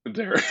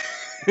 Derek,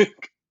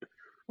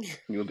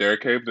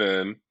 Derek caved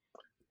in.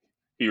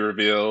 He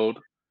revealed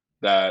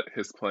that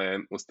his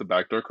plan was to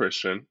backdoor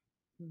Christian,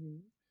 Mhm.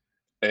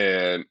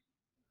 and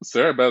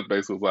Sarah Beth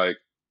basically was like,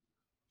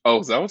 "Oh,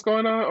 is that what's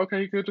going on?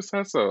 Okay, you could just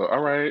have so.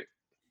 All right."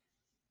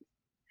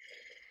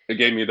 It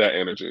gave me that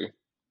energy.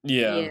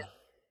 Yeah. Yeah.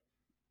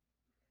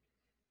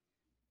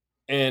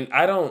 And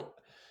I don't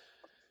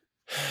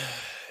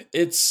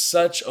it's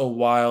such a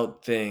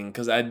wild thing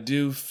because I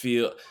do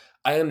feel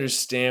I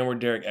understand where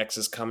Derek X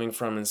is coming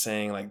from and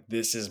saying like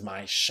this is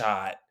my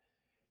shot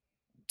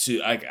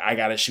to I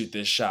gotta shoot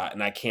this shot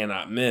and I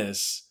cannot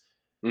miss.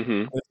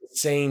 Hmm. But at the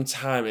same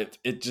time,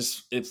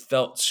 it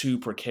felt too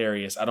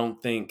precarious. I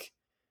don't think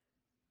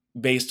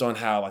based on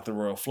how like the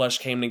Royal Flush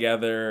came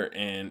together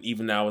and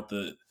even now with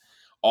the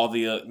all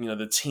the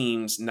the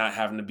teams not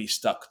having to be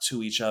stuck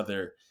to each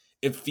other,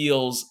 it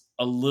feels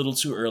a little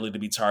too early to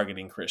be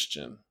targeting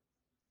Christian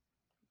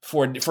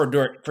for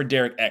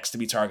Derek X to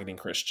be targeting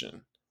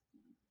Christian.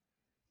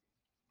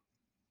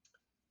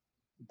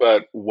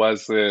 But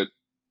was it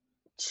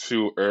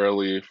too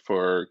early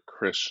for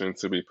Christian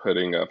to be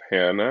putting up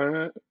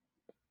Hannah?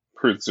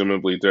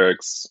 Presumably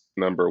Derek's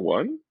number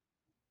one?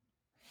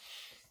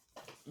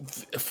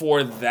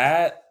 For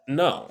that,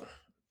 no,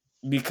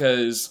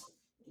 because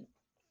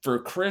for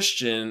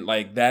Christian,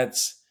 like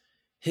that's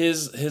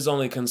his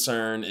only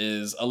concern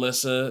is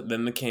Alyssa,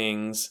 then the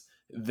Kings,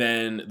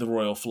 then the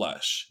Royal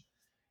Flush.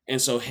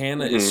 And so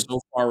Hannah Hmm. is so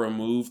far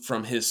removed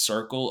from his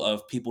circle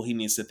of people he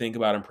needs to think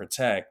about and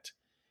protect,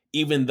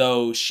 even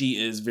though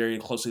she is very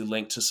closely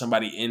linked to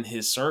somebody in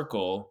his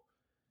circle.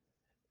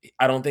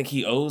 I don't think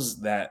he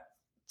owes that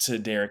to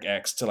Derek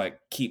X to like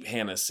keep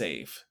Hannah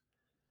safe.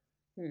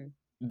 Hmm.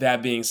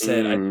 That being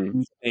said, I Mm.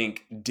 do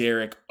think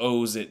Derek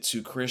owes it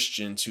to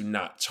Christian to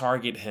not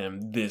target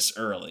him this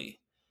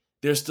early.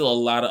 There's still a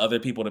lot of other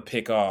people to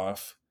pick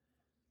off,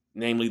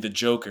 namely the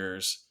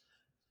Jokers,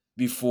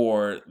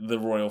 before the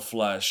Royal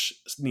Flush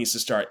needs to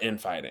start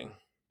infighting.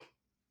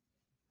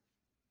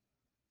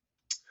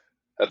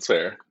 That's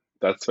fair.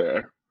 That's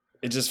fair.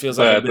 It just feels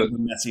like a But bit of a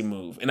messy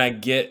move. And I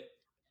get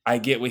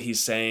what he's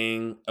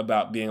saying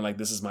about being like,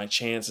 this is my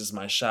chance, this is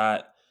my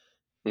shot.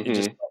 It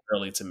just mhm. felt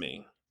early to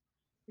me.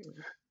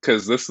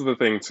 Because this is the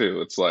thing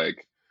too. It's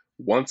like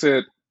once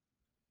it,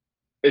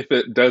 if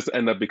it does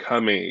end up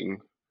becoming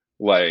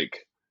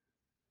like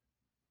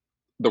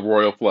the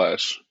Royal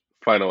Flush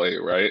Final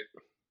Eight, right?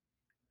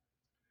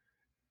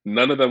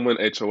 None of them win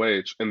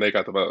HOH, and they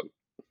got the vote,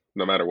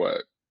 no matter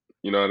what.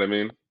 You know what I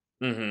mean?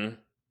 Mm-hmm.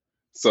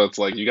 So it's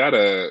like you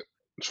gotta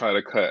try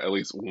to cut at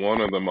least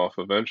one of them off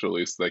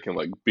eventually, so they can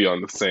like be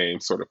on the same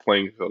sort of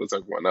playing field as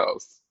everyone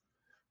else.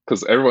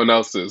 Because everyone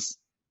else is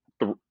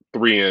th-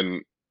 three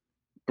and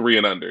three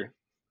and under.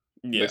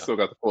 They Yeah. still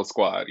got the full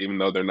squad, even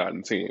though they're not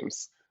in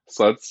teams.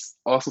 So that's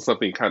also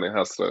something he kind of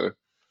has to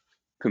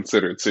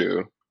consider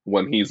too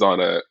when he's on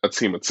a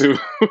team of two.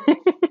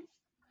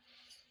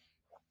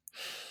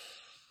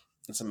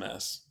 It's a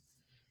mess.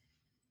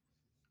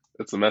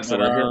 It's a mess, and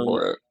But we're here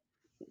for it.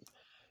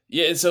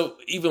 yeah, and so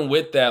even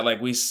with that,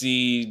 like we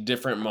see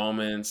different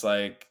moments,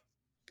 like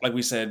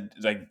we said,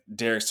 like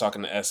Derek's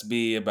talking to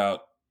SB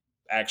about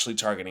actually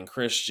targeting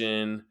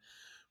Christian.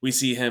 We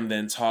see him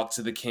then talk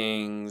to the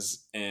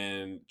Kings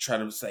and try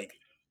to like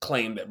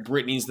claim that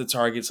Brittany's the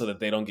target so that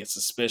they don't get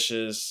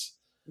suspicious.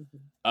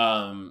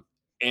 Mhm.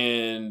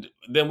 And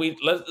then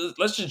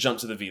let's just jump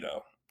to the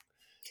veto.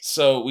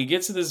 So we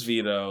get to this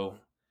veto.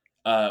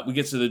 We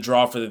get to the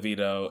draw for the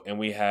veto, and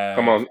we have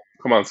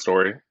Come on,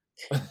 story.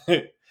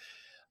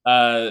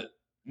 uh,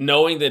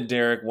 knowing that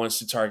Derek wants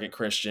to target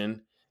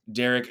Christian,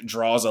 Derek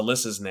draws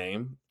Alyssa's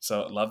name.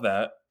 So love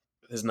that.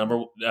 his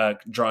number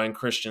drawing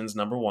Christian's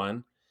number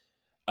one.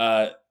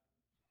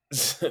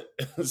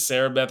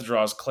 Sarah Beth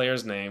draws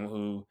Claire's name,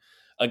 who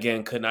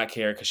again could not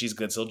care because she's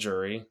good till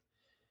jury.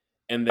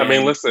 And I mean,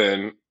 then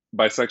listen,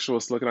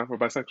 bisexuals looking out for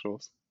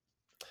bisexuals.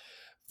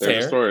 There's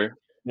your fair, story.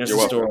 there's You're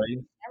the welcome.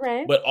 story. All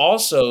right. But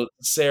also,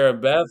 Sarah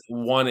Beth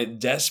wanted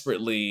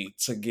desperately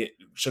to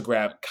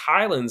grab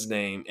Kylan's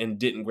name and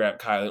didn't grab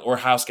Kylan, or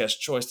house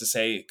guest choice to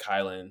say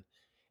Kylan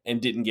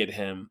and didn't get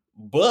him.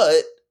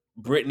 But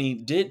Brittany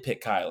did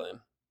pick Kylan.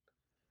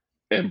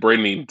 And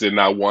Brittany did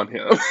not want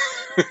him.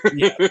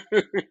 Yeah.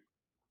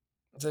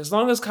 So as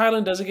long as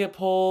Kylan doesn't get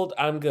pulled,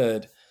 I'm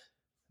good.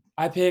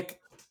 I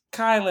pick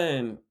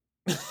Kylan.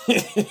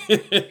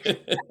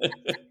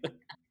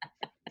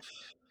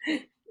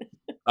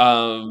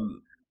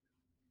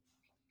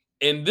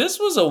 And this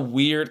was a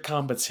weird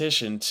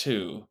competition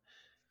too.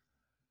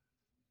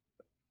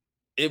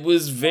 It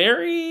was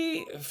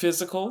very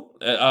physical.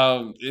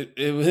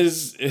 It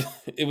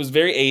was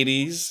very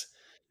 80s.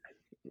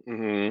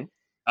 Mm-hmm.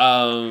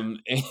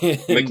 And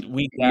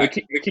we got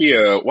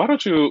Nakia, why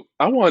don't you?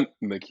 I want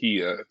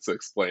Nakia to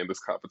explain this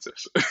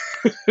competition.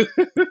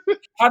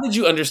 How did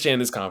you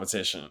understand this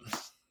competition?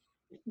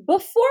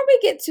 Before we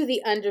get to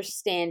the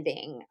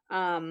understanding,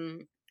 I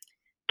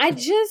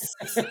just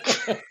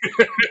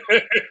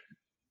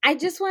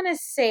want to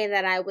say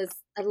that I was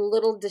a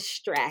little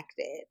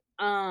distracted.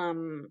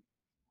 Kylan's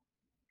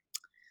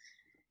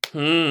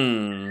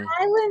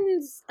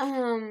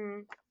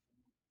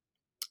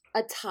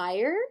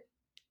attire,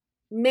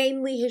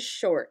 mainly his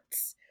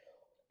shorts,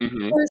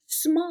 were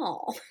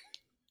small.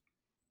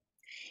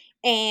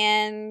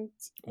 And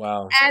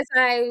wow, as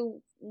I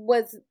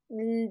was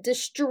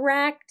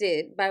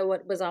distracted by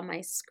what was on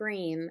my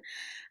screen,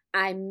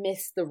 I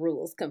missed the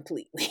rules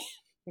completely.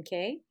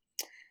 Okay.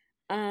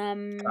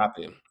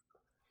 Copy.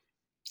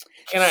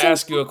 Can I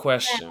ask you a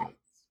question?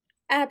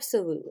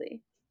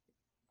 Absolutely.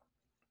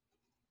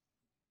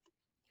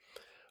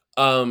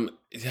 How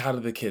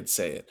did the kids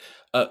say it?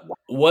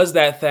 Was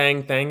that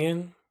thing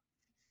thangin'?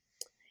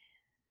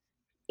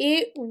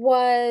 It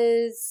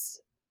was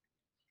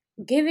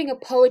giving a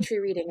poetry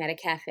reading at a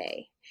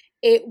cafe.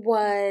 It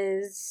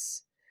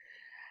was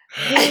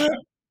oh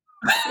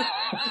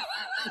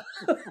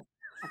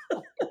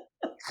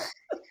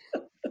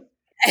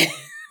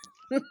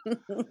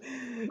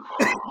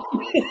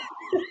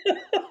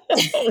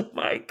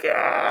my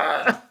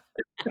god.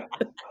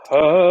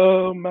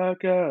 Oh my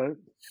god.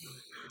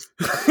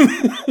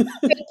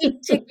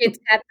 Taking tickets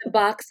at the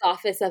box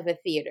office of a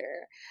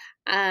theater.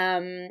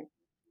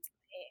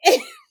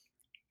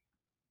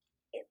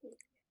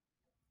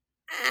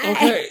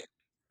 Okay.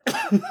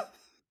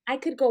 I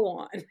could go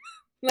on.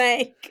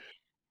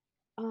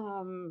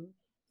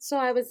 So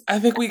I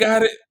think we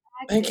got it.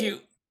 Thank you.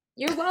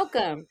 You're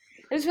welcome.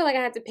 I just feel like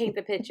I had to paint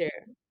the picture.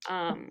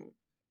 I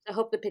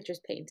hope the picture's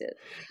painted.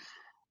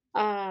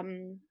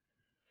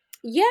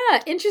 Yeah,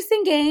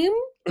 interesting game.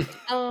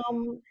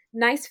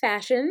 Nice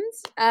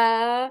fashions.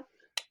 That's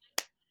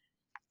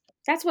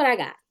what I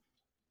got.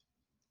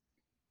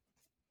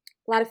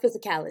 A lot of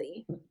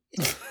physicality.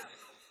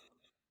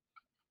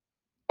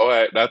 All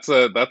right, it's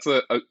a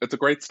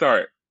great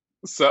start.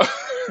 So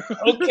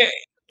okay.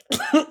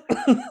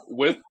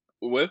 with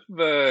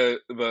the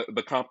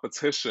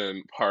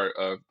competition part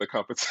of the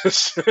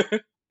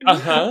competition,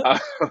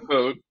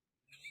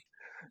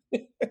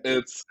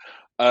 it's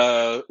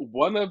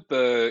one of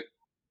the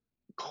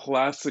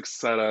classic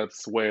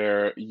setups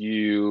where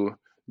you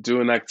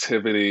do an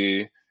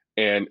activity,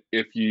 and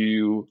if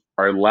you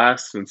are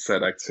last in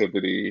said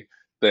activity,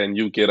 then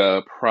you get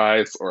a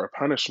prize or a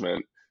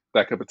punishment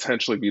that could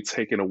potentially be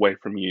taken away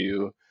from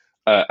you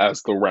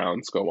as the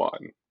rounds go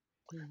on.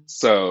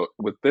 So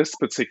with this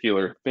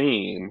particular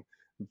theme,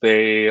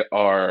 they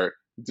are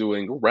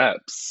doing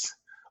reps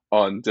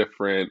on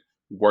different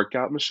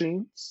workout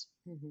machines.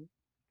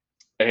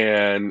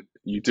 And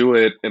you do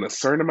it in a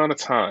certain amount of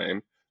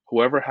time.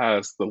 Whoever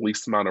has the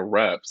least amount of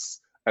reps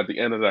at the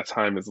end of that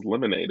time is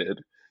eliminated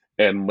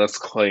and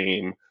must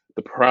claim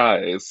the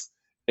prize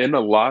in a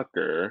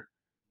locker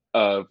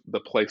of the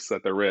place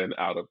that they're in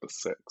out of the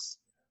 6.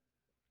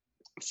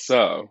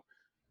 So,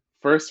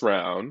 first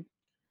round,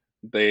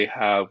 they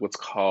have what's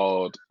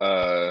called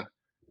the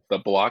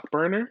block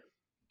burner.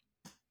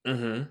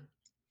 And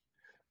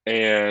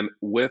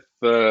with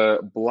the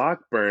block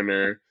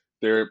burner,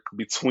 they're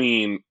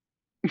between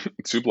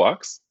 2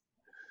 blocks,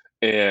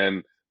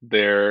 and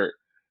they're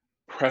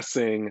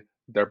pressing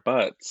their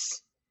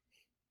butts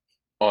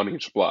on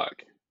each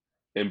block.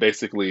 And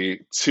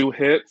basically, 2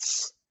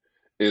 hits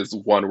is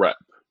 1 rep.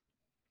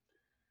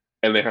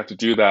 And they have to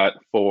do that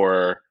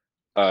for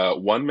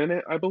 1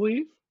 minute, I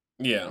believe.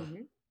 Yeah.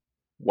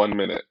 1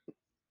 minute.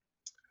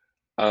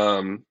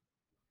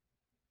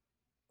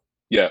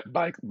 Yeah,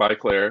 bye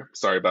Claire.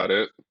 Sorry about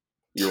it.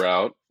 You're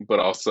out, but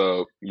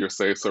also you're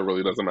safe, so it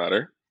really doesn't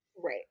matter.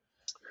 Right.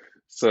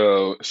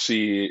 So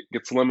she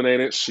gets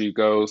eliminated. She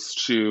goes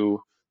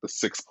to the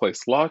 6th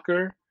place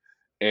locker,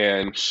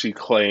 and she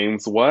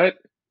claims what?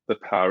 The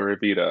power of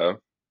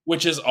veto.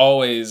 which is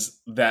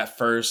always that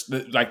first,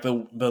 like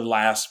the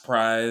last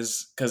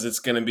prize, because it's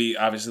going to be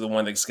obviously the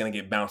one that's going to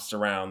get bounced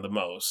around the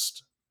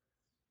most.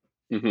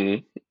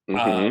 Mm-hmm. Mm-hmm.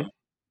 Um,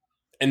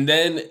 and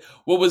then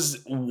what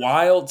was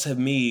wild to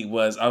me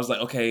was I was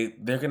like, okay,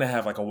 they're going to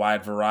have like a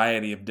wide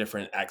variety of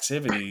different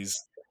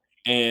activities.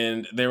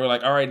 And they were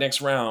like, all right,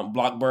 next round,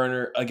 block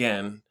burner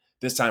again,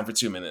 this time for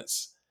 2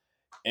 minutes.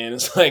 And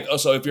it's like, oh,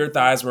 so if your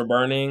thighs were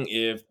burning,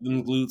 if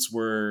the glutes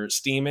were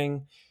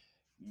steaming,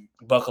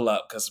 buckle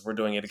up because we're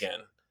doing it again.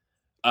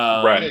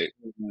 Right.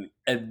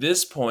 At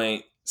this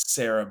point,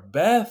 Sarah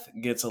Beth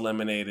gets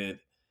eliminated.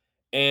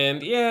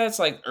 And yeah, it's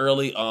like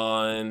early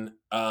on.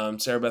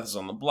 Sarah Beth is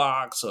on the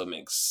block, so it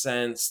makes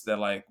sense that,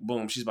 like,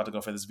 boom, she's about to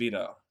go for this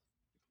veto.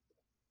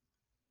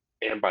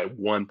 And by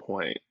 1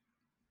 point.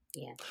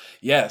 Yeah.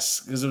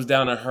 Yes, because it was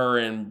down to her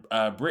and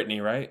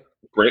Brittany, right?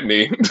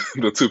 Brittany,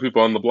 the two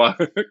people on the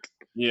block.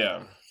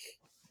 Yeah.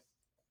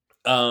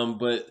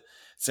 But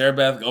Sarah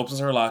Beth opens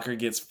her locker,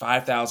 gets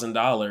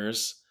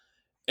 $5,000,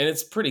 and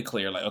it's pretty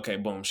clear, like, okay,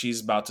 boom,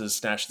 she's about to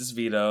snatch this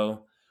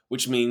veto,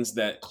 which means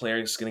that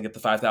Claire's gonna get the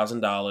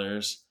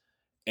 $5,000,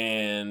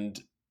 and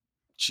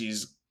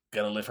she's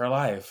gonna live her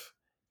life.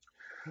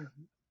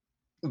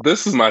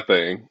 This is my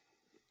thing.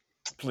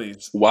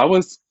 Please.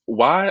 Because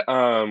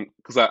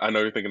I know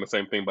you're thinking the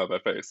same thing about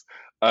that face.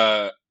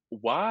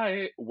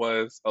 Why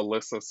was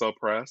Alyssa so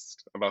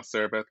pressed about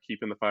Sarah Beth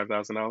keeping the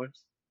 $5,000?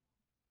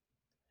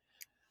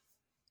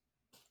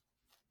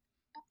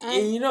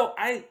 And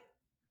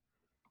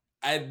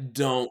I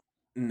don't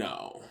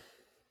know.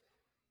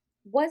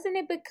 Wasn't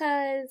it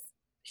because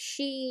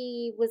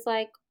she was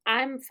like,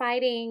 I'm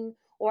fighting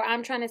or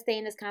I'm trying to stay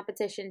in this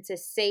competition to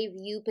save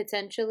you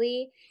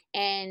potentially,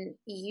 and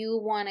you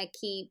want to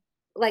keep,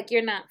 like,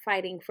 you're not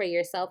fighting for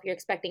yourself, you're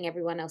expecting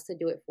everyone else to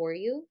do it for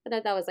you? I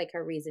thought that was like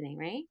her reasoning,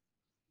 right?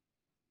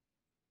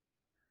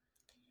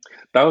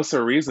 That was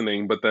her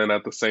reasoning, but then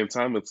at the same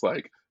time, it's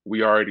like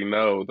we already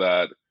know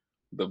that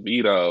the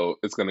veto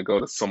is going to go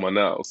to someone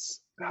else.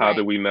 How do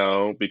Right. we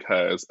know?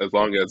 Because as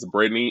long as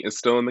Brittany is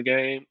still in the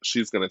game,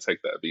 she's going to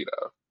take that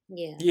veto.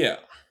 Yeah. Yeah.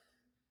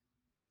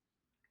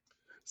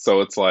 So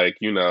it's like,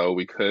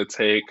 we could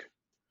take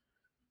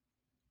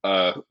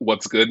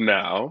what's good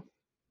now,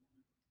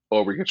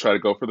 or we could try to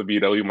go for the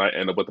veto. You might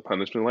end up with the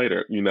punishment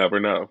later. You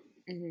never know.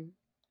 Hmm.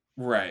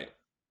 Right.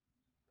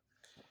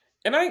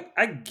 And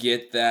I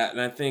get that.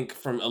 And I think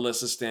from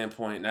Alyssa's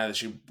standpoint, now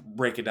that you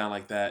break it down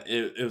like that,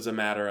 it was a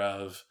matter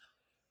of,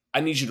 I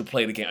need you to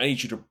play the game. I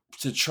need you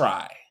to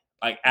try.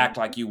 Like, act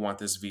like you want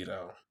this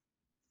veto.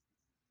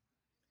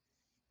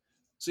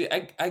 See,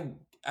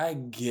 I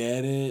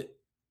get it,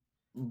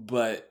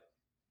 but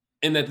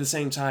and at the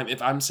same time,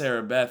 if I'm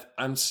Sarah Beth,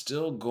 I'm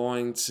still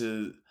going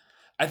to,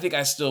 I think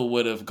I still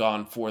would have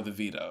gone for the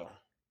veto.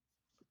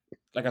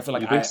 Like, I feel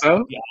like You think I'd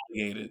so? be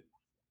obligated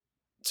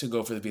to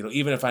go for the veto.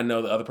 Even if I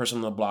know the other person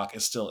on the block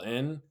is still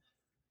in,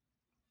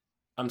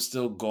 I'm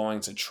still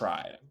going to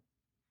try.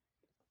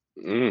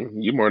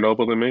 You more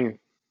noble than me.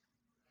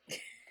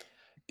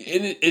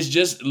 It's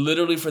just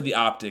literally for the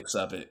optics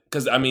of it.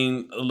 Because, I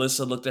mean,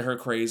 Alyssa looked at her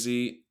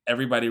crazy.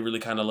 Everybody really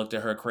kind of looked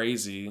at her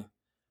crazy.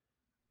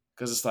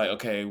 Because it's like,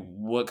 okay,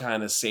 what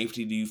kind of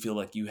safety do you feel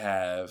like you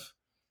have?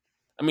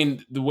 I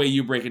mean, the way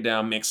you break it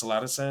down makes a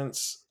lot of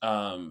sense.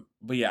 But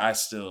yeah, I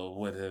still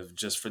would have,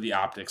 just for the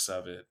optics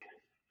of it,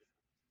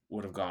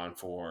 would have gone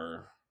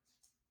for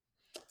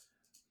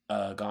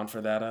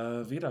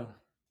that veto.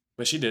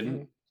 But she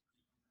didn't.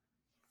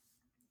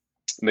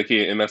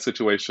 Nikki, in that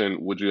situation,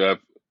 would you have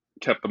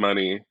kept the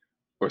money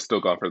or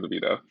still gone for the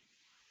veto?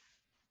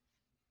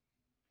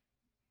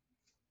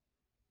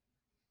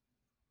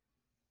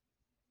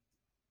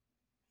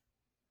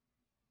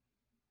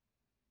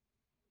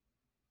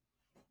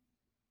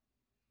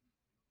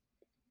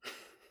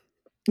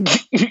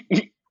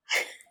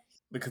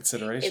 The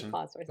consideration.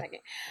 Pause for a second.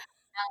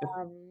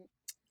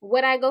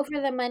 Would I go for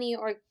the money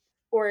or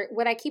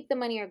would I keep the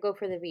money or go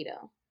for the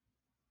veto?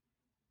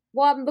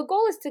 Well, the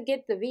goal is to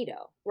get the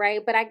veto, right?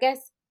 But I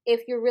guess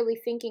if you're really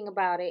thinking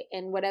about it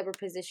in whatever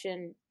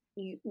position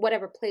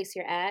whatever place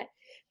you're at,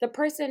 the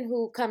person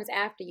who comes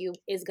after you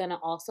is gonna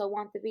also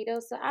want the veto.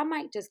 So I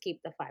might just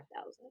keep the 5,000.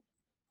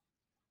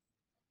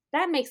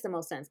 That makes the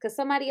most sense because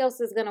somebody else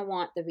is gonna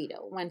want the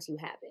veto once you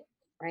have it,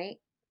 right?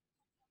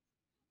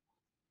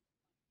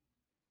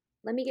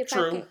 Let me get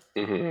True.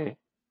 5K.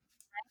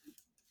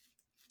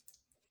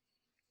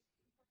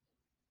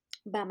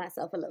 Buy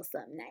myself a little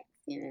something nice.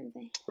 You know what I'm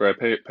saying? Right,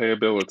 pay a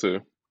bill or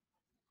two.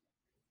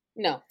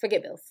 No,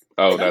 forget bills.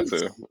 Oh, that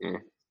too.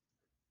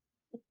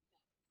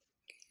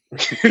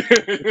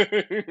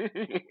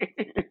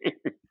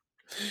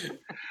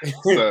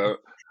 So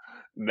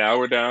now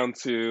we're down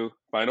to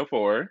Final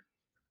Four,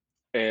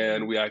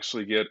 and we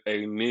actually get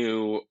a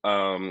new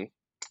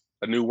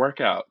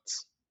workout.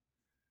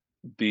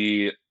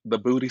 The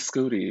booty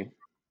scooty,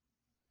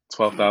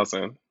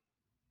 12,000,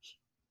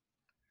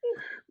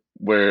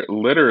 where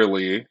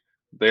literally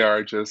they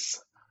are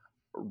just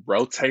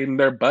rotating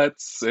their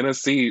butts in a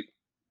seat,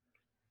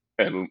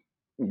 and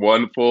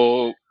one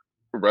full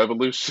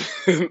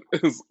Revolution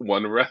is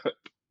one rep.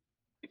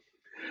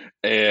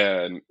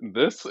 And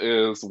this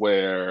is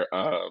where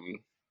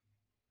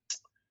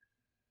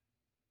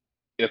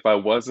if I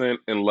wasn't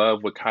in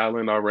love with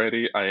Kylan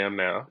already, I am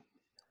now.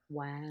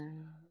 Wow.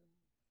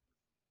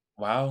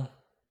 Wow.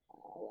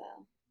 Oh,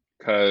 wow.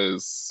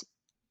 Cause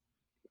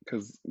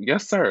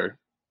yes, sir.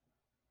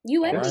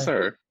 You and Yes, Right.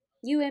 sir.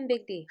 You and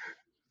Big D.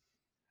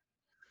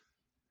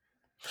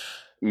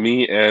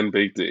 Me and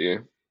Big D.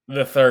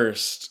 The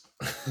thirst.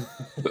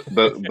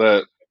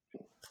 The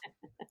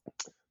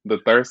the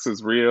thirst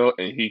is real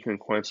and he can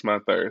quench my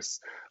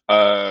thirst.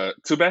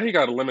 Too bad he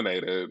got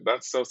eliminated.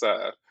 That's so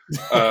sad.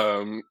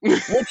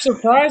 Which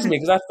surprised me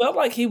because I felt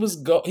like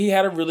he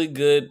had a really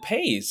good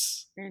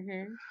pace.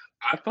 Mm-hmm.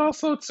 I thought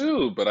so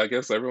too, but I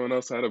guess everyone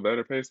else had a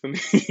better pace than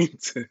he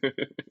did.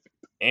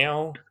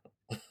 Ow.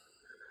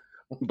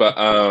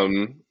 But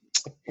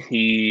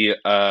he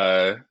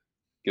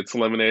gets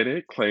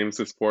eliminated, claims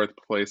his fourth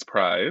place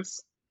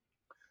prize,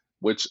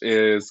 which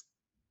is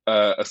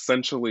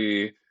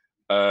essentially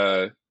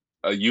a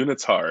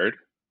unitard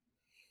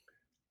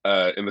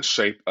in the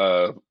shape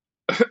of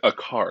a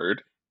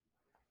card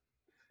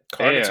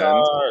and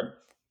Carditard.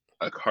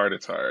 a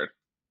carditard.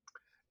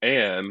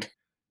 And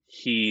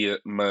he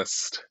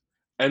must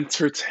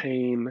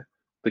entertain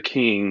the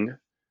king,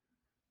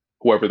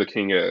 whoever the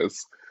king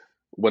is,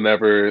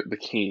 whenever the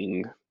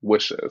king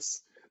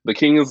wishes. The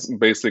king is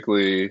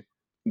basically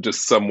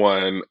just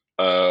someone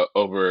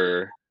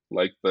over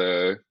like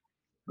the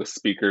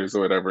speakers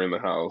or whatever in the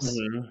house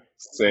Mm-hmm.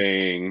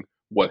 saying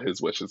what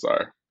his wishes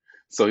are.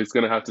 So he's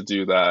gonna have to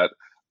do that.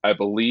 I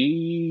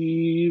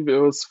believe it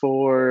was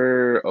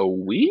for a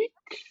week.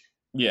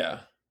 Yeah.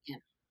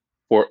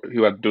 For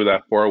he had to do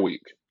that for a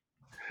week.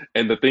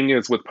 And the thing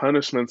is, with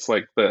punishments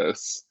like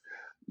this,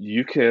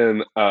 you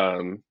can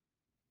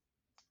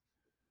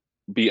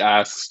be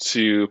asked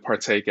to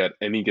partake at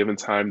any given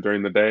time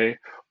during the day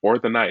or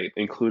the night,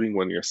 including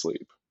when you're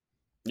asleep.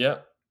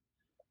 Yep.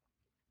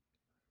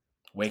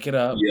 Wake it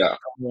up. Yeah,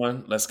 Come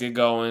on. Let's get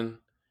going.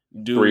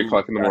 3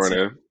 o'clock in the That's it.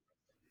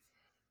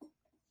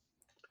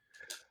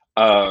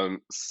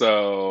 morning.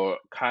 So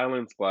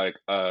Kylan's like,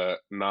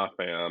 nah,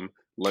 fam,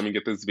 let me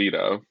get this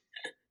veto.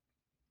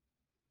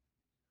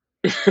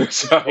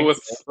 So I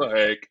was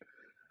like,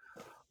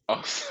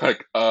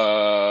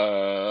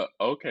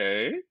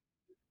 okay,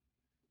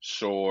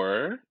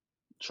 sure.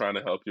 Trying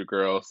to help your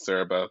girl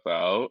Sarah Beth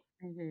out.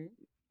 Mm-hmm.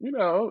 You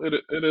know,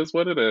 it is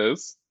what it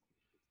is.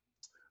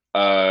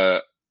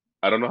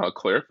 I don't know how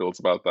Claire feels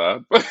about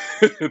that, but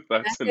that's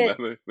That's it.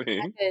 another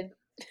thing. That's it.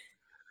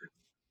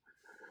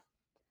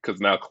 Because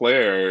now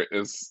Claire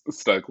is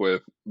stuck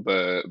with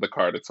the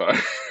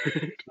carditard.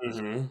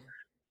 Mm-hmm.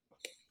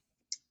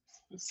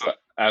 So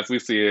as we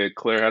see it,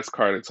 Claire has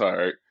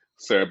carditard,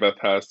 Sarah Beth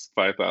has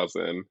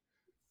 5,000,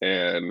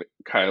 and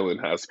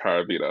Kylan has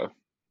power veto.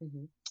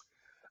 Mm-hmm.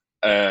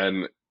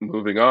 And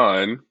moving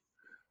on,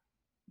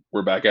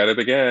 we're back at it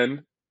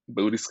again.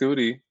 Booty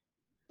Scooty,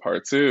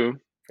 part 2.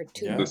 For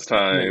 2 Yeah. minutes. This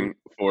time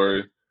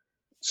for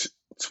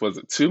was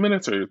it 2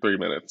 minutes or 3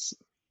 minutes?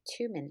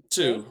 2 minutes.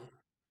 2.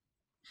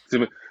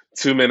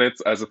 2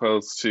 minutes as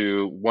opposed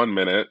to 1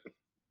 minute.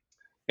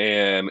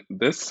 And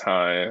this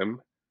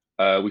time,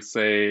 we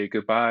say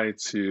goodbye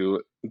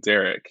to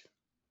Derek.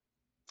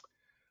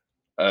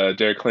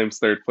 Derek claims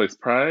third place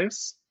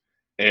prize.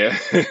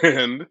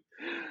 And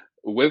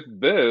with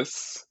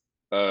this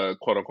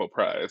quote unquote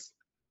prize,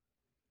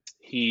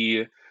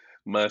 he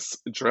must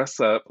dress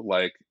up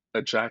like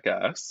a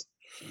jackass.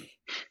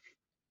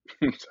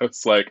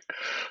 Just like,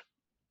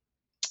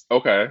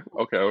 okay.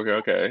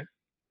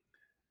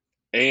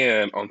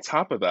 And on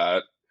top of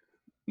that,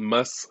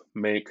 must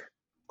make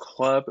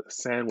club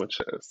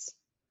sandwiches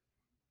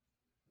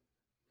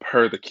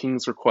per the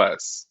king's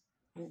request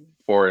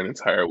for an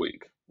entire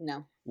week.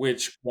 No.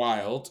 Which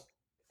wild.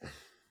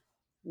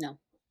 No.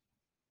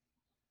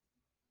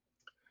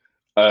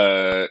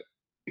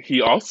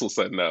 He also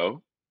said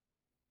no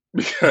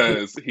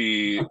because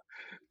he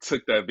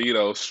took that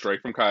veto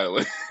straight from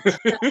Kylan.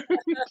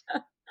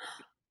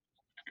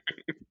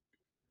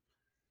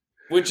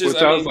 Which is,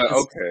 Which I was mean, like,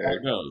 that's okay. how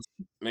it goes.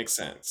 Makes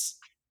sense.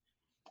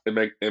 It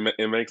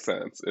makes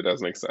sense. It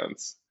does make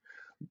sense.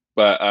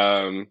 But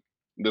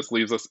this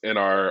leaves us in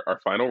our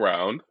final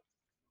round.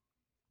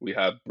 We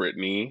have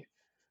Brittany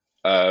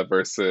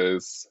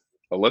versus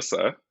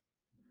Alyssa.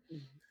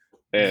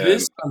 And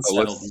This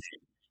unsettled Alyssa,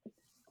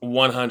 me.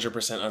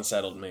 100%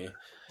 unsettled me.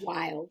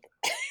 Wild.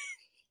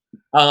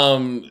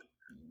 I'm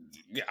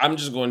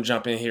just going to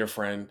jump in here,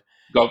 friend.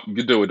 go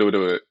do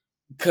it.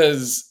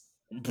 Because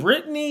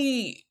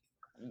Brittany,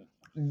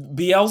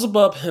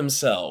 Beelzebub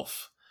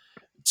himself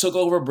took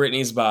over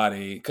Brittany's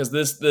body. Because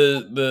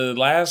the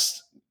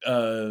last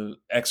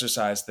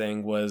exercise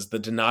thing was the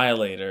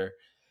Denialator,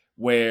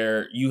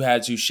 where you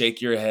had to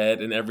shake your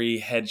head, and every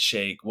head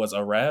shake was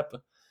a rep.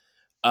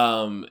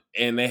 And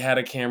they had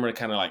a camera to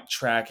kind of like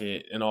track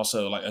it, and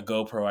also like a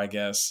GoPro, I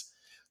guess,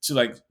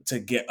 to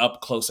get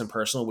up close and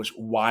personal. Which,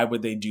 why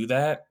would they do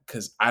that?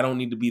 Because I don't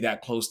need to be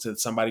that close to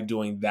somebody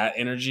doing that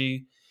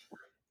energy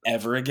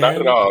ever Not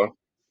at again. all.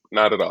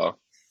 Not at all.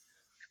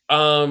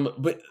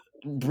 But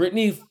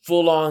Brittany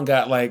full on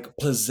got like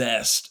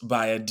possessed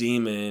by a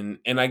demon,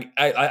 and I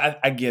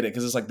get it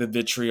because it's like the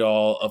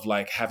vitriol of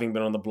like having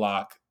been on the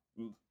block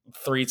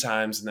 3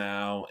 times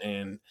now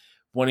and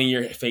wanting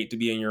your fate to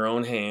be in your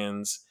own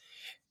hands.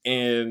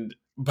 And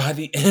by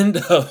the end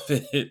of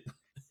it,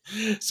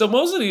 so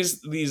most of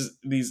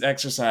these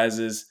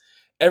exercises,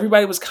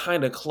 everybody was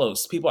kind of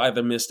close. People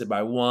either missed it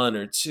by 1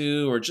 or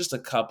 2 or just a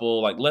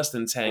couple, like less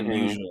than 10 Hmm.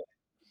 usually.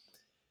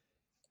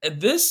 At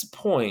this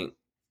point,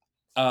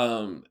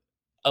 um,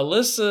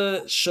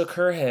 Alyssa shook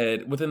her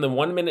head within the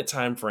 1 minute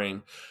time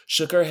frame.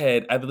 Shook her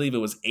head, I believe it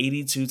was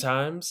 82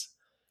 times,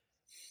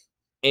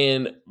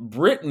 and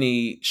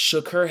Brittany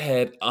shook her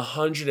head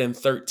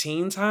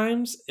 113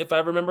 times, if I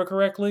remember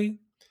correctly,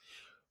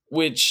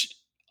 which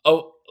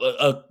uh,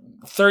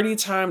 30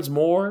 times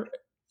more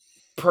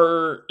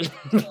per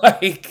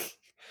like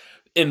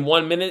in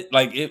 1 minute.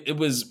 Like it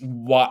was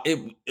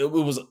it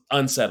was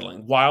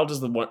unsettling. Wild is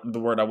the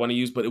word I want to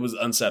use, but it was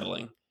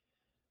unsettling.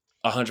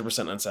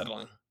 100%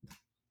 unsettling.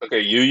 Okay,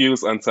 you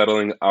use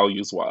unsettling. I'll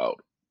use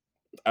wild.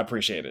 I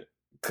appreciate it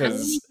I'm really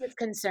because just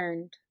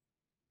concerned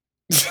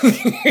with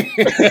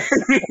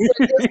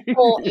this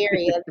whole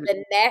area,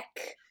 the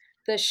neck,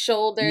 the yeah,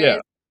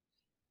 shoulders.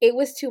 It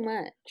was too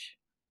much.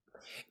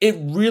 it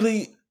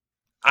really.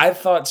 I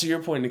thought, to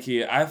your point,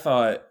 Nakia, I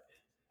thought,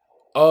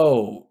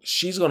 oh,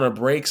 she's gonna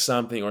break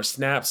something or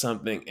snap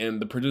something,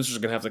 and the producer's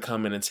gonna have to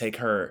come in and take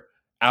her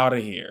out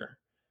of here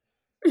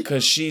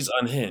because she's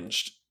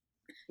unhinged.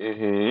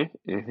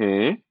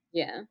 Mm-hmm.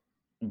 Yeah.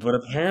 But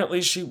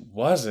apparently she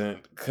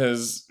wasn't,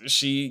 because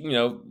she,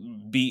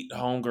 beat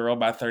Homegirl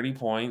by 30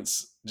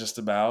 points, just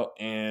about.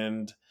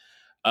 And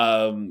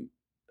um,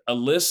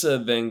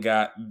 Alyssa then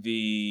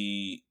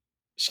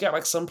she got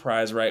like some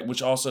prize, right?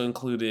 Which also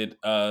included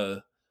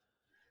a,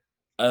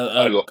 A, a,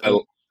 a, a,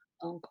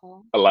 On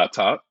call. a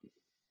laptop.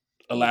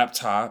 a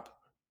laptop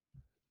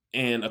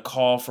and a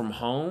call from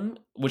home,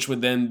 which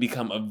would then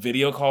become a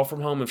video call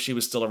from home if she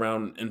was still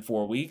around in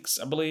 4 weeks,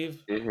 I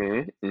believe.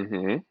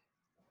 Mm-hmm.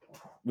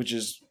 Which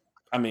is,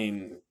 I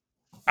mean,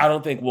 I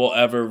don't think we'll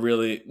ever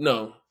really,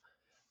 no.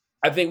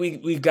 I think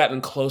we've gotten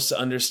close to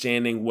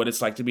understanding what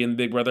it's like to be in the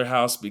Big Brother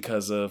house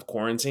because of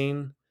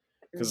quarantine.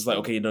 Because it's like, Mhm.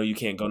 okay, you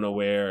can't go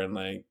nowhere, and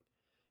like,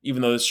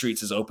 even though the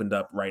streets is opened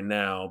up right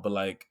now, but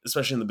like,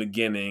 especially in the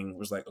beginning, it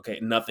was like, okay,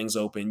 nothing's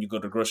open. You go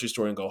to the grocery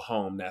store and go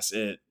home. That's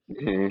it.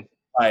 Mm-hmm.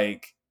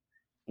 Like,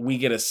 we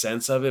get a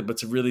sense of it, but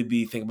to really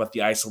think about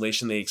the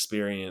isolation they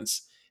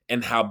experience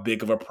and how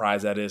big of a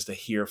prize that is to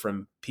hear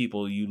from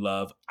people you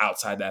love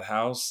outside that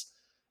house,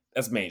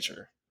 that's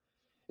major.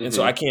 And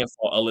so Mm-hmm. I can't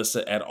fault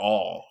Alyssa at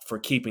all for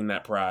keeping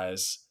that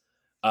prize,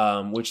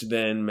 which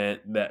then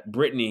meant that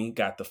Brittany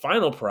got the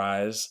final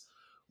prize,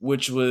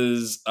 which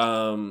was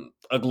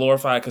a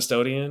glorified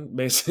custodian,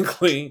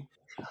 basically.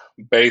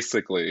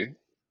 Basically,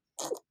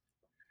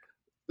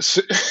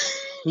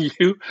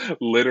 you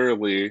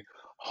literally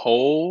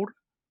hold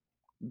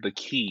the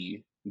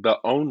key, the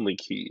only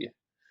key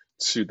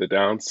to the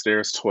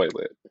downstairs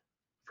toilet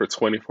for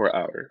 24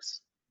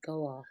 hours.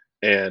 Go off.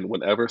 And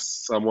whenever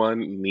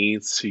someone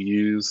needs to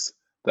use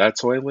that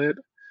toilet,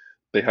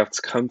 they have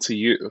to come to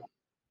you.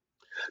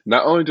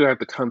 Not only do they have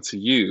to come to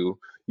you,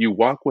 you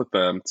walk with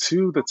them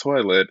to the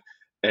toilet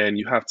and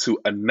you have to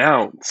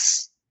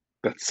announce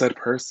that said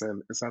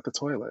person is at the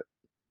toilet.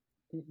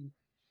 Mm-mm.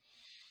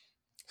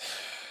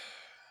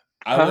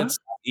 I Huh? would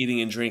stop eating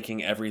and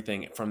drinking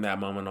everything from that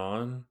moment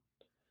on.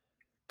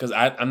 Because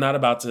I'm not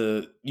about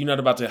to, you're not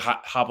about to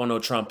hop on no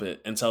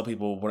trumpet and tell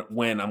people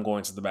when I'm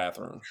going to the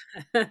bathroom.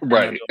 We're not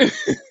Right. doing,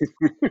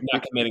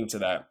 not committing to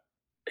that.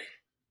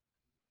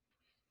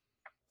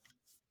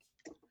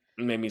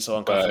 It made me so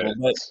uncomfortable.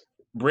 But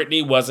But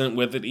Brittany wasn't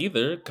with it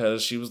either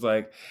because she was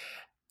like,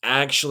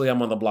 actually,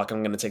 I'm on the block.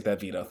 I'm going to take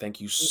that veto.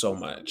 Thank you so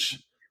much.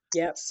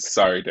 Yep.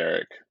 sorry,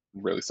 Derek.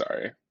 Really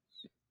sorry.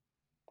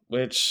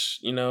 Which,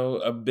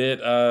 a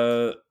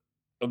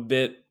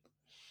bit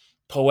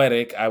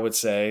poetic, I would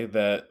say,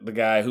 that the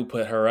guy who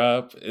put her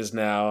up is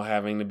now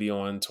having to be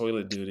on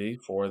toilet duty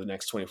for the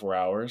next 24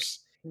 hours.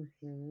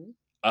 Mm-hmm.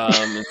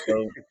 And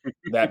so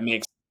that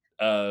makes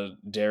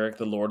Derek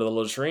the Lord of the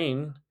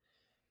Latrine.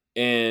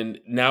 And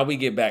now we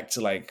get back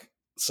to like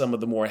some of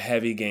the more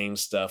heavy game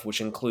stuff, which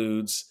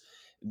includes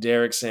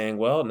Derek saying,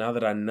 well, now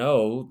that I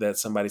know that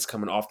somebody's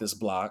coming off this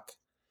block,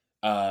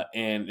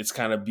 and it's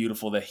kind of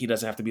beautiful that he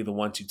doesn't have to be the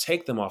one to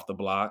take them off the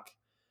block,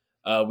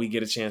 we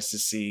get a chance to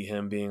see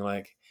him being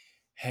like,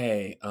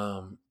 hey,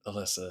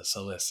 Alyssa,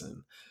 so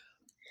listen,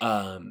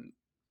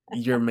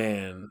 your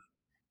man,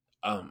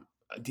 I'm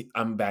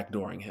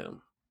backdooring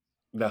him.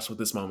 That's what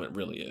this moment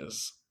really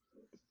is.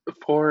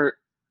 For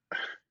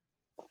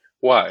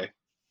why?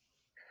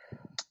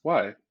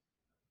 Why?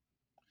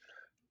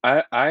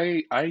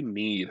 I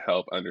need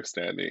help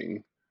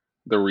understanding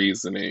the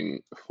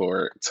reasoning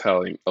for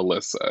telling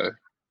Alyssa.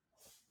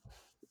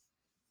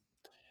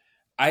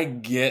 I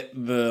get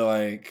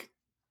the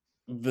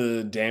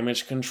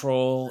damage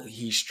control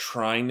he's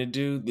trying to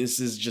do. This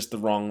is just the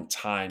wrong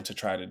time to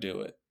try to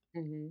do it.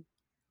 Mm-hmm.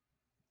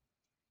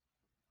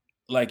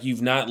 Like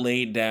you've not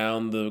laid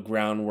down the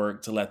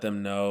groundwork to let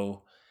them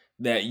know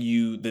that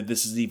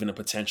this is even a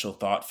potential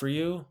thought for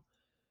you.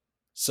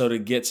 So to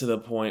get to the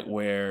point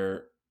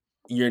where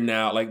you're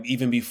now like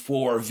even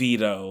before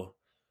veto,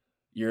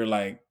 you're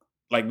like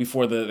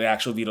before the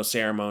actual veto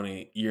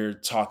ceremony, you're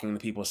talking to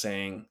people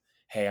saying,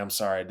 "Hey, I'm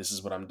sorry. This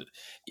is what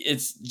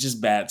It's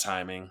just bad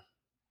timing.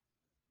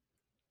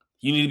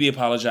 You need to be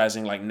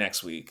apologizing like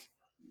next week."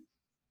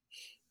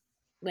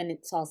 When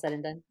it's all said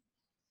and done.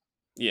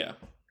 Yeah.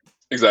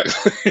 Exactly.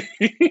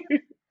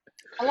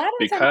 A lot of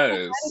the time, I'm like, why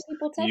do Because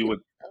people tell you people would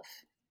stuff?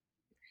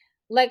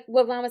 Like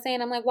what Vaughn was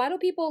saying, I'm like, why do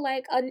people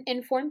like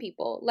inform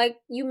people? Like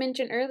you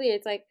mentioned earlier,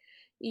 it's like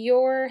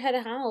you're head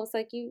of house,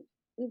 like you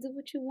do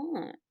what you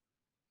want.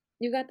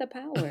 You got the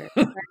power,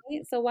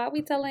 right? So why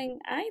we telling?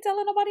 I ain't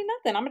telling nobody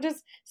nothing. I'm gonna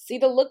just see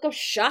the look of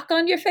shock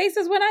on your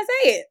faces when I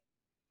say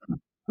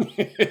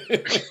it.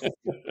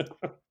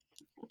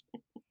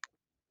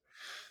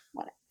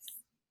 What?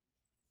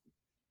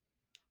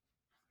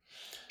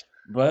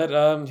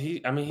 But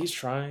he's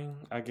trying,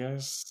 I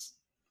guess.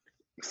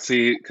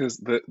 see, because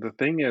the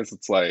thing is,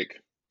 it's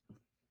like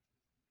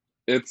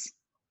it's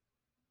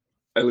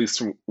at least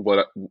from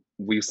what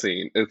we've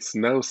seen, it's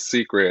no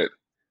secret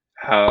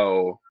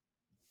how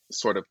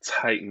sort of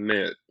tight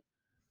knit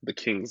the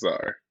Kings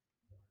are.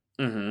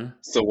 Mm-hmm.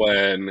 So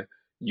when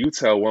you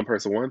tell one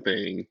person one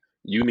thing,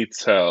 you need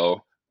to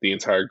tell the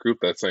entire group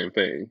that same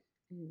thing.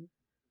 Mhm.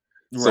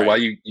 So why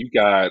Right. you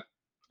got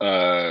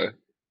uh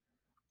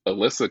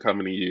Alyssa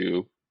coming to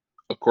you,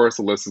 of course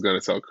Alyssa's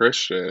gonna tell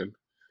Christian,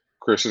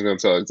 Christian's gonna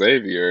tell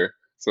Xavier,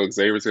 so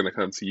Xavier's gonna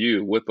come to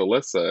you with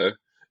Alyssa,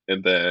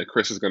 and then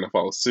Christian's gonna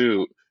follow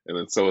suit, and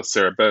then so is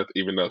Sarah Beth,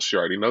 even though she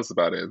already knows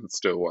about it and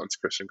still wants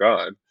Christian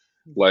gone.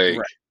 Like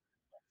Right.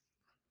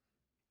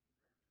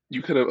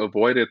 you could have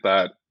avoided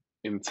that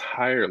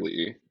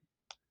entirely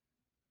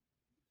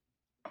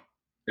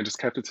and just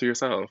kept it to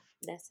yourself.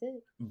 That's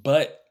it.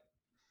 But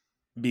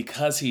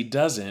because he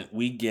doesn't,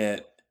 we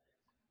get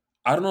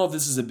I don't know if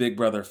this is a Big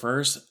Brother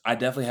first. I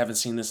definitely haven't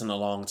seen this in a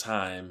long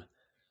time.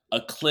 A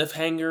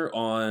cliffhanger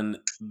on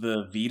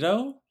the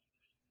veto,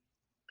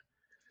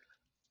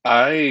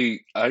 I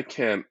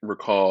can't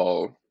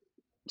recall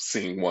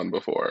seeing one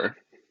before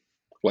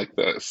like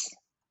this.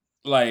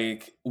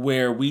 like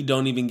where we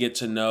don't even get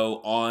to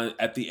know on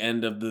at the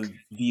end of the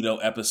veto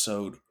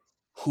episode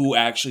who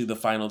actually the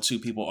final two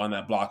people on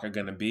that block are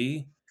going to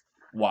be.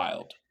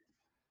 Wild.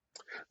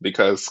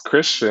 Because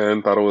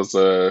Christian thought it was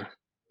a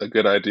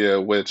good idea,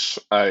 which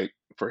I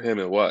for him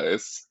it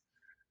was.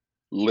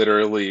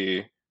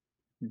 Literally,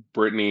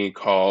 Brittany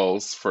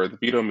calls for the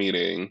veto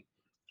meeting.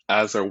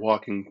 As they're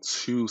walking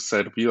to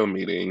said veto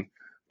meeting,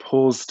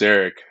 pulls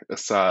Derek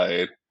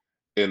aside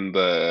in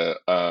the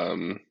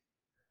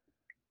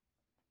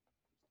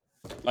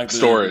Like the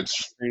storage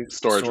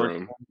storage.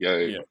 room. Yeah,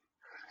 Yeah,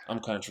 I'm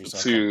country, so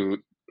I call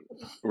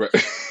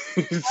it.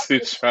 to to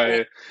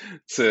try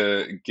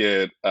to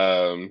get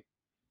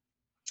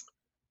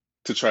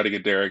to try to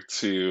get Derek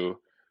to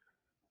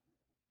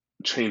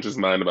change his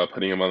mind about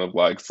putting him on the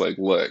block. It's like,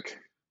 look,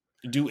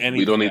 Do we don't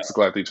anything need to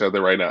go after each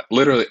other right now.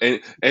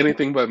 Literally,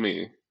 anything but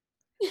me.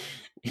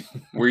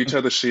 We're each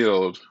other's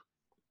shield.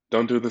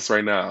 Don't do this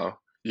right now.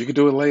 You can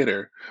do it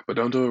later, but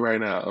don't do it right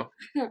now.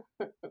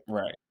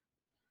 right.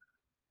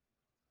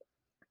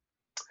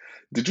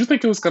 Did you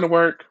think it was gonna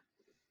work?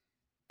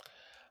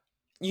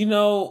 You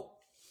know,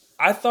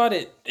 I thought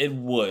it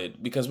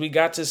would because we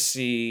got to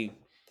see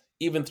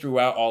even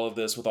throughout all of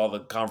this with all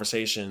the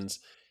conversations,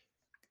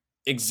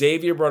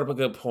 Xavier brought up a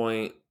good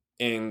point,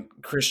 and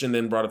Christian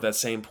then brought up that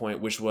same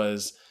point, which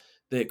was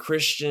that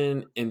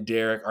Christian and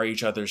Derek are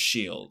each other's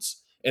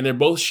shields, and they're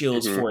both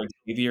shields Hmm. for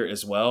Xavier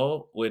as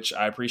well, which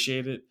I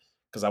appreciated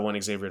because I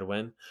want Xavier to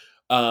win.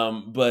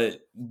 But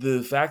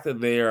the fact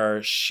that they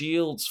are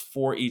shields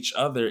for each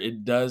other,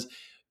 it does.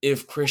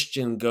 If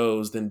Christian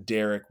goes, then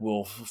Derek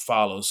will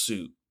follow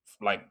suit,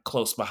 like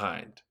close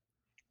behind,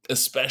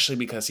 especially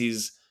because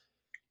he's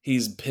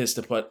pissed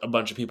to put a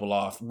bunch of people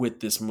off with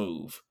this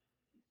move,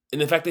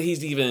 and the fact that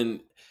he's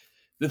even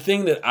the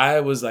thing that I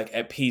was like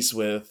at peace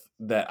with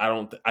that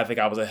I think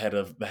I was ahead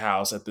of the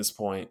house at this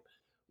point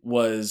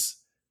was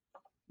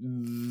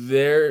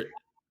there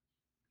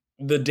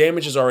the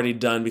damage is already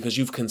done because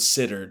you've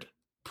considered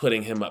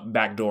putting him up,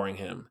 backdooring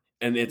him,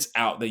 and it's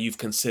out that you've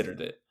considered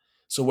it.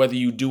 So whether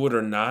you do it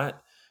or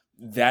not,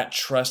 that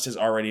trust is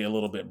already a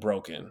little bit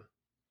broken.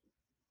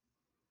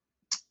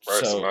 Right,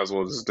 so So might as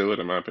well just do it,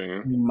 in my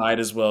opinion. you might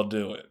as well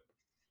do it.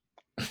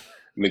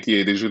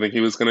 Nikki, did you think he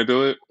was gonna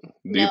do it? Do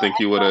No, you think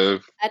he would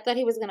have? I thought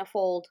he was gonna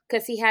fold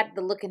because he had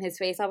the look in his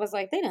face. I was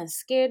like, they done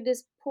scared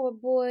this poor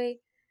boy.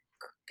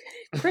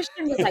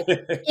 Christian was like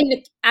in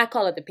the I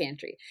call it the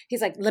pantry.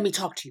 He's like, let me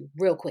talk to you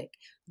real quick.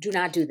 Do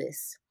not do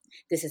this.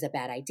 This is a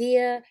bad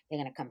idea. They're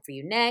gonna come for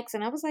you next.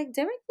 And I was like,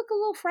 Derek look a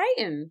little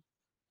frightened.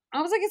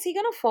 I was like, is he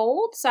gonna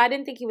fold? So I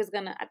didn't think he was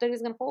gonna I thought he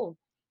was gonna fold.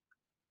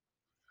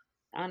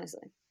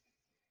 Honestly.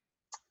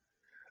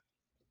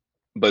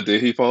 But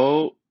did he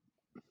fold?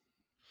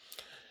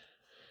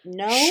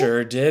 No.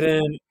 Sure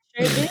didn't.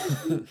 Sure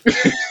did.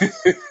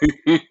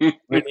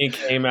 Brittany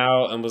came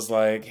out and was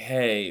like,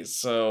 "Hey,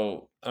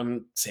 so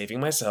I'm saving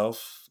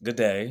myself. Good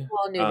day." We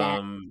all knew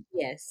that.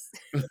 Yes.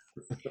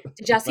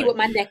 Did y'all see Like, what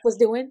my neck was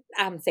doing?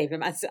 I'm saving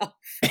myself.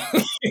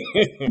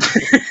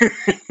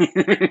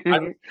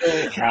 I'm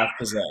still half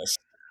possessed,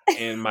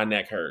 and my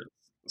neck hurts.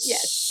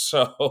 Yes.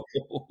 So,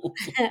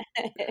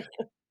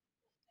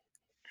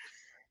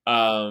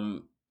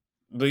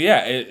 but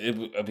yeah,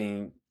 I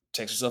mean,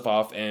 takes herself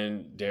off,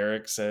 and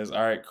Derek says,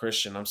 "All right,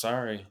 Christian, I'm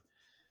sorry."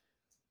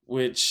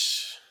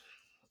 Which,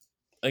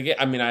 again,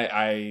 I mean,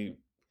 I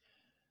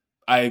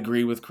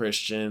agree with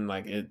Christian.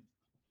 Like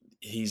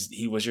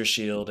he was your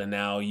shield, and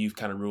now you've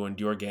kind of ruined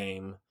your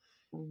game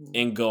Mhm.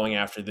 in going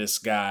after this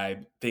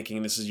guy,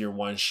 thinking this is your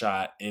one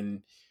shot,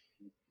 and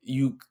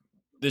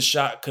this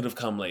shot could have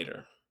come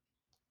later.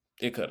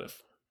 It could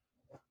have,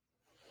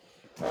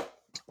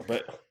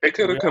 but It here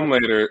could we have come are.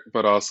 later,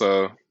 but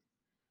also,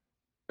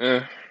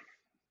 eh,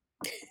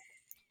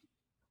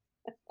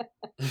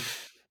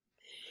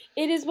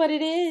 It is what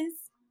it is.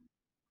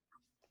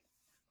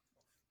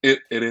 it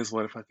is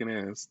what it fucking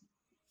is.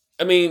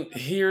 I mean,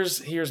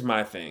 here's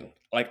my thing.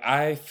 Like,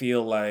 I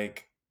feel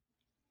like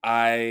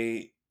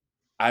I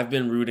I've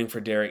been rooting for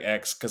Derek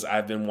X because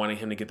I've been wanting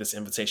him to get this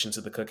invitation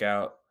to the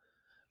cookout,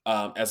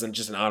 as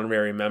just an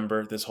honorary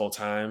member this whole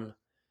time.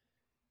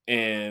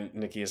 And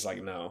Nikki is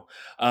like, no.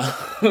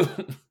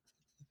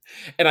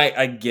 And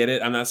I get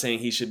it. I'm not saying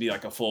he should be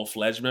like a full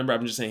fledged member.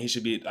 I'm just saying he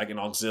should be like an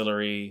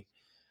auxiliary,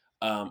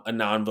 a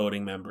non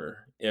voting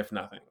member, if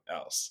nothing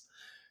else.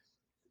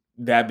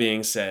 That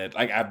being said,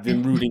 like, I've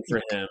been rooting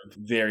for him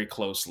very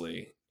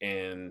closely,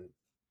 and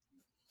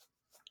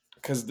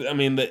because I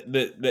mean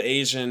the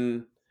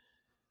Asian,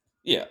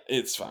 yeah,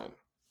 it's fine,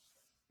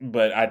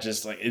 but I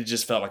just like it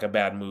just felt like a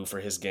bad move for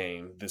his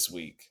game this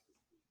week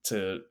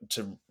to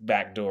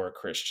backdoor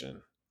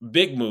Christian.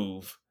 Big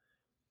move,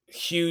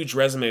 huge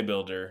resume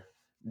builder.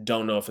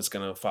 Don't know if it's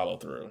gonna follow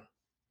through.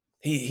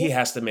 He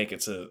has to make it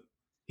to.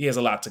 He has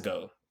a lot to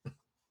go.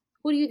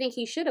 Who do you think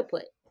he should have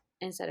put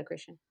instead of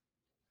Christian?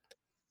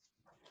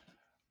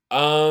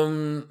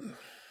 Um,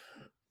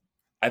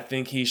 I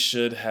think he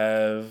should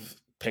have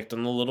picked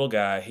on the little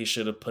guy. He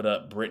should have put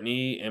up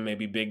Brittany and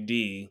maybe Big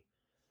D,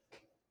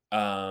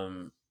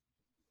 um,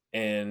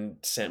 and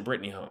sent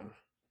Brittany home.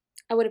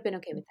 I would have been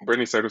okay with that.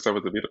 Brittany started herself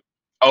at the beginning.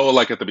 Oh,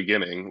 like at the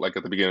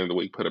beginning of the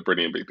week, put a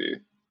Brittany and Big D.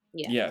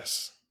 Yeah.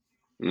 Yes,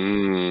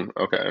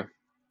 Okay.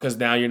 because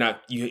now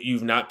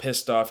you've not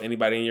pissed off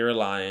anybody in your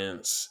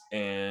alliance,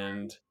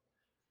 and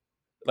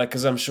like,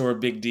 because I'm sure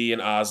Big D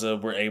and Ozzy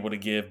were able to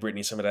give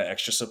Brittany some of that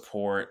extra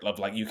support of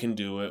like, you can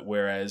do it.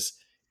 Whereas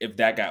if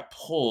that got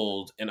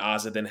pulled and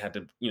Ozzy then had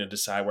to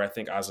decide, where I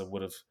think Ozzy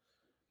would have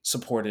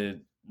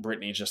supported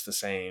Brittany just the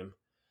same.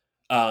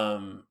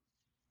 Um,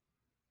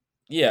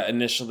 yeah,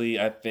 initially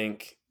I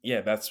think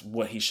that's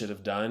what he should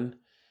have done.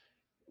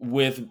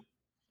 With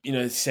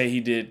say he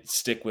did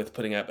stick with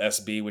putting up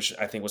SB, which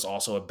I think was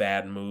also a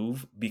bad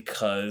move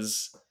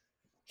because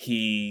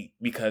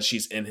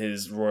she's in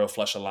his Royal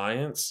Flush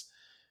Alliance.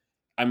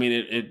 I mean,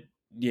 it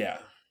yeah.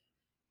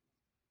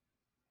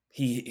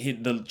 He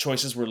the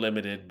choices were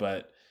limited,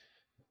 but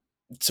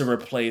to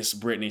replace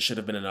Brittany should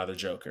have been another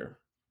Joker.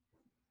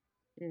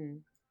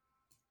 Mm.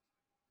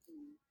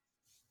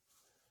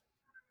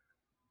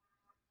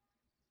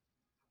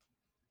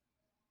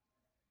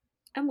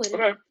 I'm with it.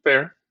 Okay,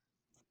 fair.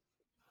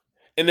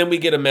 And then we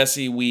get a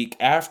messy week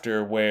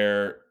after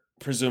where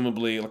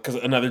presumably, because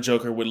another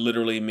Joker would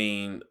literally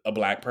mean a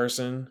black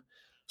person.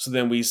 So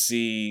then we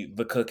see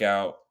the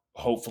cookout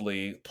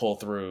hopefully pull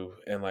through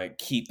and like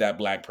keep that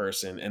black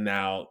person. And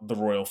now the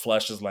Royal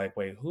Flush is like,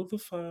 wait, who the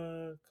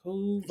fuck?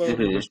 Who voted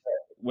Mhm. this way?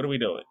 What are we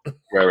doing?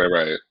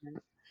 Right.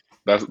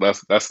 That's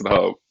the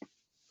hope.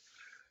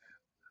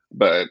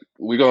 But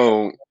we're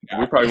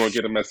probably gonna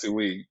get a messy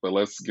week. But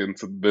let's get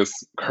into this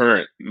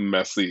current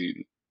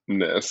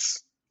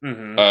messiness.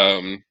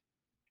 Mm-hmm.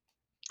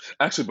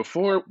 Actually,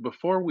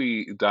 before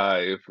we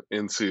dive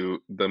into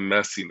the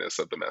messiness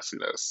of the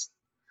messiness,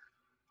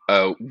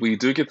 we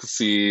do get to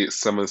see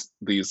some of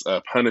these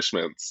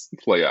punishments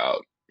play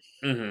out.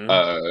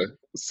 Mm-hmm.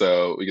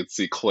 So we get to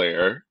see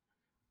Claire,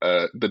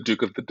 the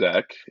Duke of the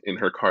Deck, in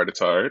her card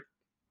tart.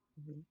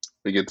 Mhm.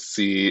 We get to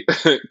see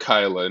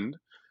Kylan,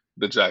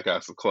 the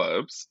Jackass of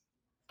Clubs.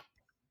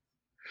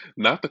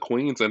 Not the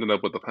queens ended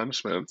up with the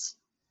punishments.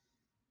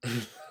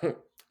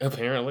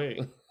 Apparently.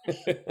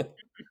 All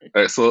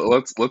right, so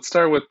let's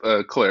start with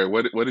Claire.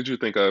 What did you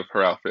think of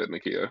her outfit,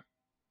 Nakia?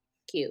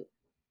 Cute.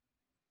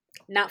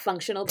 Not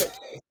functional, but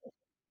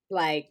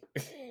like,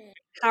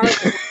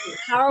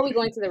 how are we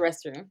going to the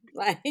restroom?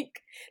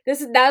 Like,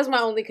 that was my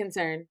only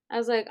concern. I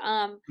was like,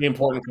 The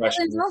important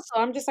question is, also,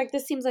 I'm just like,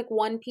 this seems like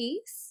one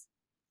piece.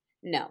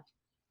 No,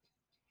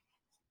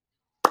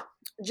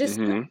 just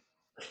Mm-hmm.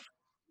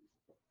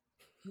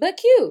 but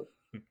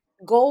cute,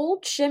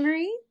 gold,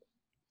 shimmery.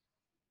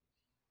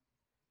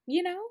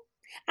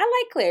 I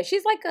like Claire.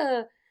 She's like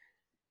a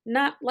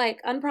not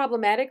like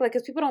unproblematic, like,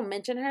 because people don't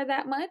mention her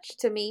that much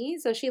to me,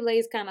 so she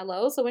lays kind of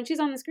low. So when she's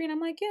on the screen, I'm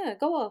like, yeah,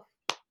 go off.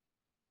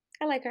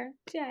 I like her.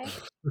 She alright.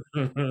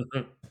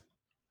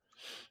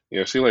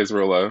 Yeah, she lays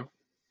real low.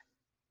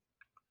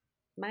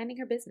 Minding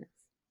her business.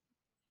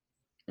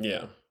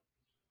 Yeah.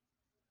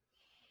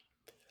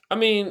 I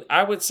mean,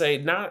 I would say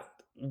not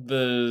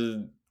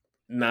the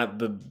I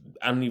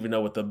don't even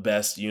know what the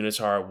best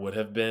unitard would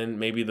have been.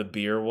 Maybe the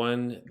beer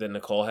one that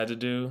Nicole had to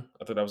do.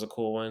 I thought that was a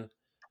cool one.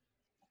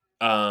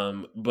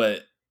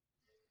 But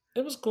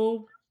it was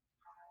cool.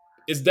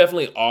 It's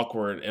definitely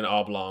awkward and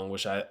oblong,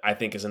 which I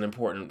think is an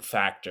important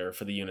factor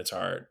for the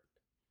unitard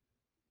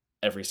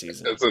every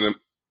season.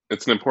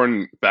 It's an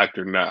important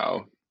factor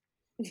now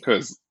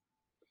because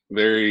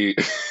very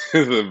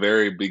the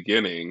very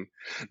beginning,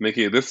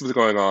 Nikki, this is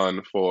going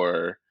on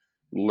for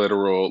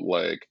literal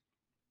like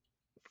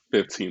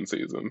 15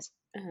 seasons.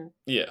 Uh-huh.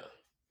 Yeah.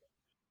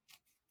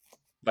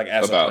 Like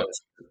as a About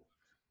president.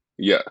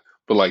 yeah,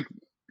 but like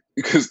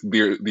because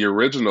the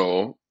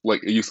original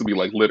like it used to be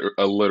like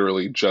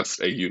literally just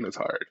a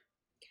unitard,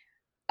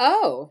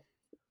 Oh.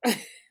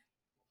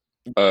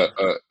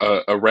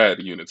 a red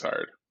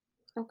unitard.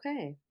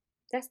 Okay.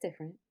 That's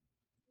different.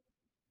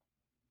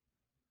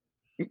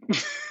 No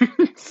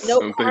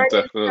Something card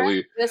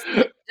definitely just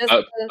up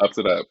the up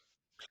to that.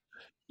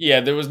 Yeah,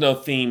 there was no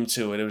theme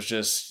to it. It was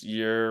just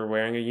you're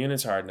wearing a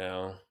unitard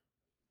now.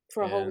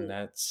 for a whole And week.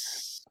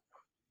 that's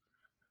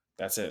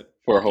it.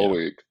 For a whole Yeah.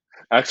 week.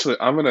 Actually,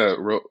 I'm gonna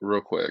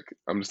real quick.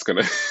 I'm just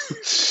gonna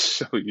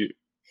show you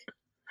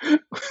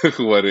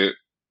what it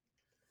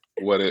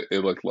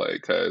looked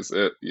like because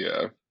it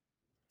yeah.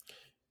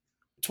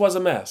 'Twas a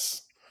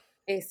mess.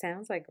 It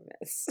sounds like a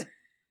mess.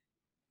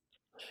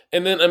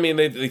 And then I mean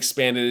they've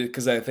expanded it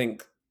because I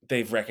think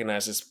they've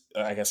recognized this,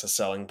 I guess, a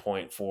selling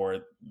point for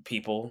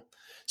people.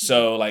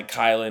 So like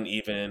Kylan,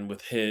 even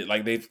with his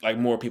like they like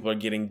more people are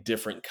getting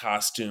different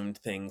costumed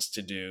things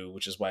to do,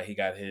 which is why he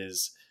got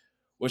his,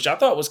 which I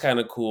thought was kind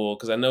of cool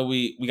because I know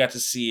we got to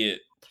see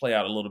it play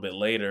out a little bit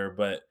later,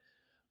 but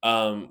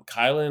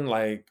Kylan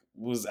like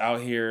was out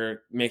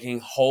here making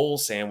whole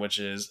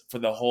sandwiches for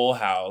the whole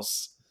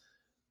house,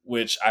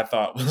 which I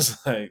thought was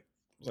like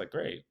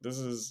great. This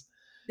is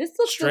This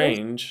looks delicious.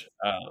 strange.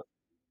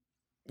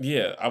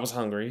 Yeah, I was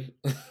hungry,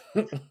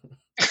 but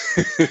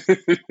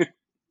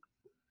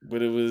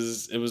it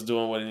was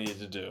doing what it needed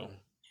to do,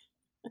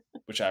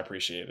 which I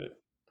appreciated.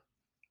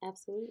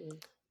 Absolutely.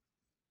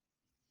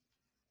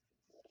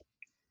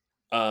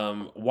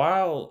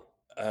 While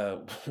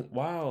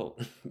while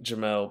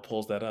Jamel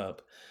pulls that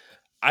up,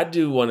 I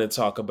do want to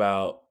talk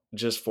about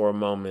just for a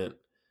moment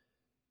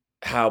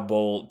how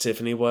bold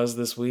Tiffany was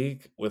this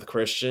week with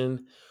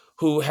Christian,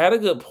 who had a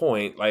good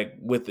point, like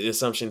with the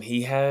assumption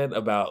he had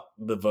about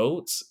the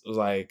votes.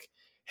 Like,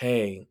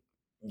 hey,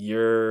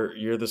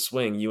 you're the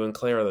swing. You and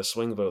Claire are the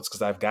swing votes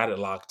because I've got it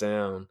locked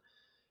down.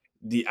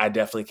 I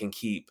definitely can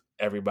keep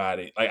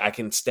everybody. Like, I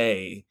can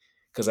stay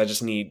because I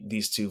just need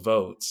these two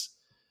votes.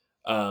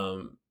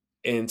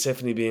 And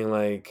Tiffany being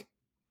like,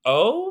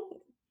 "Oh,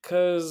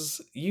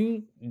 because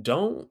you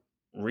don't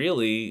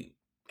really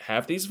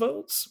have these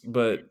votes,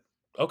 but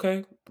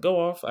okay, go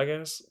off. I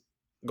guess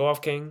go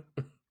off, King."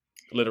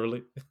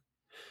 Literally.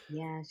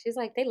 Yeah, she's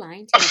like, they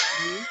lying to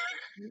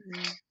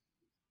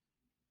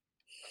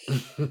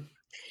you.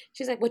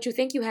 She's like, what you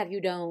think you have,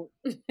 you don't.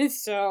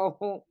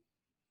 So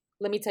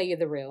let me tell you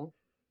the real.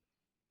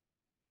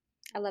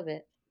 I love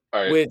it.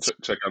 All right, Which,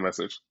 check our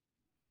message.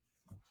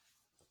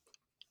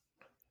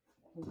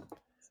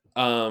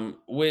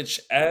 which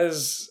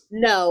as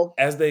No.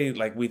 they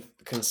like we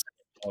consider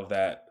all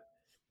that,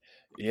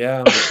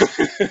 yeah.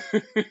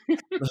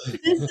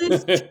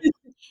 This is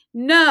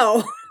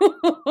no.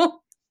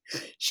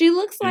 She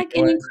looks like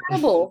an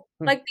Incredible.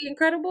 Like the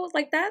Incredibles,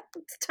 like that.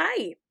 It's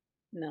tight.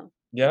 No.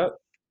 Yep.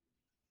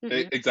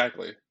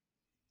 Exactly.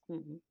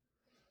 Mm-mm.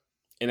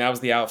 And that was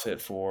the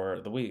outfit for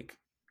the week.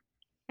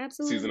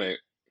 Absolutely. Season 8.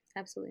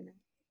 Absolutely not.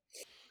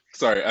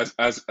 Sorry,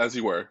 as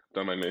you were.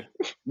 Don't mind me.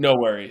 No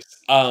worries.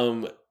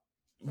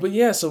 But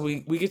yeah, so we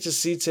get to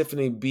see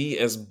Tiffany be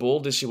as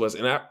bold as she was,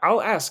 and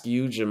I'll ask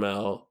you,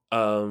 Jamel.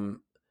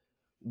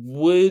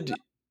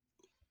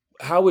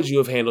 How would you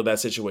have handled that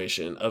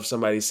situation of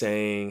somebody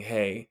saying,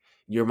 "Hey,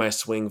 you're my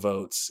swing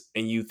votes,"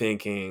 and you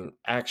thinking,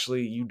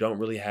 actually, you don't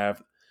really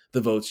have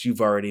the votes you've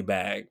already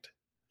bagged?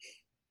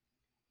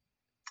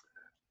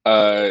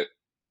 Am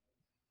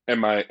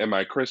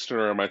I Christian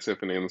or am I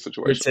Tiffany in the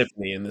You're situation?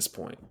 Tiffany in this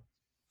point.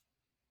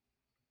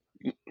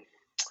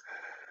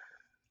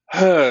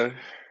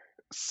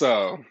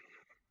 So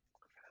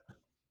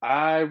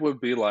I would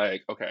be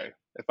like, okay,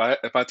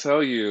 if I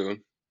tell you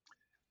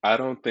I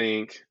don't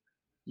think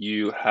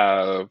you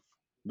have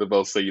the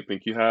votes that you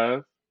think you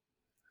have,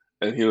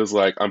 and he was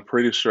like, I'm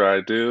pretty sure I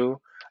do,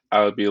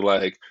 I would be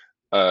like,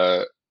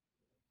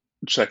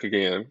 check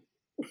again.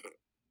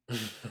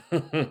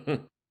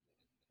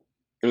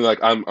 And like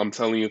I'm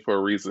telling you for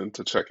a reason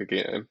to check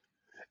again.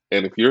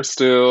 And if you're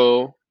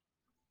still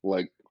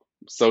like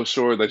so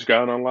sure that you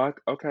got it unlocked,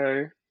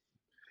 okay.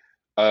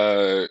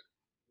 Uh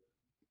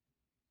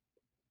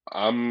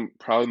I'm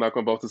probably not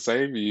gonna vote to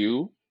save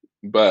you,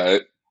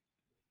 but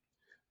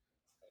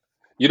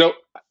you know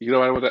you know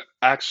what I would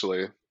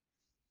actually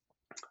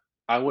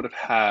I would have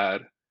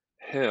had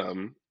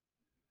him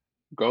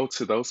go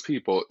to those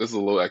people. This is a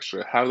little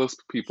extra. Have those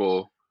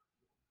people,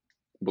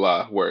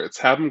 blah, words.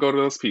 Have him go to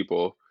those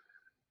people,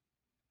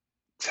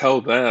 tell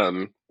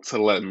them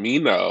to let me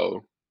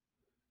know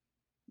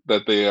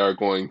that they are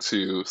going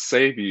to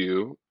save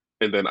you,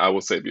 and then I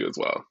will save you as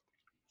well,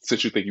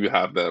 since you think you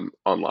have them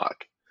on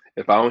lock.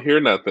 If I don't hear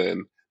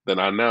nothing, then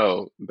I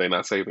know they're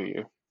not saving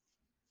you.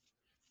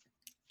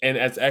 And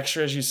as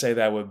extra as you say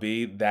that would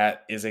be,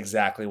 that is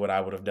exactly what I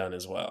would have done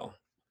as well.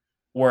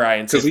 Were I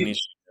in Because Tiffany's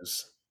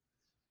shoes.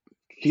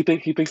 he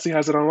thinks he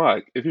has it on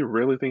lock. If he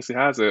really thinks he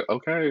has it,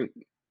 okay,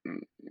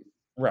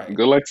 Right.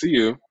 good luck to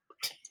you.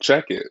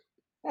 Check it.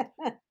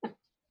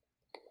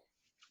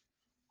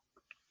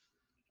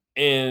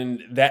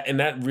 And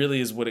that really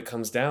is what it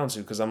comes down to,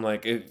 because I'm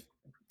like,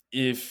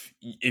 if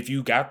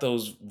you got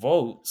those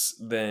votes,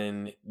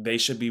 then they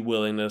should be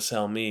willing to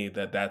tell me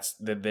that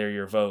they're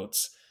your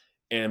votes,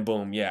 and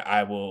boom, yeah,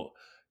 I will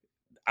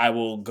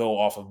go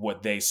off of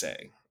what they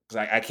say,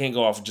 because I can't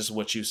go off of just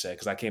what you say,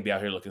 because I can't be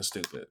out here looking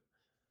stupid.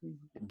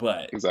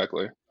 But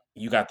Exactly.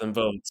 you got them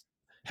votes,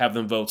 have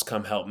them votes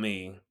come help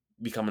me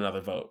become another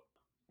vote.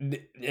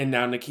 And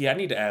now, Nikki, I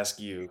need to ask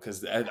you,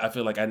 because I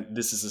feel like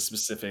this is a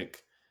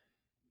specific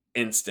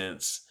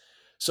instance.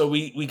 So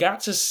we got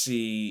to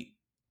see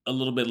a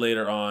little bit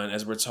later on,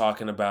 as we're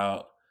talking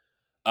about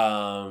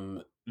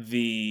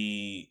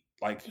the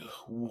like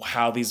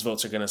how these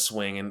votes are going to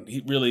swing,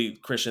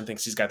 and Christian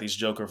thinks he's got these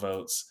Joker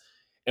votes,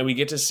 and we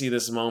get to see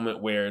this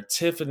moment where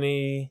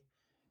Tiffany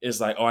is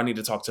like, "Oh, I need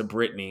to talk to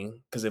Brittany,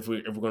 because if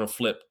we're going to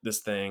flip this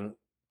thing,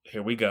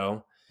 here we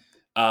go."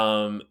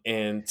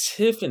 And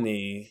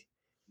Tiffany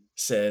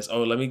says,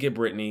 "Oh, let me get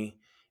Brittany,"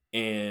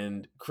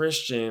 and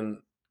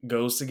Christian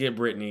goes to get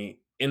Brittany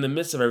in the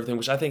midst of everything,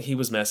 which I think he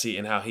was messy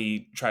in how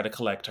he tried to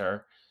collect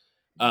her.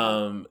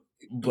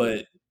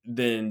 But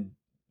then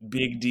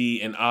Big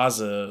D and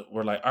Azza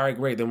were like, "All right,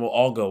 great, then we'll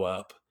all go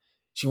up.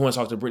 She wants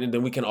to talk to Brittany,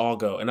 then we can all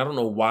go." And I don't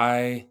know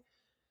why.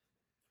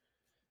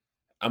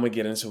 I'm gonna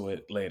get into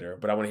it later,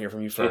 but I want to hear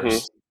from you Mm-hmm.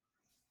 first.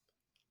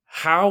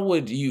 How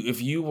would you,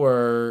 if you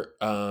were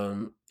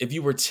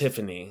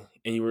Tiffany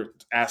and you were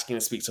asking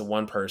to speak to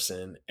one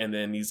person, and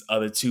then these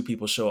other two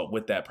people show up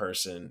with that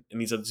person,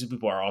 and these other two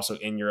people are also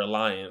in your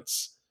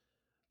alliance,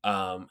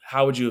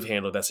 how would you have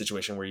handled that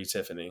situation? Were you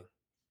Tiffany?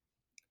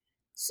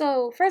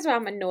 So first of all,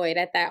 I'm annoyed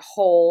at that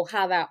whole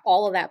how that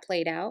all of that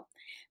played out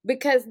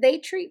because they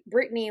treat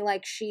Brittany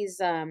like she's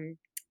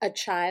a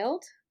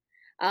child.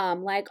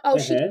 Like, oh,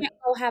 she Mm-hmm. can't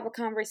go have a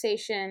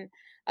conversation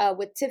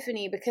with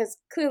Tiffany because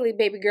clearly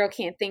baby girl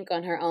can't think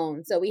on her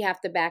own. So we have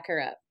to back her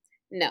up.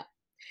 No.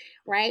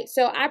 Right?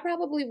 So I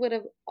probably would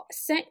have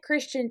sent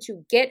Christian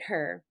to get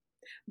her,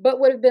 but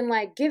would have been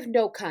like, give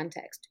no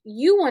context.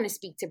 You want to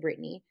speak to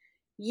Brittany.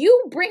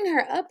 You bring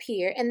her up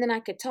here and then I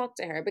could talk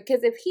to her.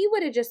 Because if he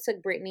would have just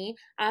took Brittany,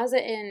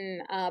 Ozza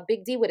and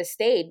Big D would have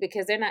stayed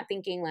because they're not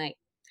thinking like,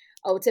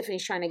 oh,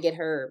 Tiffany's trying to get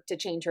her to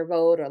change her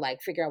vote or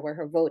like figure out where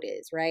her vote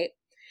is, right?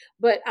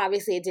 But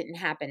obviously it didn't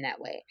happen that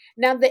way.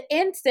 Now the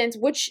instance,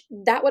 which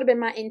that would have been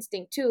my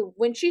instinct too,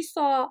 when she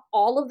saw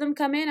all of them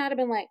come in, I'd have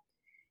been like,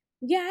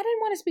 yeah, I didn't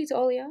want to speak to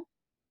all of y'all.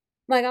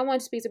 Like I wanted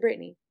to speak to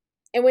Brittany.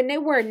 And when they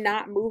were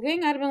not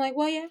moving, I'd have been like,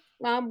 well, yeah,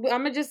 I'm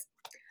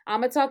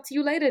gonna talk to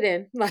you later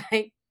then.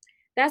 Like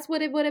that's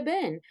what it would have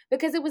been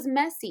because it was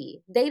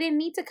messy. They didn't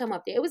need to come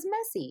up there. It was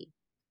messy.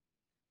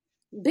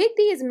 Big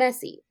D is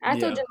messy. I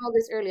told Yeah. you all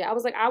this earlier. I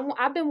was like,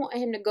 I've been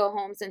wanting him to go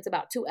home since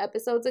about 2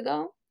 episodes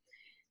ago.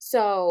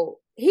 So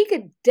he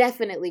could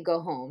definitely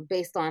go home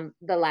based on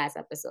the last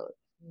episode.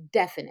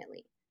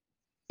 Definitely.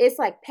 It's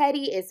like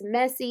petty. It's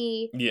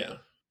messy. Yeah.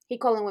 He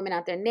calling women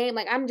out their name.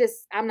 Like I'm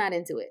not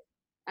into it.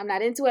 I'm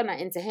not into it. I'm not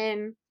into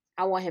him.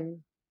 I want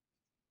him.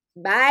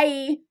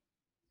 Bye.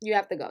 You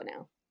have to go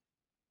now.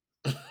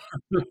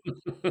 You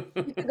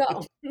can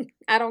go.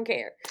 I don't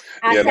care.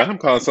 Yeah, now I'm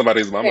calling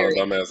somebody's mama a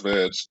dumbass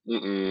bitch.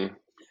 Mm-mm.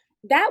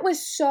 That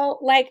was so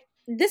like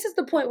this is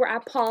the point where I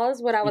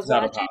paused what I was It's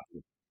out of watching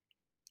pocket.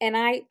 and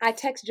I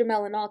text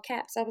Jamel in all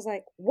caps. I was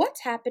like,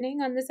 "What's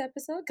happening on this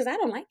episode?" Because I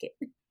don't like it.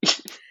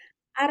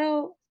 I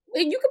don't.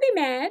 You could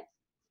be mad,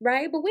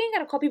 right? But we ain't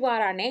gotta call people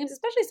out our names,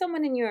 especially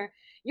someone in your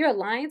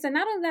alliance. And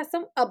not only that,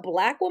 a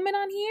black woman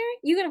on here,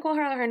 you gonna call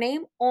her out her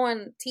name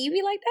on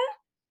TV like that?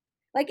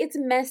 Like it's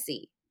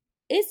messy.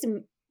 It's.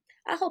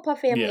 I hope her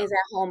family Yeah. is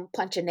at home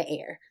punching the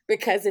air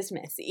because it's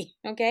messy.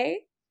 Okay,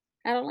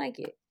 I don't like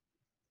it.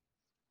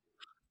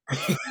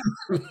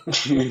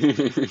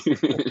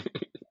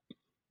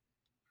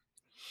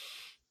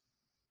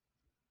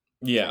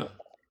 Yeah.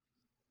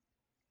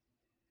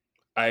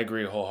 I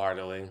agree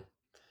wholeheartedly.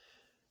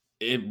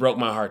 It broke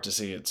my heart to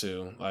see it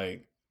too.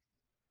 Like,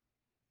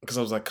 because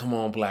I was like, come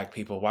on, black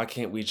people, why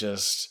can't we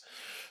just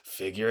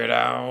figure it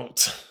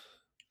out?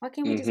 Why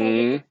can't we just all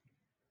Mm-hmm. get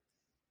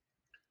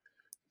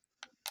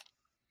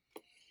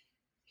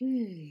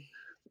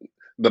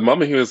The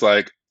moment he was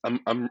like,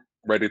 I'm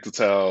ready to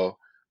tell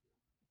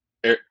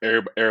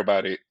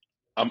everybody,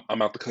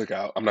 I'm out the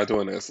cookout. I'm not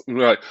doing this. And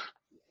we're like,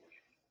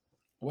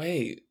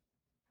 Wait,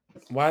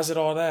 why is it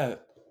all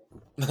that?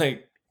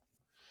 Like,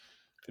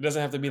 it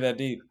doesn't have to be that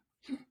deep.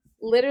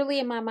 Literally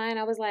in my mind,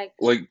 I was like,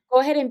 Like, go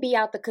ahead and be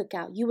out the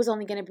cookout. You was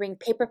only going to bring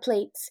paper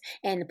plates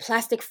and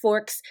plastic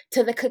forks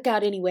to the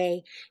cookout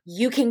anyway.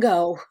 You can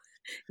go.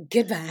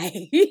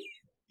 Goodbye.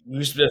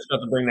 You should just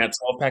have to bring that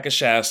 12 pack of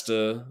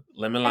Shasta,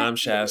 lemon lime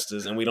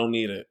Shastas, and we don't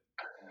need it.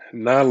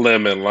 not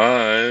lemon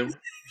lime.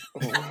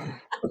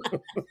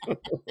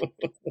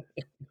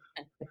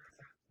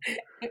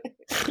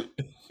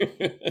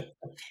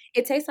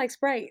 It tastes like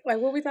Sprite. Like,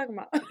 what are we talking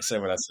about? Say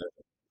what I said.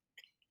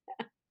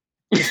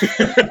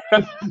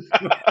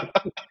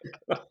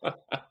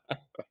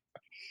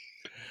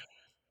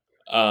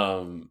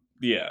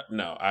 Yeah,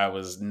 no, I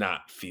was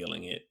not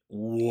feeling it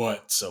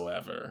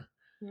whatsoever.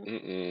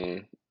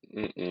 Mm-mm.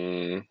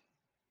 Mm-mm.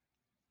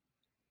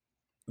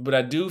 But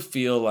I do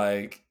feel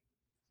like,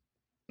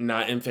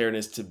 not in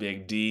fairness to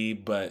Big D,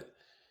 but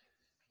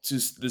to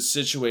the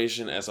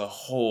situation as a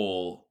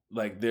whole,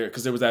 like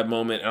because there was that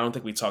moment. I don't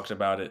think we talked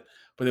about it,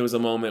 but there was a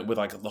moment with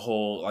like the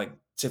whole like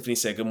Tiffany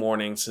said good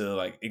morning to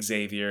like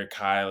Xavier,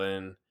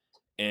 Kylan,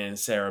 and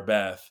Sarah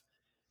Beth,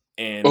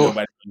 and Oh,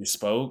 nobody really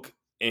spoke.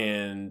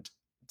 And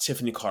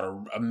Tiffany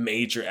caught a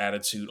major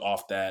attitude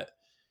off that.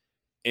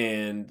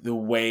 And the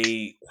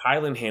way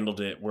Kylan handled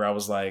it, where I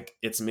was like,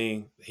 it's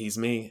me, he's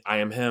me, I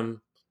am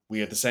him,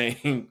 we are the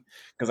same.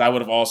 Because I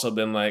would have also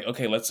been like,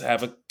 okay, let's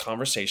have a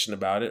conversation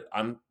about it.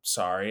 I'm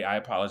sorry, I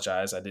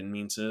apologize. I didn't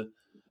mean to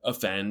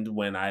offend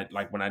when I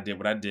did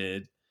what I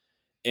did.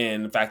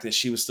 And the fact that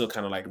she was still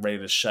kind of like ready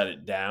to shut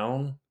it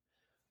down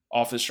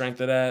off the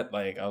strength of that,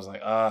 like I was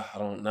like, I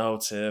don't know,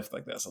 Tiff,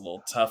 like that's a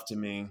little tough to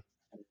me.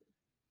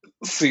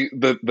 see,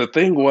 the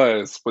thing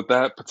was with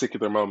that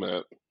particular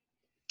moment,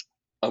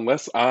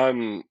 unless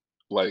I'm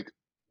like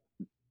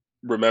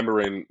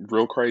remembering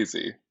real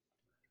crazy,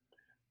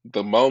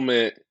 the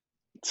moment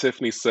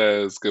Tiffany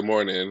says good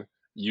morning,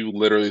 you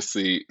literally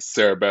see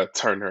Sarah Beth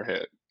turn her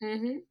head.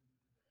 Mm-hmm.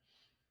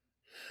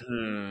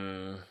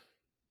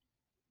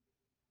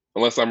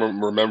 Unless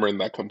I'm remembering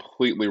that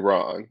completely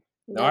wrong.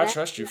 No, Yeah, I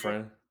trust you,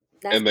 friend.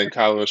 And then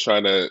Kylan was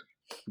trying to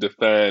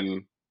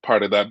defend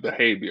part of that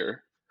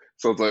behavior.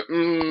 So it's like,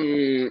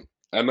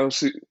 I know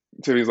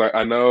Tiffany's like,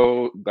 I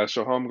know that's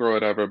your homegirl,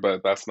 whatever,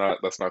 but that's not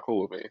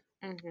cool with me.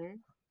 Mm-hmm.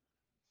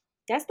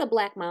 That's the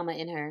black mama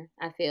in her,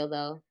 I feel,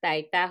 though.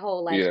 Like, that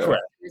whole, like, Yeah.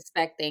 Correct.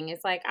 respect thing.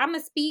 It's like, I'm going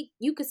to speak,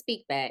 you could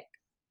speak back.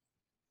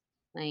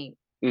 Like,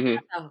 Mm-hmm.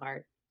 not that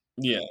hard.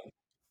 Yeah.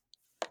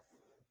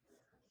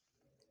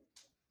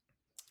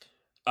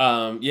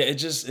 Yeah,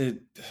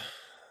 it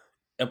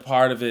a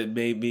part of it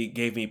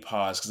gave me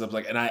pause because I'm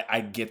like, and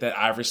I get that,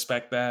 I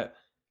respect that.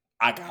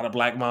 I got a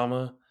black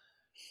mama.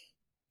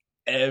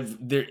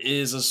 There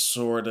is a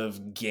sort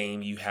of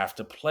game you have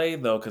to play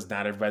though, because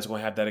not everybody's going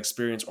to have that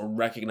experience or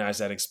recognize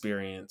that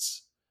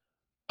experience,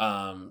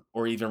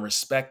 or even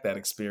respect that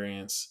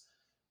experience.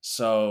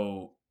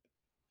 So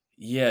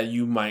yeah,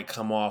 you might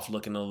come off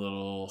looking a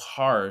little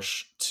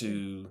harsh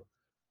to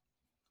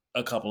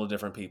a couple of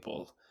different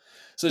people.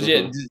 So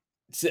yeah,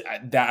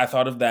 Mm-hmm. that I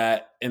thought of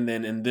that, and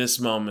then in this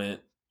moment,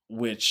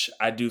 which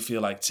I do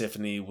feel like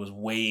Tiffany was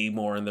way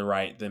more in the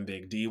right than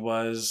Big D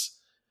was,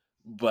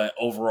 but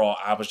overall,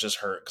 I was just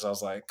hurt because I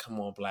was like, "Come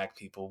on, black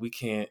people, we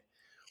can't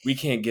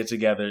get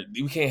together.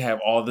 We can't have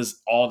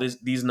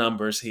these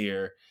numbers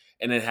here,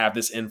 and then have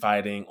this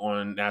infighting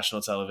on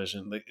national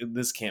television. Like,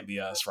 this can't be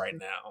us right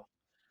now.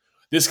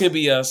 This could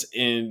be us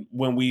in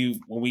when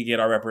we get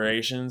our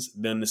reparations.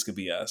 Then this could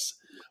be us."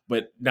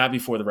 But not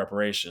before the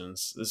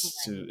reparations.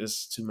 It's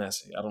too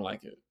messy. I don't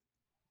like it.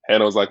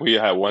 Hannah was like, we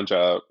had one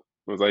job.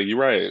 I was like, you're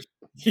right.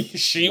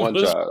 She One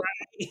was job.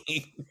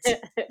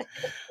 right.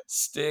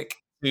 Stick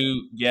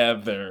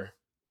together.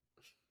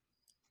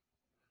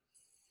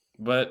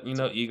 But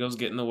egos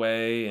get in the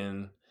way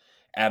and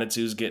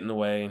attitudes get in the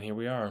way, and here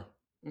we are.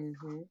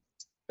 Mm-hmm.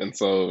 And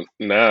so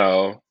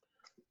now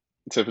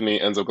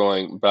Tiffany ends up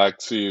going back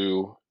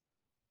to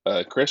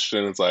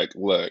Christian. It's like,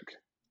 look,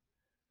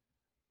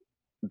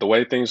 the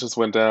way things just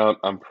went down,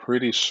 I'm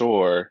pretty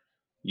sure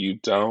you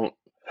don't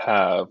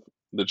have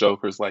the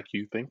jokers like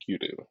you think you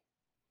do.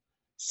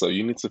 So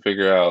you need to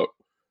figure out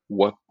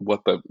what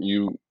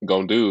you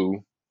gonna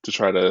do to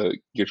try to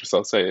get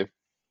yourself safe.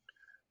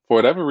 For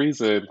whatever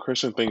reason,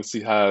 Christian thinks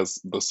he has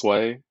the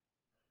sway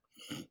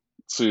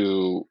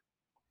to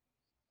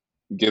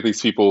get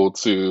these people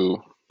to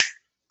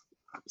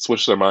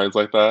switch their minds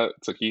like that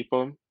to keep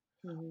them.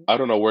 Mm-hmm. I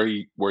don't know where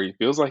he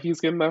feels like he's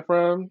getting that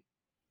from.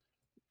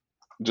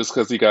 Just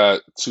because he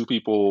got two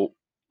people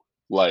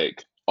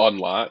like on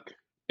lock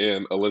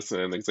in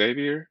Alyssa and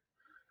Xavier,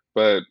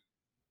 but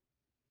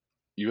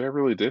you ever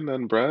really did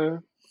nothing,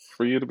 bruh.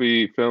 For you to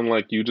be feeling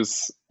like you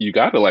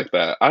got it like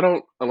that. I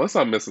don't, unless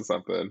I'm missing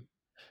something.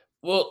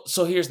 Well,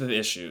 so here's the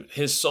issue.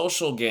 His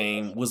social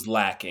game was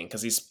lacking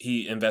because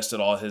he invested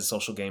all his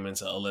social game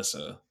into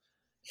Alyssa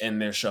and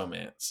their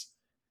showmance.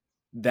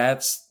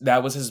 That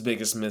was his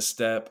biggest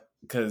misstep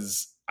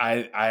because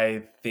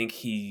I think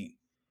he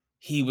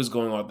was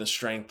going on the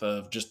strength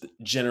of, just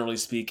generally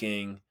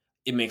speaking,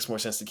 it makes more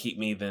sense to keep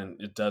me than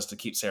it does to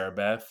keep Sarah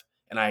Beth,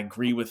 and I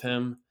agree with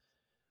him.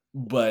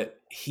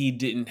 but he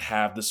didn't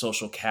have the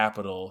social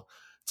capital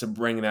to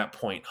bring that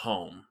point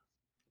home.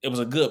 It was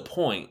a good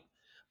point,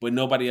 but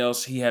nobody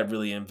else he had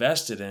really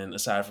invested in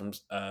aside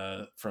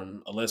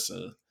from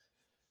Alyssa.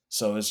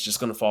 So it's just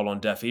going to fall on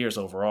deaf ears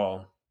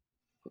overall.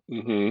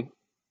 Mm-hmm.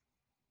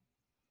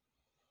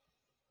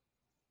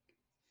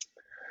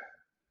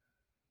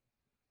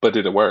 But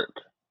did it work?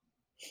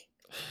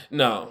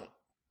 No.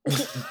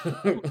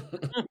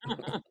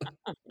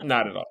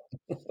 Not at all.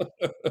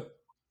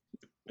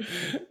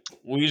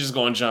 We're just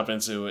going to jump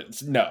into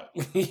it. No.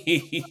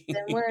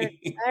 Sorry.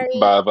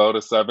 By a vote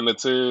of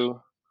 7-2.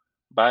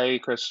 Bye,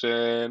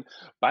 Christian.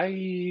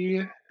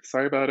 Bye.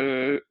 Sorry about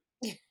it.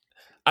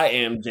 I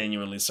am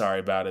genuinely sorry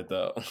about it,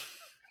 though.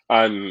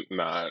 I'm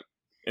not.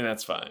 And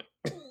that's fine.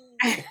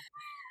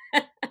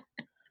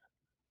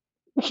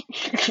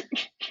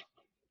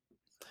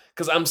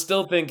 Because I'm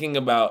still thinking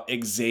about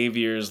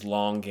Xavier's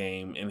long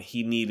game, and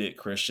he needed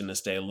Christian to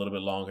stay a little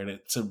bit longer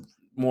to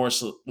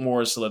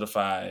more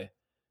solidify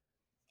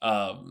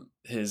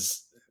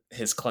his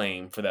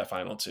claim for that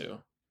final two.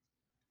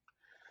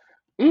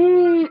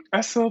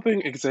 I still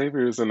think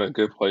Xavier is in a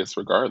good place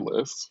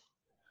regardless.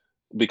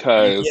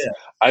 Because Yeah.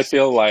 I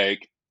feel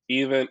like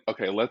even,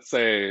 okay, let's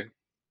say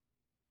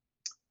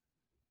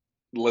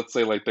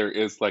like there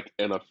is like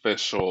an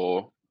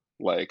official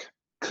like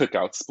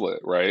cookout split,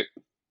 right?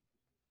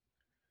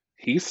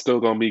 He's still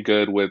gonna be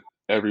good with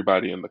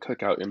everybody in the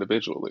cookout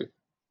individually.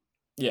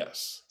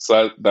 Yes.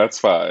 So that's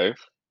 5.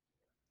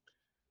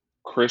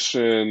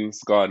 Christian's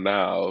gone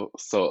now,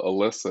 so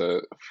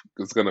Alyssa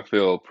is gonna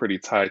feel pretty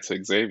tied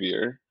to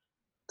Xavier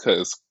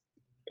because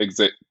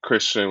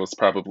Christian was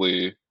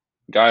probably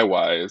guy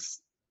wise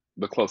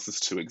the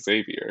closest to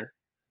Xavier.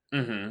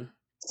 Mm-hmm.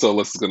 So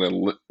Alyssa's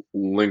gonna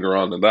linger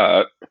on to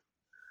that.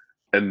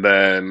 And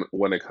then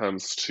when it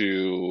comes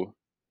to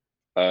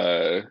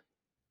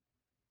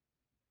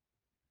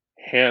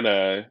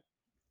Hannah's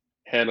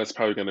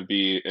probably going to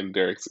be in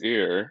Derek's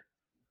ear,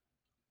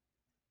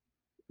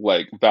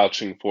 like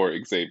vouching for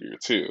Xavier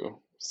too.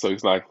 So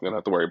he's not going to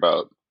have to worry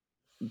about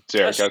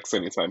Derek X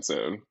anytime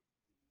soon.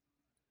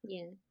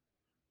 Yeah.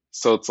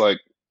 So it's like,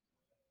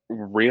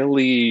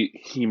 really,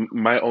 he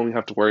might only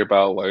have to worry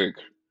about like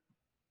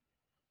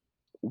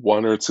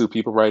 1 or 2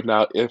 people right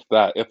now, if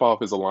that, if all of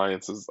his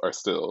alliances are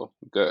still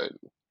good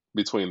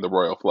between the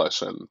Royal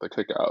Flush and the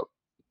Cookout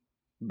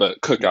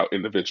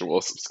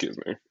individuals, excuse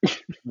me.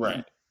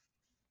 Right.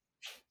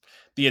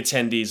 The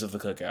attendees of the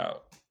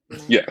cookout.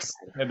 Yes.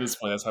 At this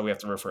point, that's how we have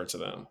to refer to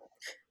them.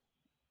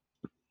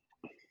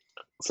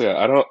 So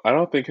yeah, I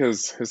don't think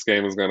his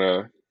game is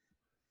gonna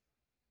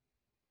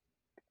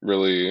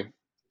really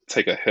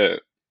take a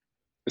hit,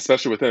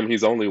 especially with him.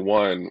 He's only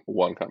won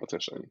one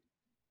competition.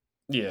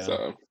 Yeah.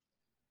 So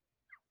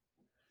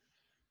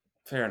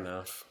fair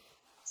enough.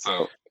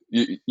 So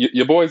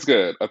your boy's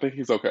good. I think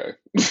he's okay.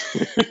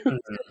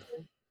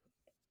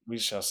 We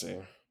shall see.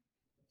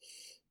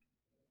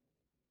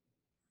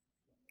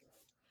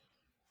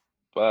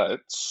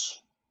 But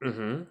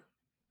mm-hmm.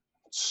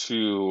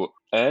 to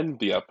end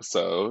the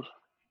episode,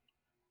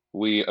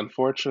 we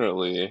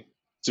unfortunately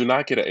do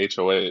not get a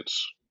HOH.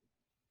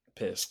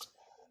 Pissed.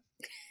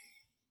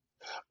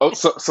 Oh,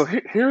 so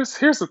here's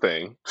the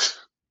thing.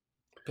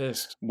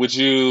 Pissed. Would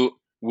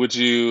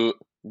you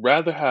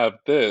rather have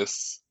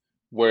this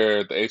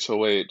where the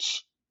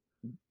HOH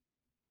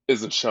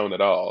isn't shown at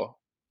all,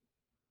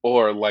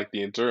 or like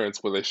the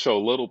endurance where they show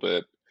a little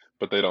bit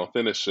but they don't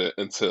finish it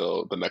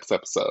until the next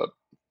episode?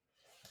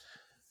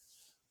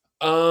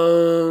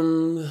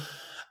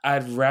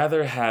 I'd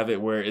rather have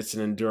it where it's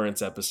an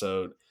endurance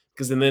episode,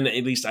 because then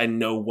at least I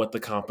know what the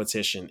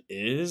competition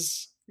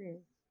is,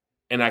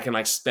 and I can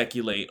like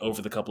speculate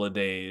over the couple of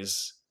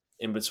days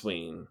in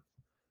between.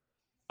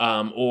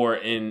 Or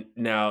in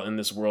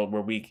this world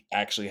where we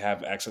actually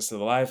have access to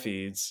the live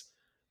feeds,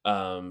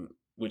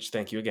 which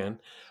thank you again.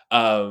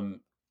 I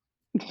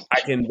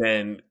can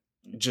then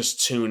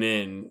just tune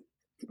in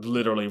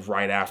literally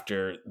right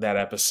after that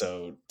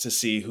episode to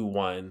see who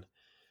won.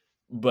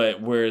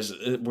 But where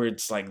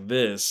it's like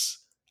this,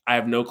 I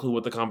have no clue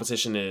what the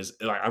competition is.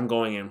 Like I'm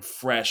going in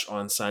fresh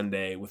on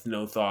Sunday with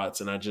no thoughts,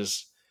 and I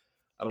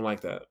don't like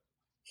that.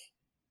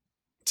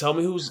 Tell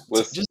me who's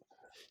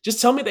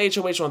just tell me the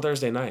HOH on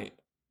Thursday night.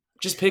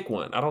 Just pick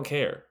one. I don't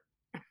care.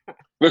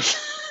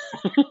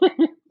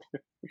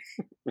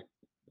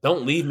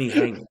 Don't leave me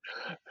hanging.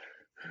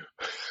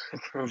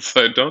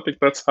 So I don't think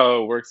that's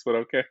how it works, but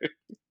okay.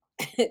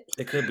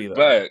 It could be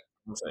though.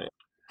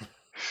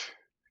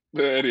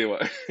 But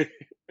anyway,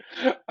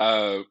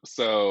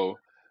 so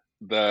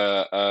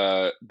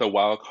the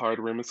wild card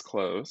room is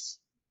closed.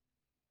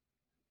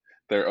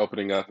 They're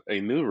opening up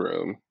a new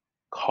room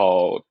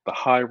called the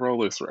High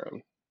Rollers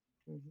Room,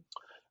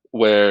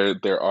 where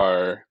there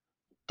are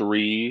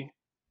 3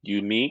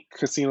 unique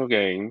casino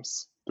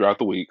games throughout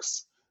the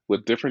weeks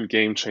with different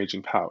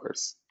game-changing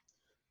powers.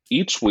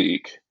 Each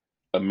week,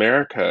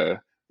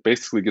 America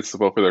basically gets to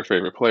vote for their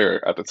favorite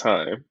player at the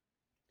time,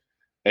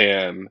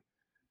 and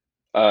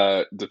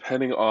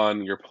depending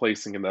on your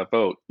placing in that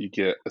vote, you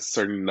get a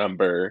certain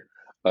number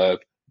of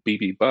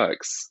BB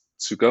bucks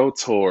to go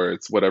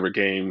towards whatever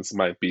games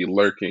might be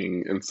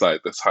lurking inside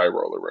this high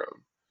roller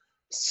room.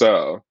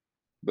 So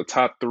the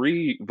top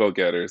three vote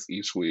getters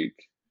each week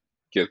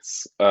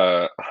gets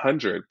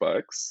 $100.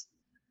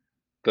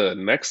 The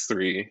next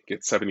three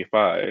get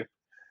 75,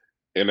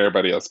 and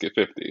everybody else get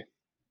 50.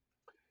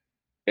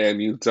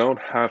 And you don't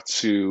have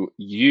to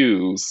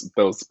use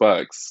those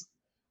bucks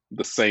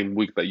the same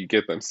week that you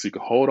get them. So you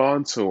can hold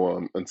on to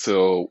them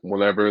until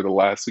whenever the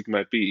last week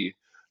might be,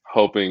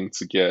 hoping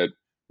to get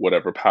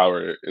whatever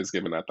power is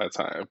given at that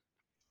time.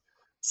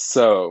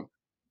 So,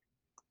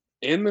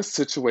 in a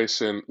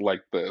situation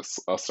like this,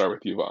 I'll start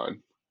with you,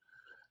 Vaughn.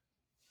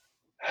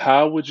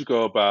 How would you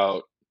go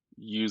about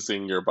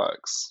using your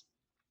bucks?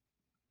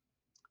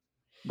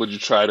 Would you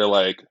try to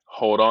like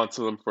hold on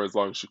to them for as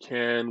long as you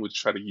can? Would you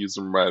try to use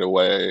them right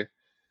away?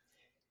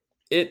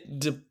 It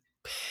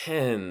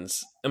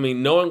depends. I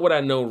mean, knowing what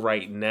I know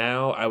right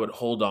now, I would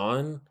hold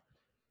on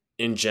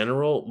in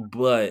general,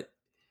 but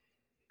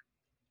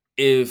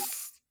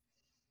if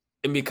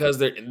and because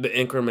the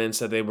increments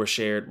that they were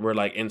shared were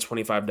like in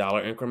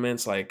 $25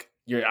 increments, like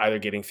you're either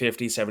getting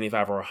 50,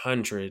 75, or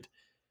 100,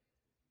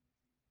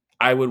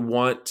 I would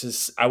want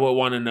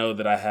to know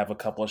that I have a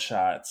couple of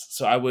shots.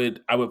 So I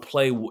would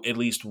play at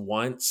least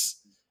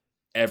once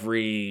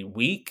every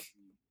week,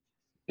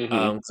 Mm-hmm.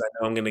 because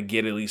I know I'm going to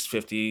get at least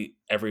 50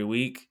 every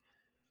week.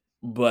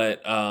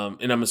 But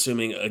and I'm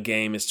assuming a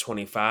game is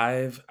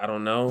 25. I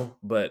don't know,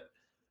 but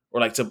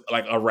or like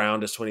a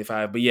round is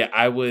 25. But yeah,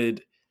 I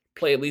would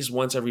play at least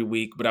once every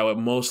week, but I would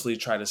mostly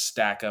try to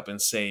stack up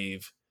and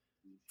save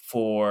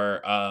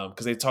for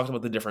because they talked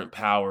about the different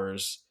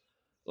powers,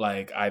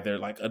 like either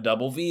like a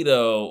double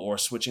veto or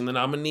switching the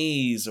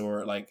nominees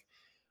or like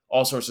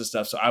all sorts of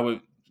stuff. So I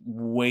would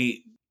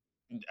wait.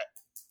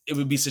 It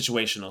would be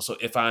situational. So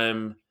if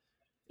I'm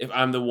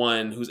the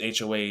one who's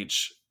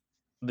HOH,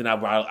 then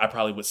I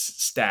probably would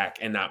stack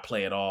and not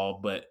play at all.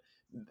 But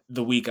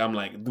the week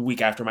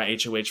after my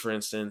HOH, for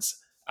instance,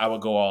 I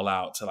would go all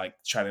out to like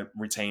try to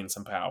retain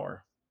some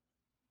power.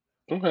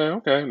 Okay.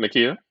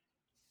 Nakia?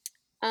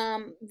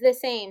 The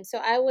same. So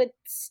I would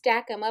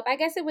stack them up. I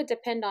guess it would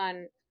depend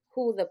on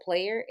who the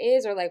player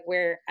is or like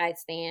where I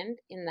stand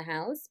in the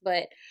house,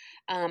 but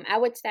I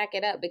would stack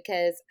it up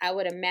because I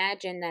would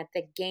imagine that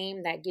the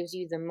game that gives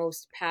you the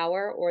most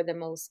power or the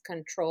most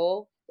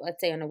control,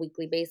 let's say on a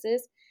weekly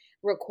basis,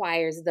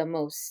 requires the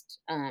most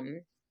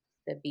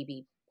the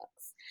BB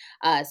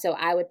bucks. So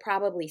I would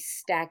probably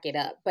stack it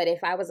up. But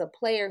if I was a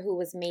player who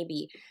was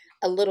maybe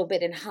a little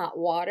bit in hot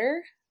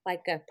water,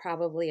 like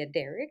probably a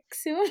Derek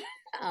soon,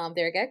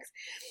 Derek X,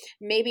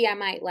 maybe I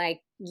might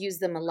like use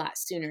them a lot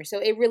sooner. So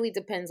it really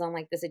depends on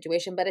like the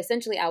situation. But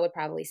essentially, I would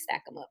probably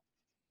stack them up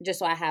just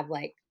so I have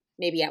like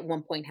maybe at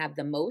one point have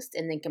the most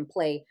and then can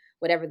play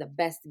whatever the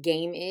best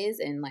game is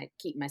and like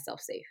keep myself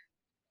safe.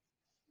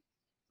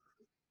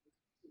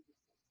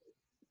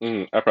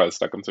 I probably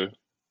stuck them too.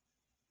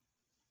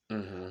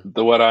 Mm-hmm.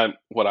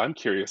 What I'm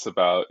curious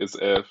about is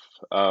if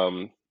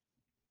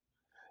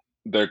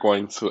they're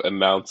going to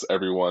announce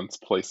everyone's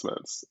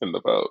placements in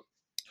the vote.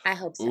 I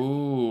hope so.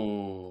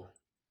 Ooh,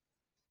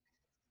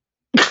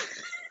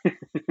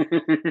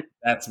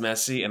 that's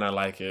messy, and I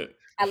like it.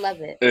 I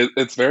love it.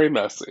 It's very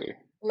messy.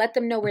 Let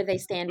them know where they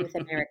stand with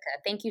America.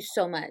 Thank you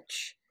so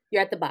much.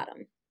 You're at the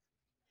bottom.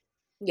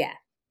 Yeah.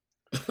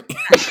 Hi.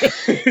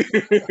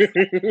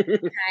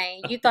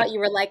 You thought you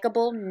were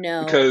likable?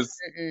 No. Because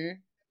Mm-mm.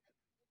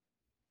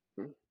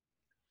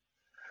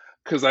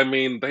 I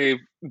mean they've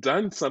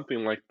done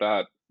something like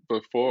that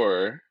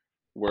before,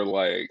 where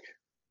like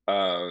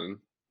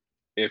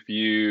if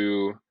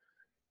you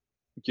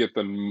get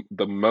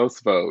the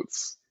most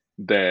votes,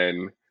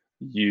 then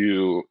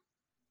you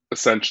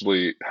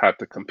essentially have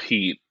to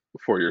compete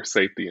for your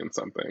safety in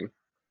something.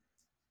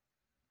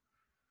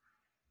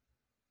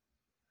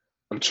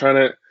 I'm trying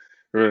to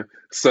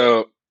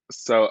so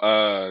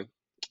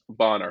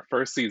Vaughn, our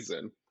first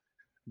season,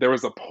 there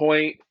was a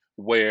point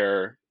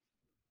where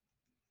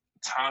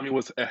Tommy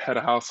was a head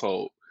of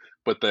household,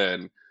 but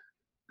then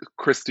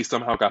Christy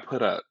somehow got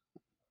put up.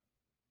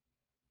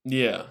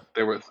 Yeah.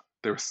 There was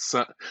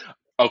some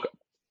okay.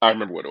 I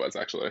remember what it was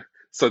actually.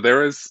 So there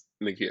was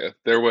Nikia.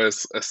 There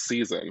was a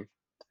season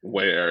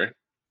where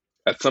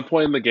at some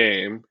point in the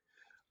game,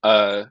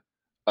 uh,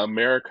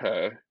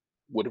 America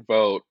would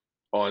vote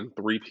on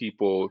three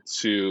people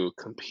to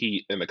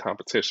compete in the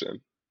competition,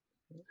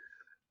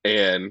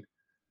 and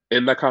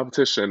in that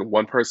competition,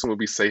 one person would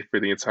be safe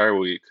for the entire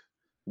week.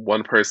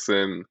 One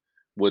person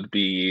would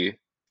be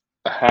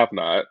a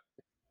have-not,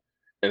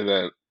 and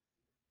then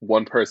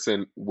one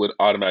person would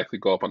automatically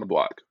go up on the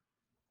block.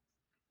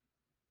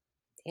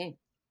 Dang.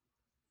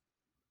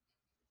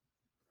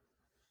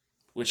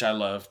 Which I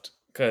loved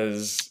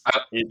because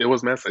It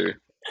was messy.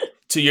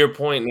 to your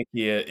point,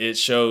 Nikia, it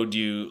showed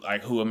you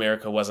like who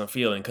America wasn't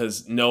feeling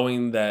because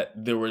knowing that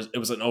it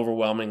was an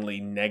overwhelmingly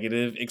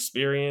negative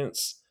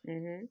experience.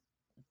 Mm-hmm.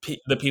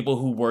 The people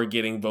who were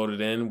getting voted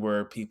in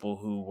were people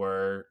who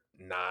were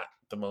not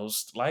the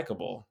most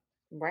likable.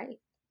 Right.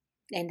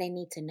 And they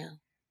need to know.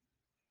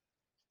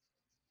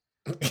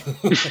 I'm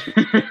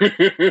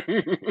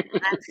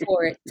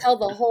for it. Tell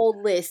the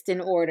whole list in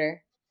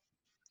order.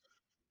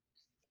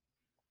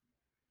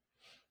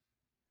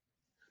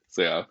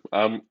 So yeah,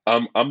 I'm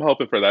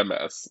hoping for that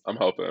mess. I'm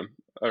hoping.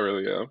 I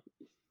really am.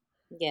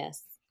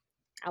 Yes,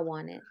 I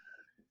want it.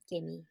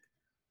 Gimme.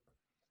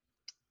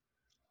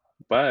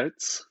 But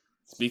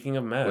Speaking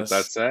of with that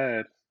mess,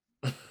 said,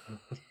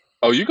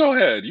 oh, you go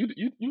ahead. You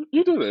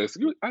do this.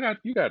 You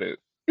got it.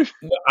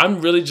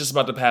 I'm really just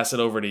about to pass it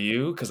over to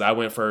you because I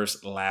went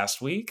first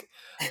last week.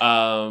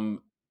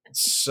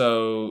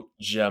 So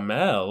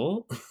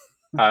Jamel,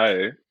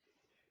 Hi.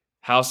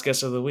 house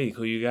guest of the week,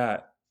 who you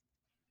got?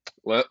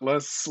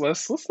 Let's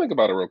think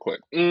about it real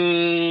quick.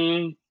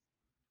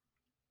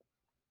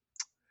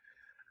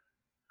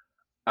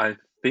 I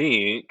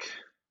think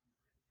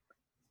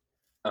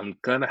I'm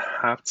gonna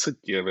have to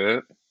give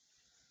it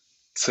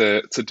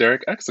to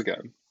Derek X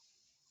again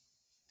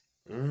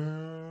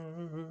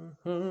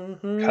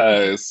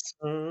because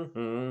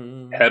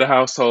head of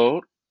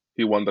household,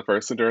 he won the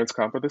first endurance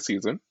comp of the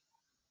season.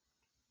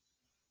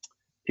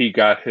 He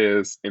got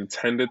his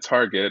intended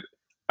target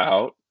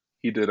out.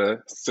 He did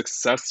a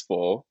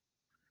successful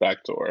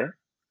backdoor.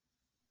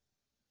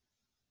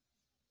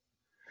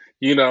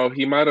 He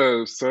might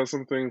have said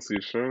some things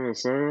he shouldn't have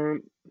said.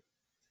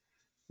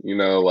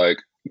 Like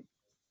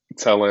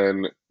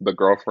telling the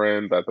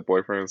girlfriend that the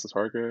boyfriend is the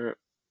target,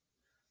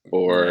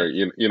 or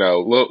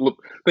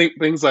Right.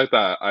 things like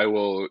that. I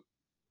will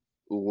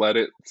let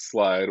it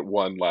slide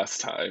one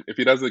last time. If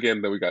he does it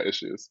again, then we got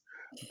issues.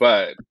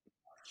 But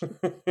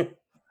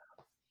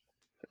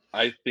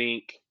I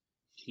think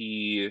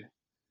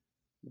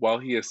while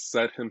he has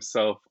set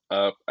himself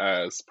up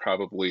as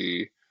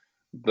probably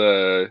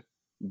the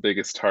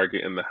biggest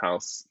target in the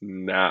house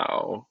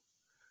now,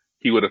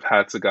 he would have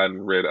had to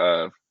gotten rid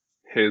of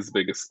his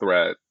biggest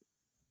threat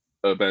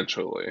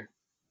eventually.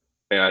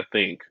 And I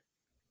think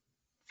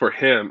for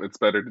him, it's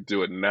better to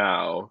do it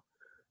now,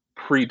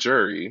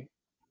 pre-jury,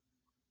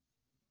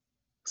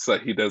 so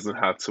that he doesn't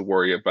have to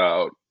worry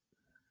about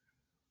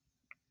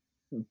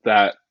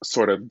that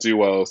sort of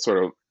duo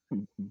sort of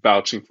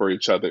vouching for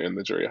each other in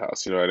the jury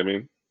house. You know what I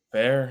mean?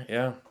 Fair,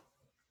 yeah.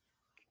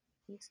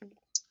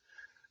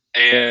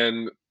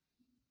 And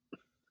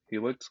he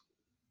looked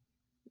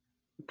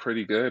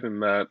pretty good in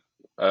that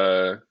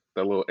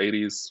little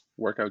 80s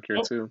workout gear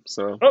Oh, too.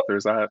 So oh,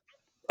 there's that.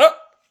 oh.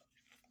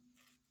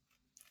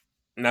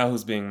 Now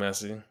who's being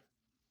messy?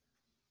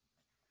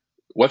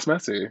 What's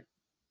messy?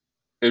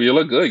 If you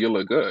look good, you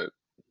look good.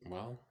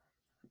 Well,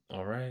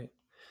 all right.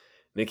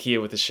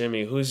 Nakia with the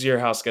shimmy. Who's your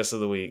house guest of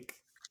the week?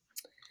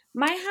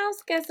 My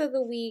house guest of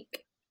the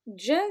week,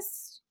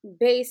 just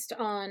based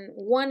on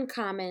one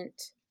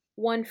comment,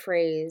 one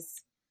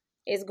phrase,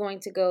 is going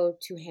to go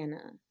to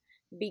Hannah,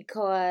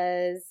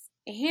 because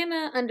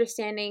Hannah,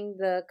 understanding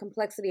the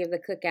complexity of the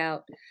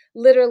cookout,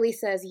 literally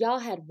says, y'all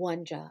had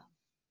one job.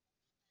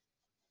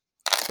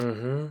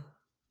 Mm-hmm.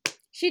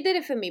 She did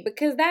it for me,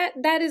 because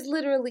that is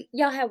literally,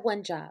 y'all have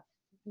one job.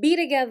 Be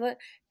together,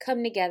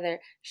 come together,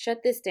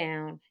 shut this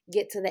down,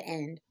 get to the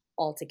end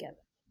all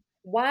together.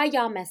 Why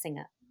y'all messing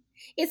up?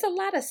 It's a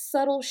lot of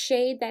subtle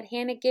shade that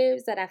Hannah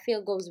gives that I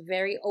feel goes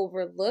very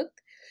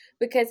overlooked,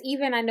 because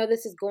even, I know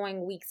this is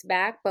going weeks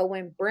back, but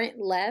when Brent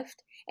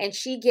left and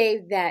she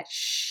gave that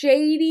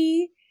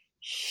shady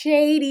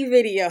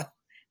video,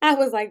 I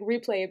was like,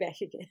 replay it back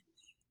again.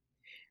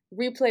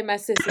 Replay my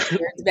sister's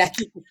words back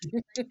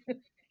again.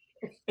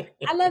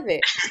 I love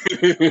it.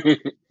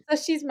 So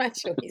she's my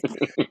choice.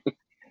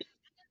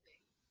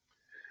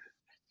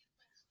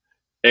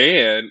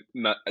 And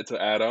not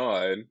to add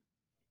on,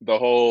 the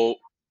whole.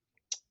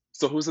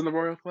 So who's in the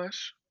royal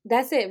flush?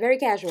 That's it. Very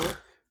casual.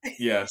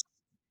 Yes.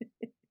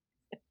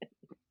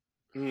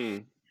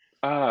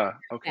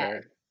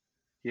 Okay.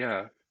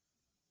 Yeah.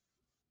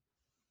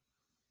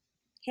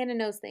 Hannah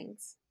knows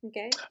things.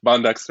 Okay.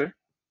 Von Dexter.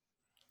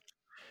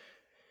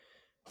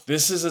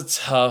 This is a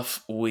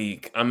tough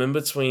week. I'm in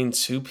between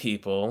two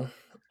people.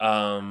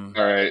 All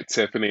right,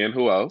 Tiffany, and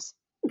who else?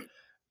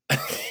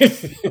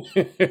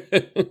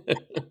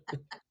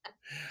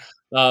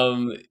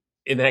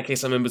 In that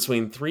case, I'm in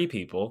between three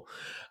people.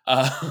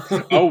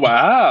 Oh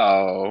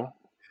wow.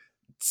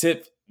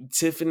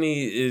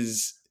 Tiffany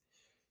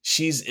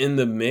she's in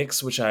the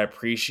mix, which I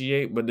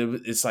appreciate, but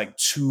it's like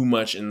too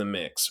much in the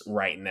mix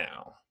right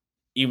now.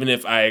 Even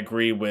if I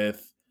agree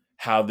with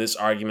how this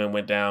argument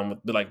went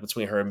down, like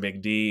between her and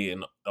Big D,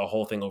 and the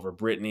whole thing over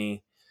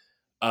Britney.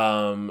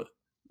 Look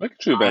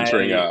at you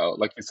venturing out,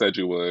 like you said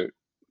you would.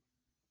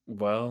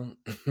 Well,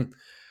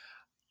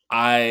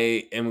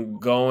 I am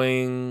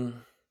going,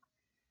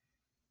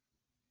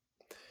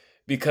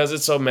 because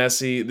it's so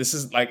messy. This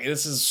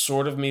is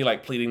sort of me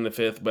like pleading the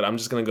fifth, but I'm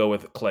just gonna go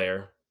with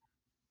Claire,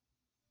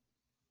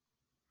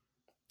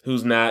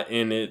 who's not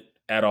in it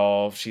at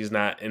all. She's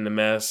not in the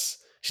mess.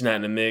 She's not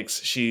in the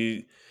mix.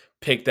 She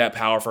picked that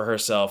power for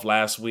herself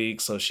last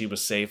week, so she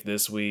was safe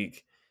this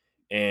week,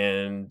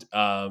 and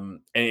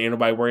ain't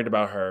nobody worried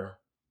about her.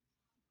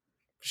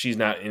 She's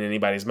not in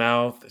anybody's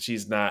mouth.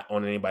 She's not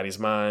on anybody's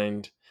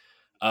mind.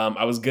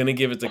 I was gonna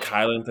give it to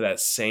Kylan for that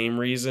same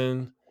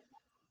reason,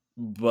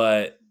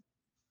 but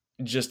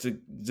just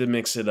to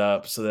mix it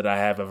up so that I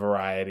have a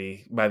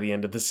variety by the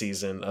end of the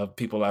season of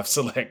people I've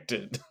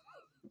selected,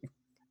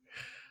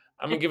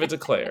 I'm gonna give it to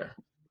Claire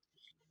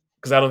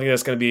because I don't think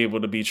that's gonna be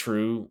able to be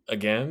true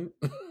again.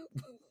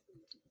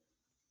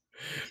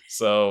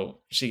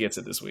 So she gets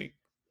it this week.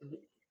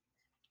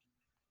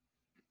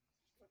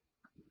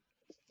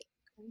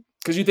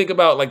 Because you think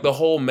about like the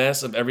whole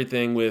mess of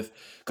everything with,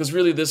 because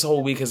really this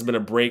whole week has been a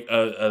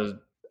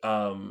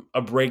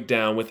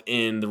breakdown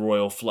within the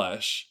royal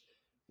flush,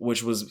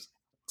 which was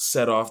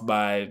set off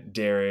by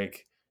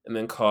Derek and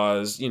then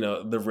caused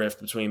the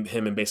rift between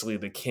him and basically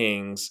the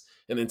kings,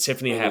 and then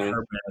Tiffany had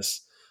her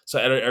mess. So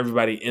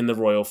everybody in the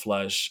royal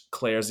flush,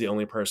 Claire's the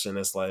only person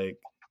that's like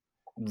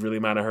really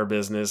minding her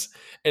business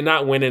and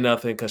not winning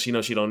nothing because she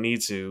knows she don't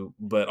need to,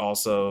 but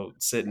also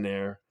sitting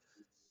there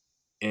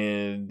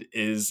and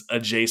is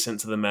adjacent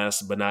to the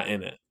mess but not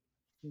in it.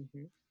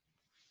 Mm-hmm.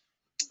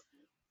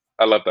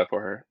 I love that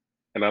for her,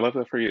 and I love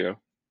that for you.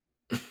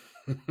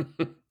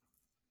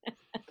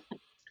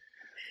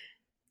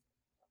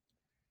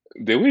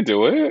 Did we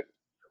do it?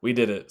 We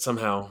did it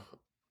somehow.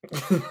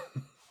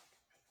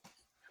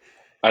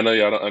 I know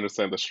y'all don't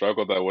understand the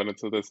struggle that went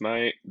into this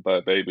night,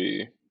 but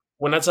baby,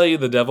 when I tell you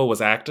the devil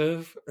was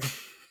active,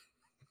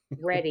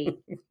 ready,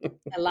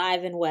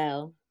 alive and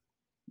well.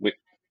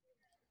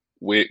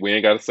 We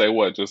ain't got to say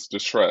what, just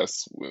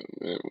trust.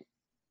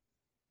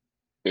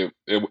 It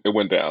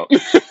went down.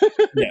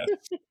 Yes,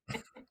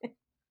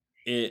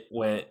 it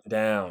went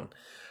down.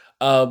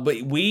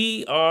 But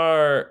we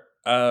are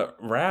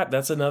wrapped.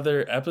 That's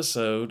another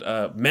episode,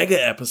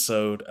 mega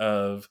episode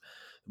of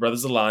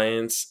Brothers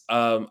Alliance.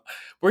 We're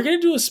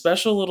gonna do a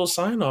special little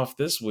sign off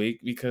this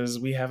week because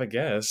we have a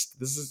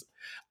guest.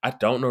 I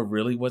don't know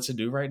really what to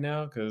do right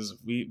now because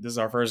this is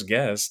our first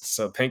guest.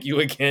 So thank you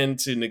again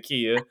to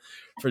Nakia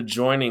for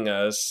joining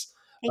us.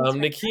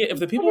 Nakia, if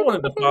the people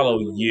wanted to follow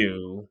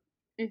you,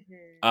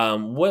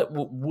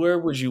 where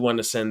would you want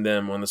to send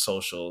them on the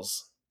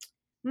socials?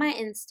 My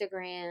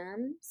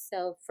Instagram,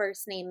 so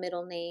first name,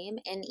 middle name,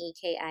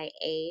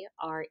 NEKIARENEE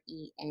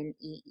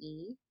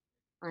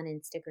on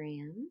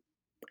Instagram.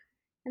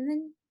 And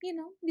then,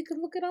 you could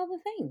look at all the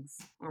things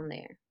on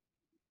there.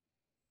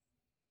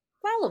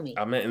 Follow me.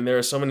 And there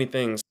are so many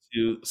things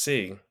to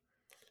see.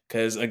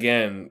 Because,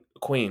 again,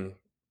 queen,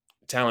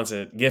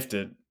 talented,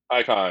 gifted.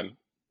 Icon.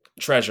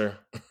 Treasure.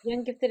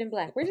 Young, gifted, and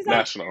black. Where's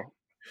National.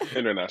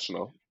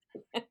 International.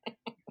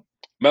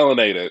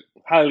 Melanated.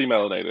 Highly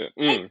melanated.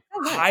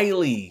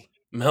 Highly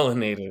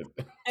melanated.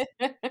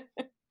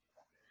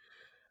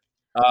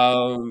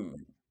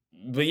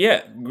 But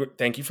yeah,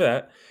 thank you for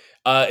that.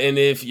 And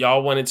if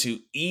y'all wanted to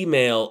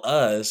email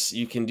us,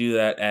 you can do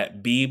that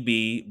at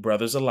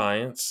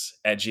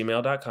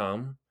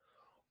bbbrothersalliance@gmail.com.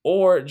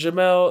 Or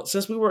Jamel,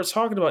 since we were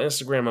talking about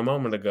Instagram a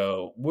moment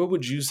ago, what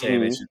would you say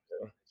they should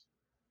do?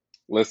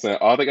 Listen,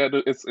 all they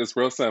gotta do, it's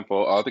real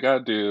simple. All they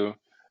gotta do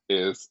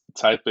is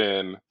type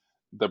in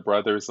the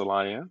Brothers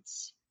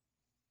Alliance,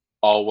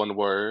 all one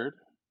word,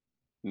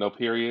 no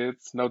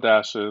periods, no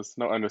dashes,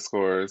 no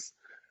underscores.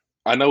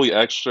 I know we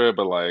extra,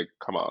 but like,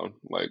 come on,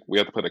 like we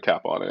have to put a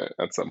cap on it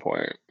at some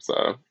point.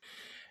 So,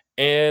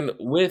 and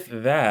with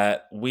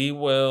that, we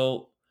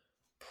will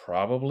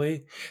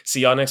probably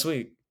see y'all next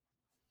week.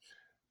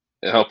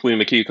 And hopefully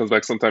Nakia comes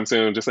back sometime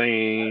soon. Just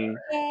saying.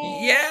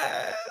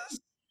 Yes.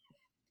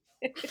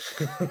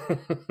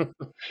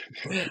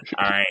 All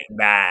right.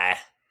 Bye.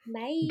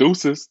 Bye.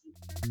 Deuces.